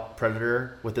take out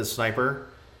Predator with his sniper,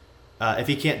 if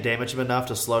he can't damage him enough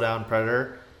to slow down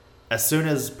Predator, as soon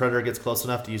as Predator gets close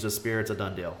enough to use his spear, it's a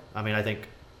done deal. I mean, I think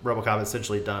RoboCop is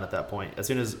essentially done at that point. As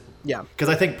soon as because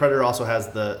I think Predator also has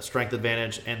the strength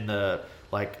advantage and the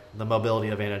mobility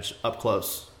advantage up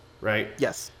close, right?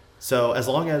 Yes. So as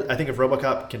long as I think if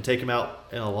RoboCop can take him out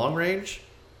in a long range,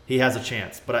 he has a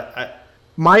chance. But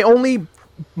my only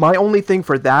thing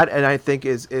for that, and I think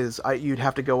is you'd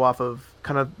have to go off of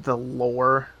kind of the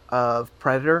lore of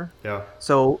Predator. Yeah.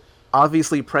 So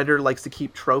obviously Predator likes to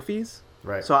keep trophies.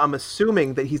 Right. So I'm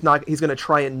assuming that he's going to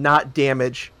try and not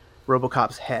damage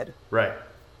RoboCop's head. Right.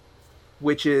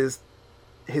 Which is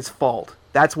his fault.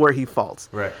 That's where he faults.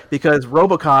 Right. Because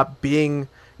RoboCop, being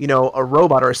a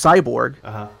robot or a cyborg,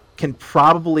 can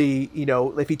probably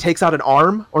if he takes out an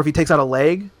arm or if he takes out a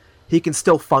leg, he can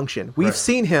still function. We've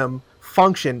seen him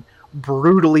function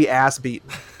brutally ass beaten.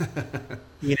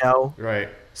 Right.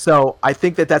 So I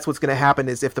think that's what's going to happen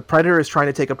is if the Predator is trying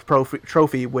to take a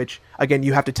trophy, which again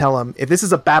you have to tell him if this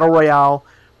is a battle royale.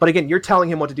 But again, you're telling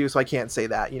him what to do, so I can't say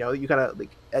that. You gotta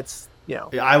Yeah,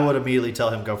 I would immediately tell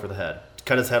him go for the head,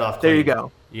 cut his head off. Clean. There you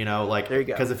go. There you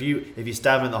go. Because if you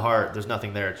stab him in the heart, there's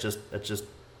nothing there. It's just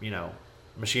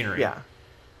machinery. Yeah.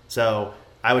 So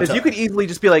I would. Because you could easily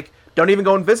just be like, don't even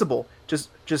go invisible.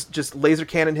 Just laser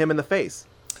cannon him in the face.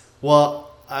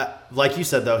 Well, like you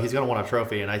said though, he's gonna want a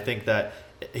trophy, and I think that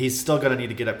he's still gonna need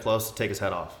to get up close to take his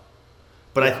head off.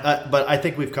 But I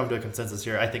think we've come to a consensus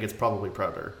here. I think it's probably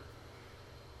Predator.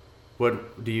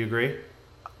 Do you agree?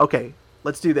 Okay,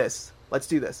 let's do this. Let's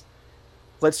just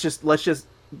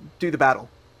do the battle.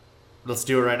 Let's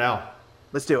do it right now.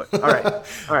 Let's do it.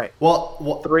 All right.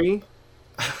 Well, 3.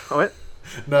 What?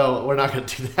 No, we're not going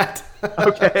to do that.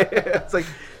 Okay. It's like,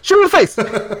 shoot him in the face.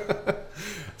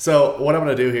 So what I'm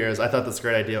going to do here is I thought this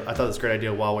great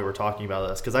idea while we were talking about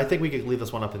this, because I think we could leave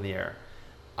this one up in the air.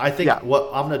 I think what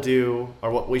I'm going to do, or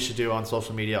what we should do on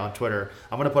social media, on Twitter,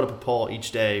 I'm going to put up a poll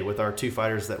each day with our 2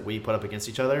 fighters that we put up against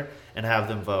each other and have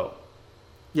them vote.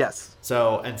 Yes.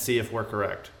 So, and see if we're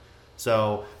correct.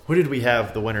 So, who did we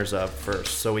have the winners of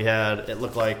first? So it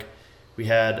looked like we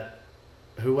had,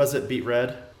 who was it beat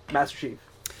Red? Master Chief.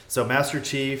 So Master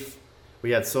Chief,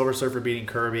 we had Silver Surfer beating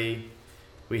Kirby.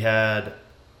 We had,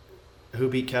 who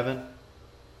beat Kevin?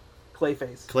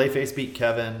 Clayface. Clayface beat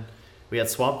Kevin. We had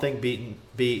Swamp Thing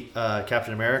beat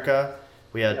Captain America.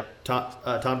 We had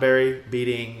Tonberry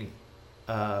beating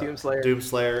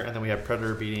Doomslayer, and then we had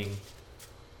Predator beating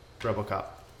RoboCop.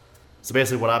 So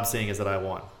basically, what I'm seeing is that I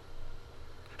won.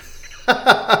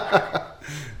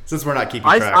 Since we're not keeping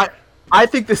track, I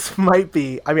think this might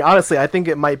be. I mean, honestly, I think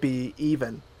it might be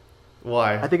even.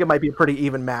 Why? I think it might be a pretty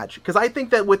even match because I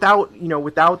think that without the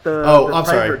I'm Predator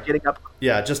sorry, getting up.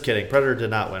 Yeah, just kidding. Predator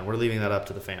did not win. We're leaving that up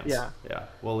to the fans. Yeah.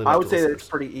 We'll leave. I would say that it's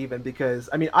pretty even because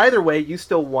I mean either way you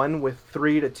still won with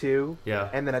 3-2. Yeah.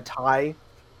 And then a tie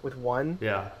with 1.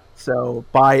 Yeah. So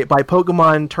by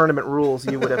Pokemon tournament rules,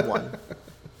 you would have won.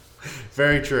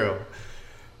 Very true.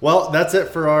 Well, that's it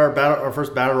for our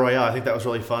first battle royale. I think that was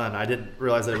really fun. I didn't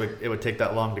realize that it would take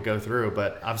that long to go through,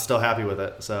 but I'm still happy with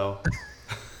it. So,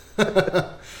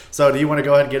 so do you want to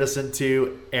go ahead and get us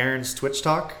into Aaron's Twitch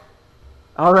talk?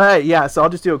 All right, yeah. So I'll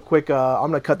just do a quick.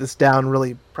 I'm going to cut this down,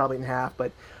 really, probably in half.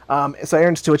 But so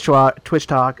Aaron's Twitch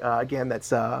talk again.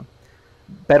 That's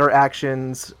Better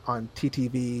Actions on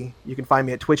TTV. You can find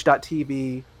me at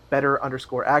twitch.tv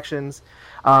better_actions.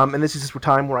 And this is just a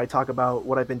time where I talk about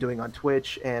what I've been doing on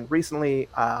Twitch. And recently,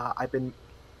 I've been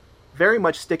very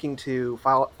much sticking to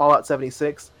Fallout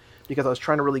 76 because I was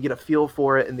trying to really get a feel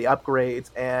for it and the upgrades.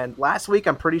 And last week,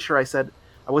 I'm pretty sure I said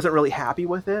I wasn't really happy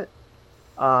with it.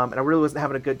 And I really wasn't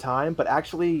having a good time. But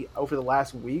actually, over the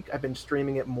last week, I've been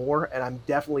streaming it more. And I'm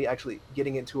definitely actually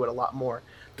getting into it a lot more.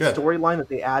 Good. The storyline that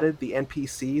they added, the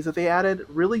NPCs that they added,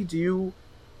 really do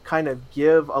kind of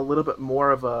give a little bit more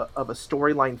of a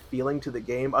storyline feeling to the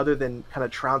game other than kind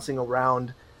of trouncing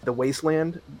around the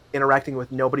wasteland interacting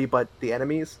with nobody but the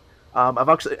enemies. I've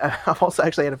also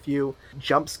actually had a few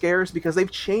jump scares because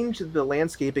they've changed the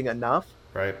landscaping enough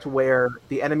Right. to where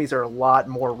the enemies are a lot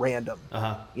more random.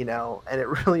 Uh-huh. You know, and it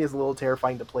really is a little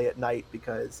terrifying to play at night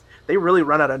because they really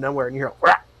run out of nowhere, and you're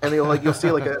like, and you'll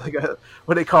see like a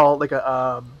what they call like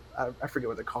a I forget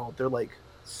what they're called. They're like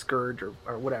scourge or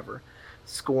whatever,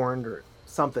 scorned or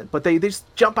something. But they just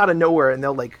jump out of nowhere and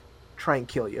they'll like try and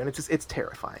kill you, and it's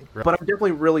terrifying. Right. But I'm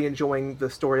definitely really enjoying the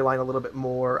storyline a little bit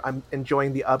more. I'm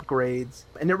enjoying the upgrades,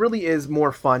 and it really is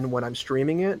more fun when I'm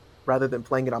streaming it rather than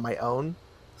playing it on my own.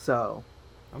 So,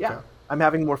 yeah, I'm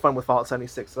having more fun with Fallout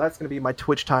 76. So that's going to be my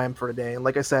Twitch time for today. And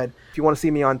like I said, if you want to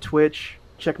see me on Twitch,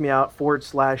 check me out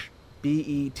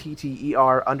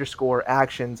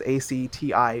 /BETTER_actions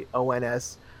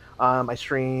ACTIONS. I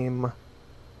stream,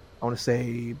 I want to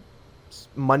say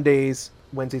Mondays,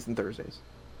 Wednesdays, and Thursdays.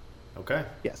 Okay.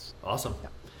 Yes. Awesome. Yeah.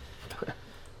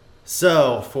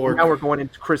 So now we're going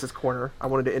into Chris's corner. I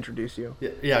wanted to introduce you.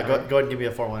 Yeah. Go ahead and give me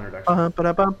a formal introduction.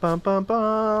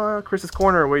 Chris's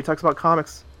corner, where he talks about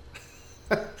comics.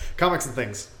 Comics and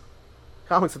things.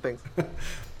 Comics and things.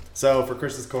 So for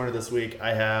Chris's corner this week,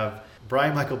 I have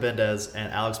Brian Michael Bendis and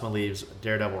Alex Maleev's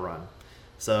Daredevil run.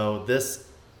 So this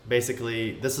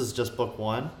is just book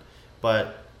 1,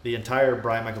 but the entire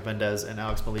Brian Michael Bendis and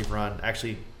Alex Maleev run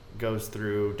actually goes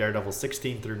through Daredevil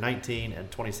 16 through 19 and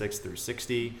 26 through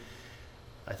 60.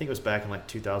 I think it was back in like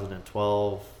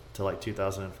 2012 to like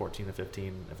 2014 to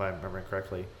 15, if I'm remembering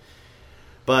correctly.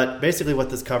 But basically what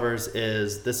this covers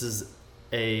is this is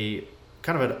a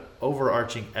kind of an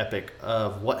overarching epic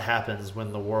of what happens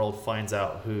when the world finds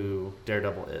out who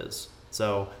Daredevil is.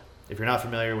 So if you're not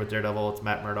familiar with Daredevil, it's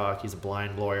Matt Murdock. He's a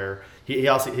blind lawyer. He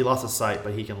lost his sight,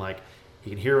 but he can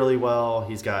hear really well.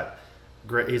 He's a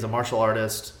martial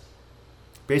artist.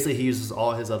 Basically, he uses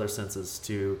all his other senses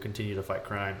to continue to fight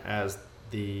crime as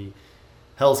the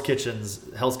Hell's Kitchen's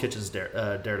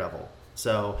Daredevil.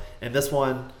 So in this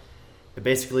one,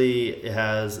 it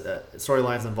has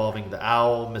storylines involving the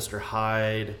Owl, Mr.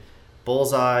 Hyde,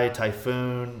 Bullseye,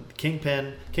 Typhoon,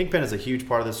 Kingpin. Kingpin is a huge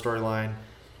part of this storyline.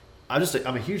 I'm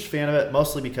a huge fan of it,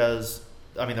 mostly because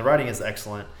the writing is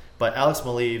excellent, but Alex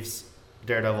Maleev's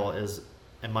Daredevil is,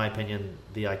 in my opinion,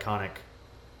 the iconic,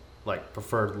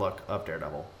 preferred look of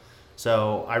Daredevil.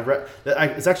 So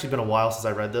it's actually been a while since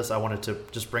I read this. I wanted to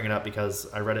just bring it up because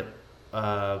I read it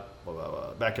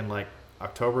back in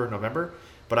October, November.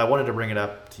 But I wanted to bring it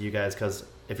up to you guys because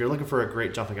if you're looking for a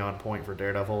great jumping on point for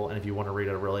Daredevil, and if you want to read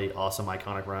a really awesome,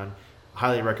 iconic run, I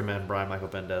highly recommend Brian Michael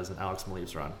Bendis and Alex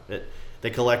Maleev's run. They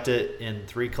collect it in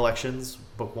 3 collections,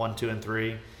 book 1, 2, and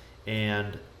 3,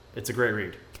 and it's a great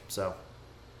read. So,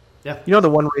 yeah. You know the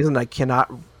one reason I cannot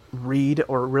read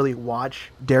or really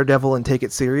watch Daredevil and take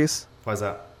it serious? Why is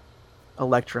that?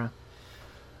 Elektra.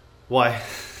 Why?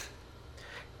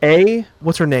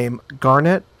 What's her name?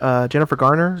 Garnet? Jennifer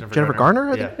Garner? Jennifer Garner?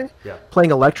 I think? Yeah.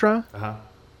 Playing Elektra? Uh-huh.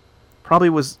 Probably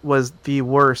was the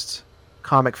worst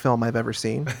comic film I've ever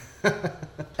seen.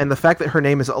 And the fact that her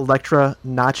name is Elektra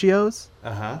Nachos.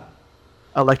 Uh-huh.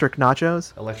 Electric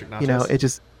Nachos. Electric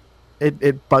Nachos.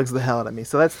 It bugs the hell out of me.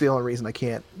 So that's the only reason I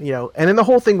can't, and then the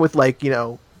whole thing with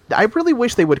I really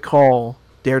wish they would call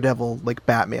Daredevil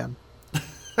Batman.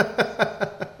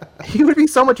 He would be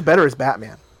so much better as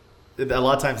Batman. A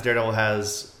lot of times Daredevil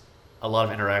has a lot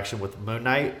of interaction with Moon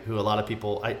Knight, who a lot of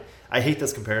people... I hate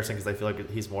this comparison because I feel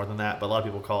like he's more than that, but a lot of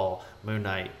people call Moon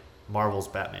Knight Marvel's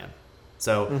Batman.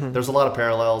 So there's a lot of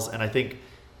parallels, and I think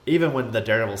even when the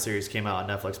Daredevil series came out on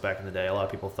Netflix back in the day, a lot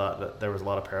of people thought that there was a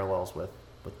lot of parallels with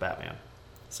Batman.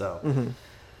 So,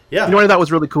 yeah. You know what I thought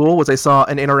was really cool was I saw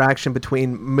an interaction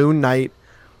between Moon Knight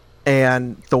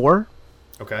and Thor.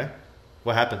 Okay.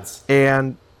 What happens?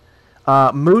 And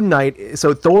Moon Knight...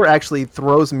 So Thor actually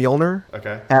throws Mjolnir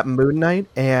at Moon Knight,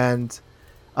 and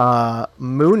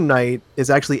Moon Knight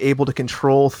is actually able to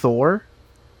control Thor.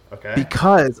 Okay.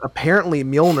 Because apparently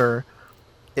Mjolnir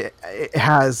it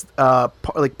has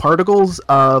particles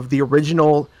of the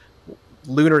original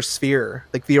lunar sphere,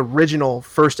 the original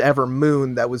first ever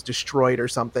moon that was destroyed or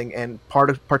something, and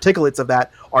particulates of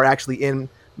that are actually in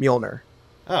Mjolnir.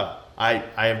 Oh, I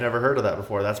have never heard of that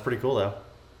before. That's pretty cool, though.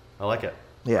 I like it.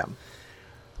 Yeah.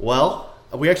 Well,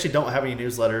 we actually don't have any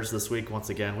newsletters this week. Once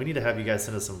again, we need to have you guys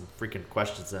send us some freaking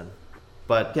questions in.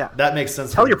 But that makes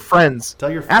sense. Tell your friends.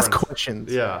 Ask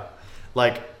questions. Yeah,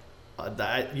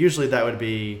 usually that would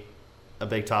be a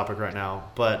big topic right now,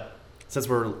 but since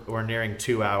we're nearing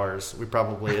 2 hours, it's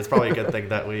probably a good thing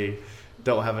that we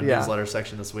don't have a newsletter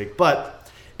section this week. But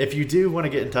if you do want to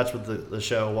get in touch with the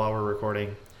show while we're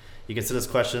recording, you can send us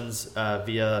questions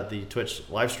via the Twitch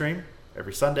live stream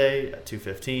every Sunday at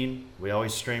 2:15. We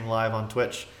always stream live on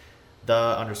Twitch,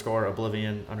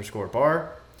 _Oblivion_bar.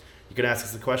 You can ask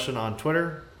us a question on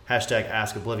Twitter,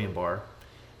 #AskOblivionBar.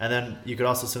 And then you could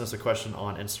also send us a question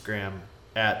on Instagram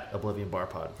at Oblivion Bar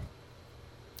Pod.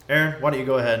 Aaron, why don't you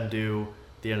go ahead and do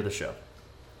the end of the show?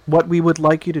 What we would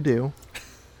like you to do,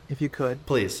 if you could,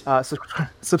 please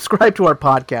subscribe to our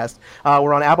podcast.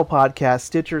 We're on Apple Podcasts,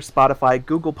 Stitcher, Spotify,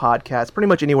 Google Podcasts, pretty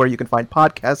much anywhere you can find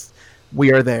podcasts.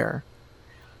 We are there.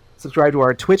 Subscribe to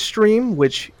our Twitch stream,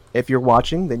 which if you're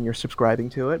watching, then you're subscribing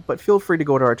to it. But feel free to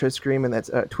go to our Twitch stream, and that's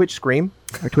Twitch Scream.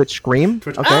 Or Twitch Scream.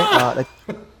 Twitch. Okay.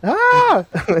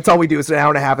 That's all we do. Is an hour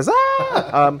and a half. Is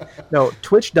no,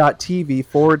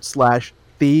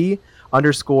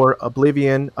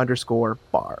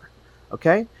 twitch.tv/the_Oblivion_bar.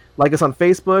 Okay? Like us on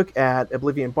Facebook at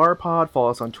Oblivion Bar Pod.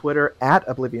 Follow us on Twitter at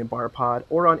Oblivion Bar Pod,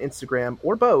 or on Instagram,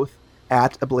 or both,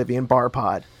 at Oblivion Bar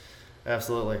Pod.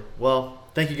 Absolutely. Well,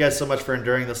 thank you guys so much for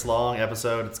enduring this long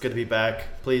episode. It's good to be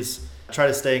back. Please try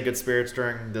to stay in good spirits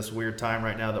during this weird time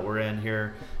right now that we're in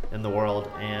here in the world.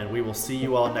 And we will see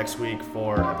you all next week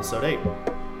for episode 8.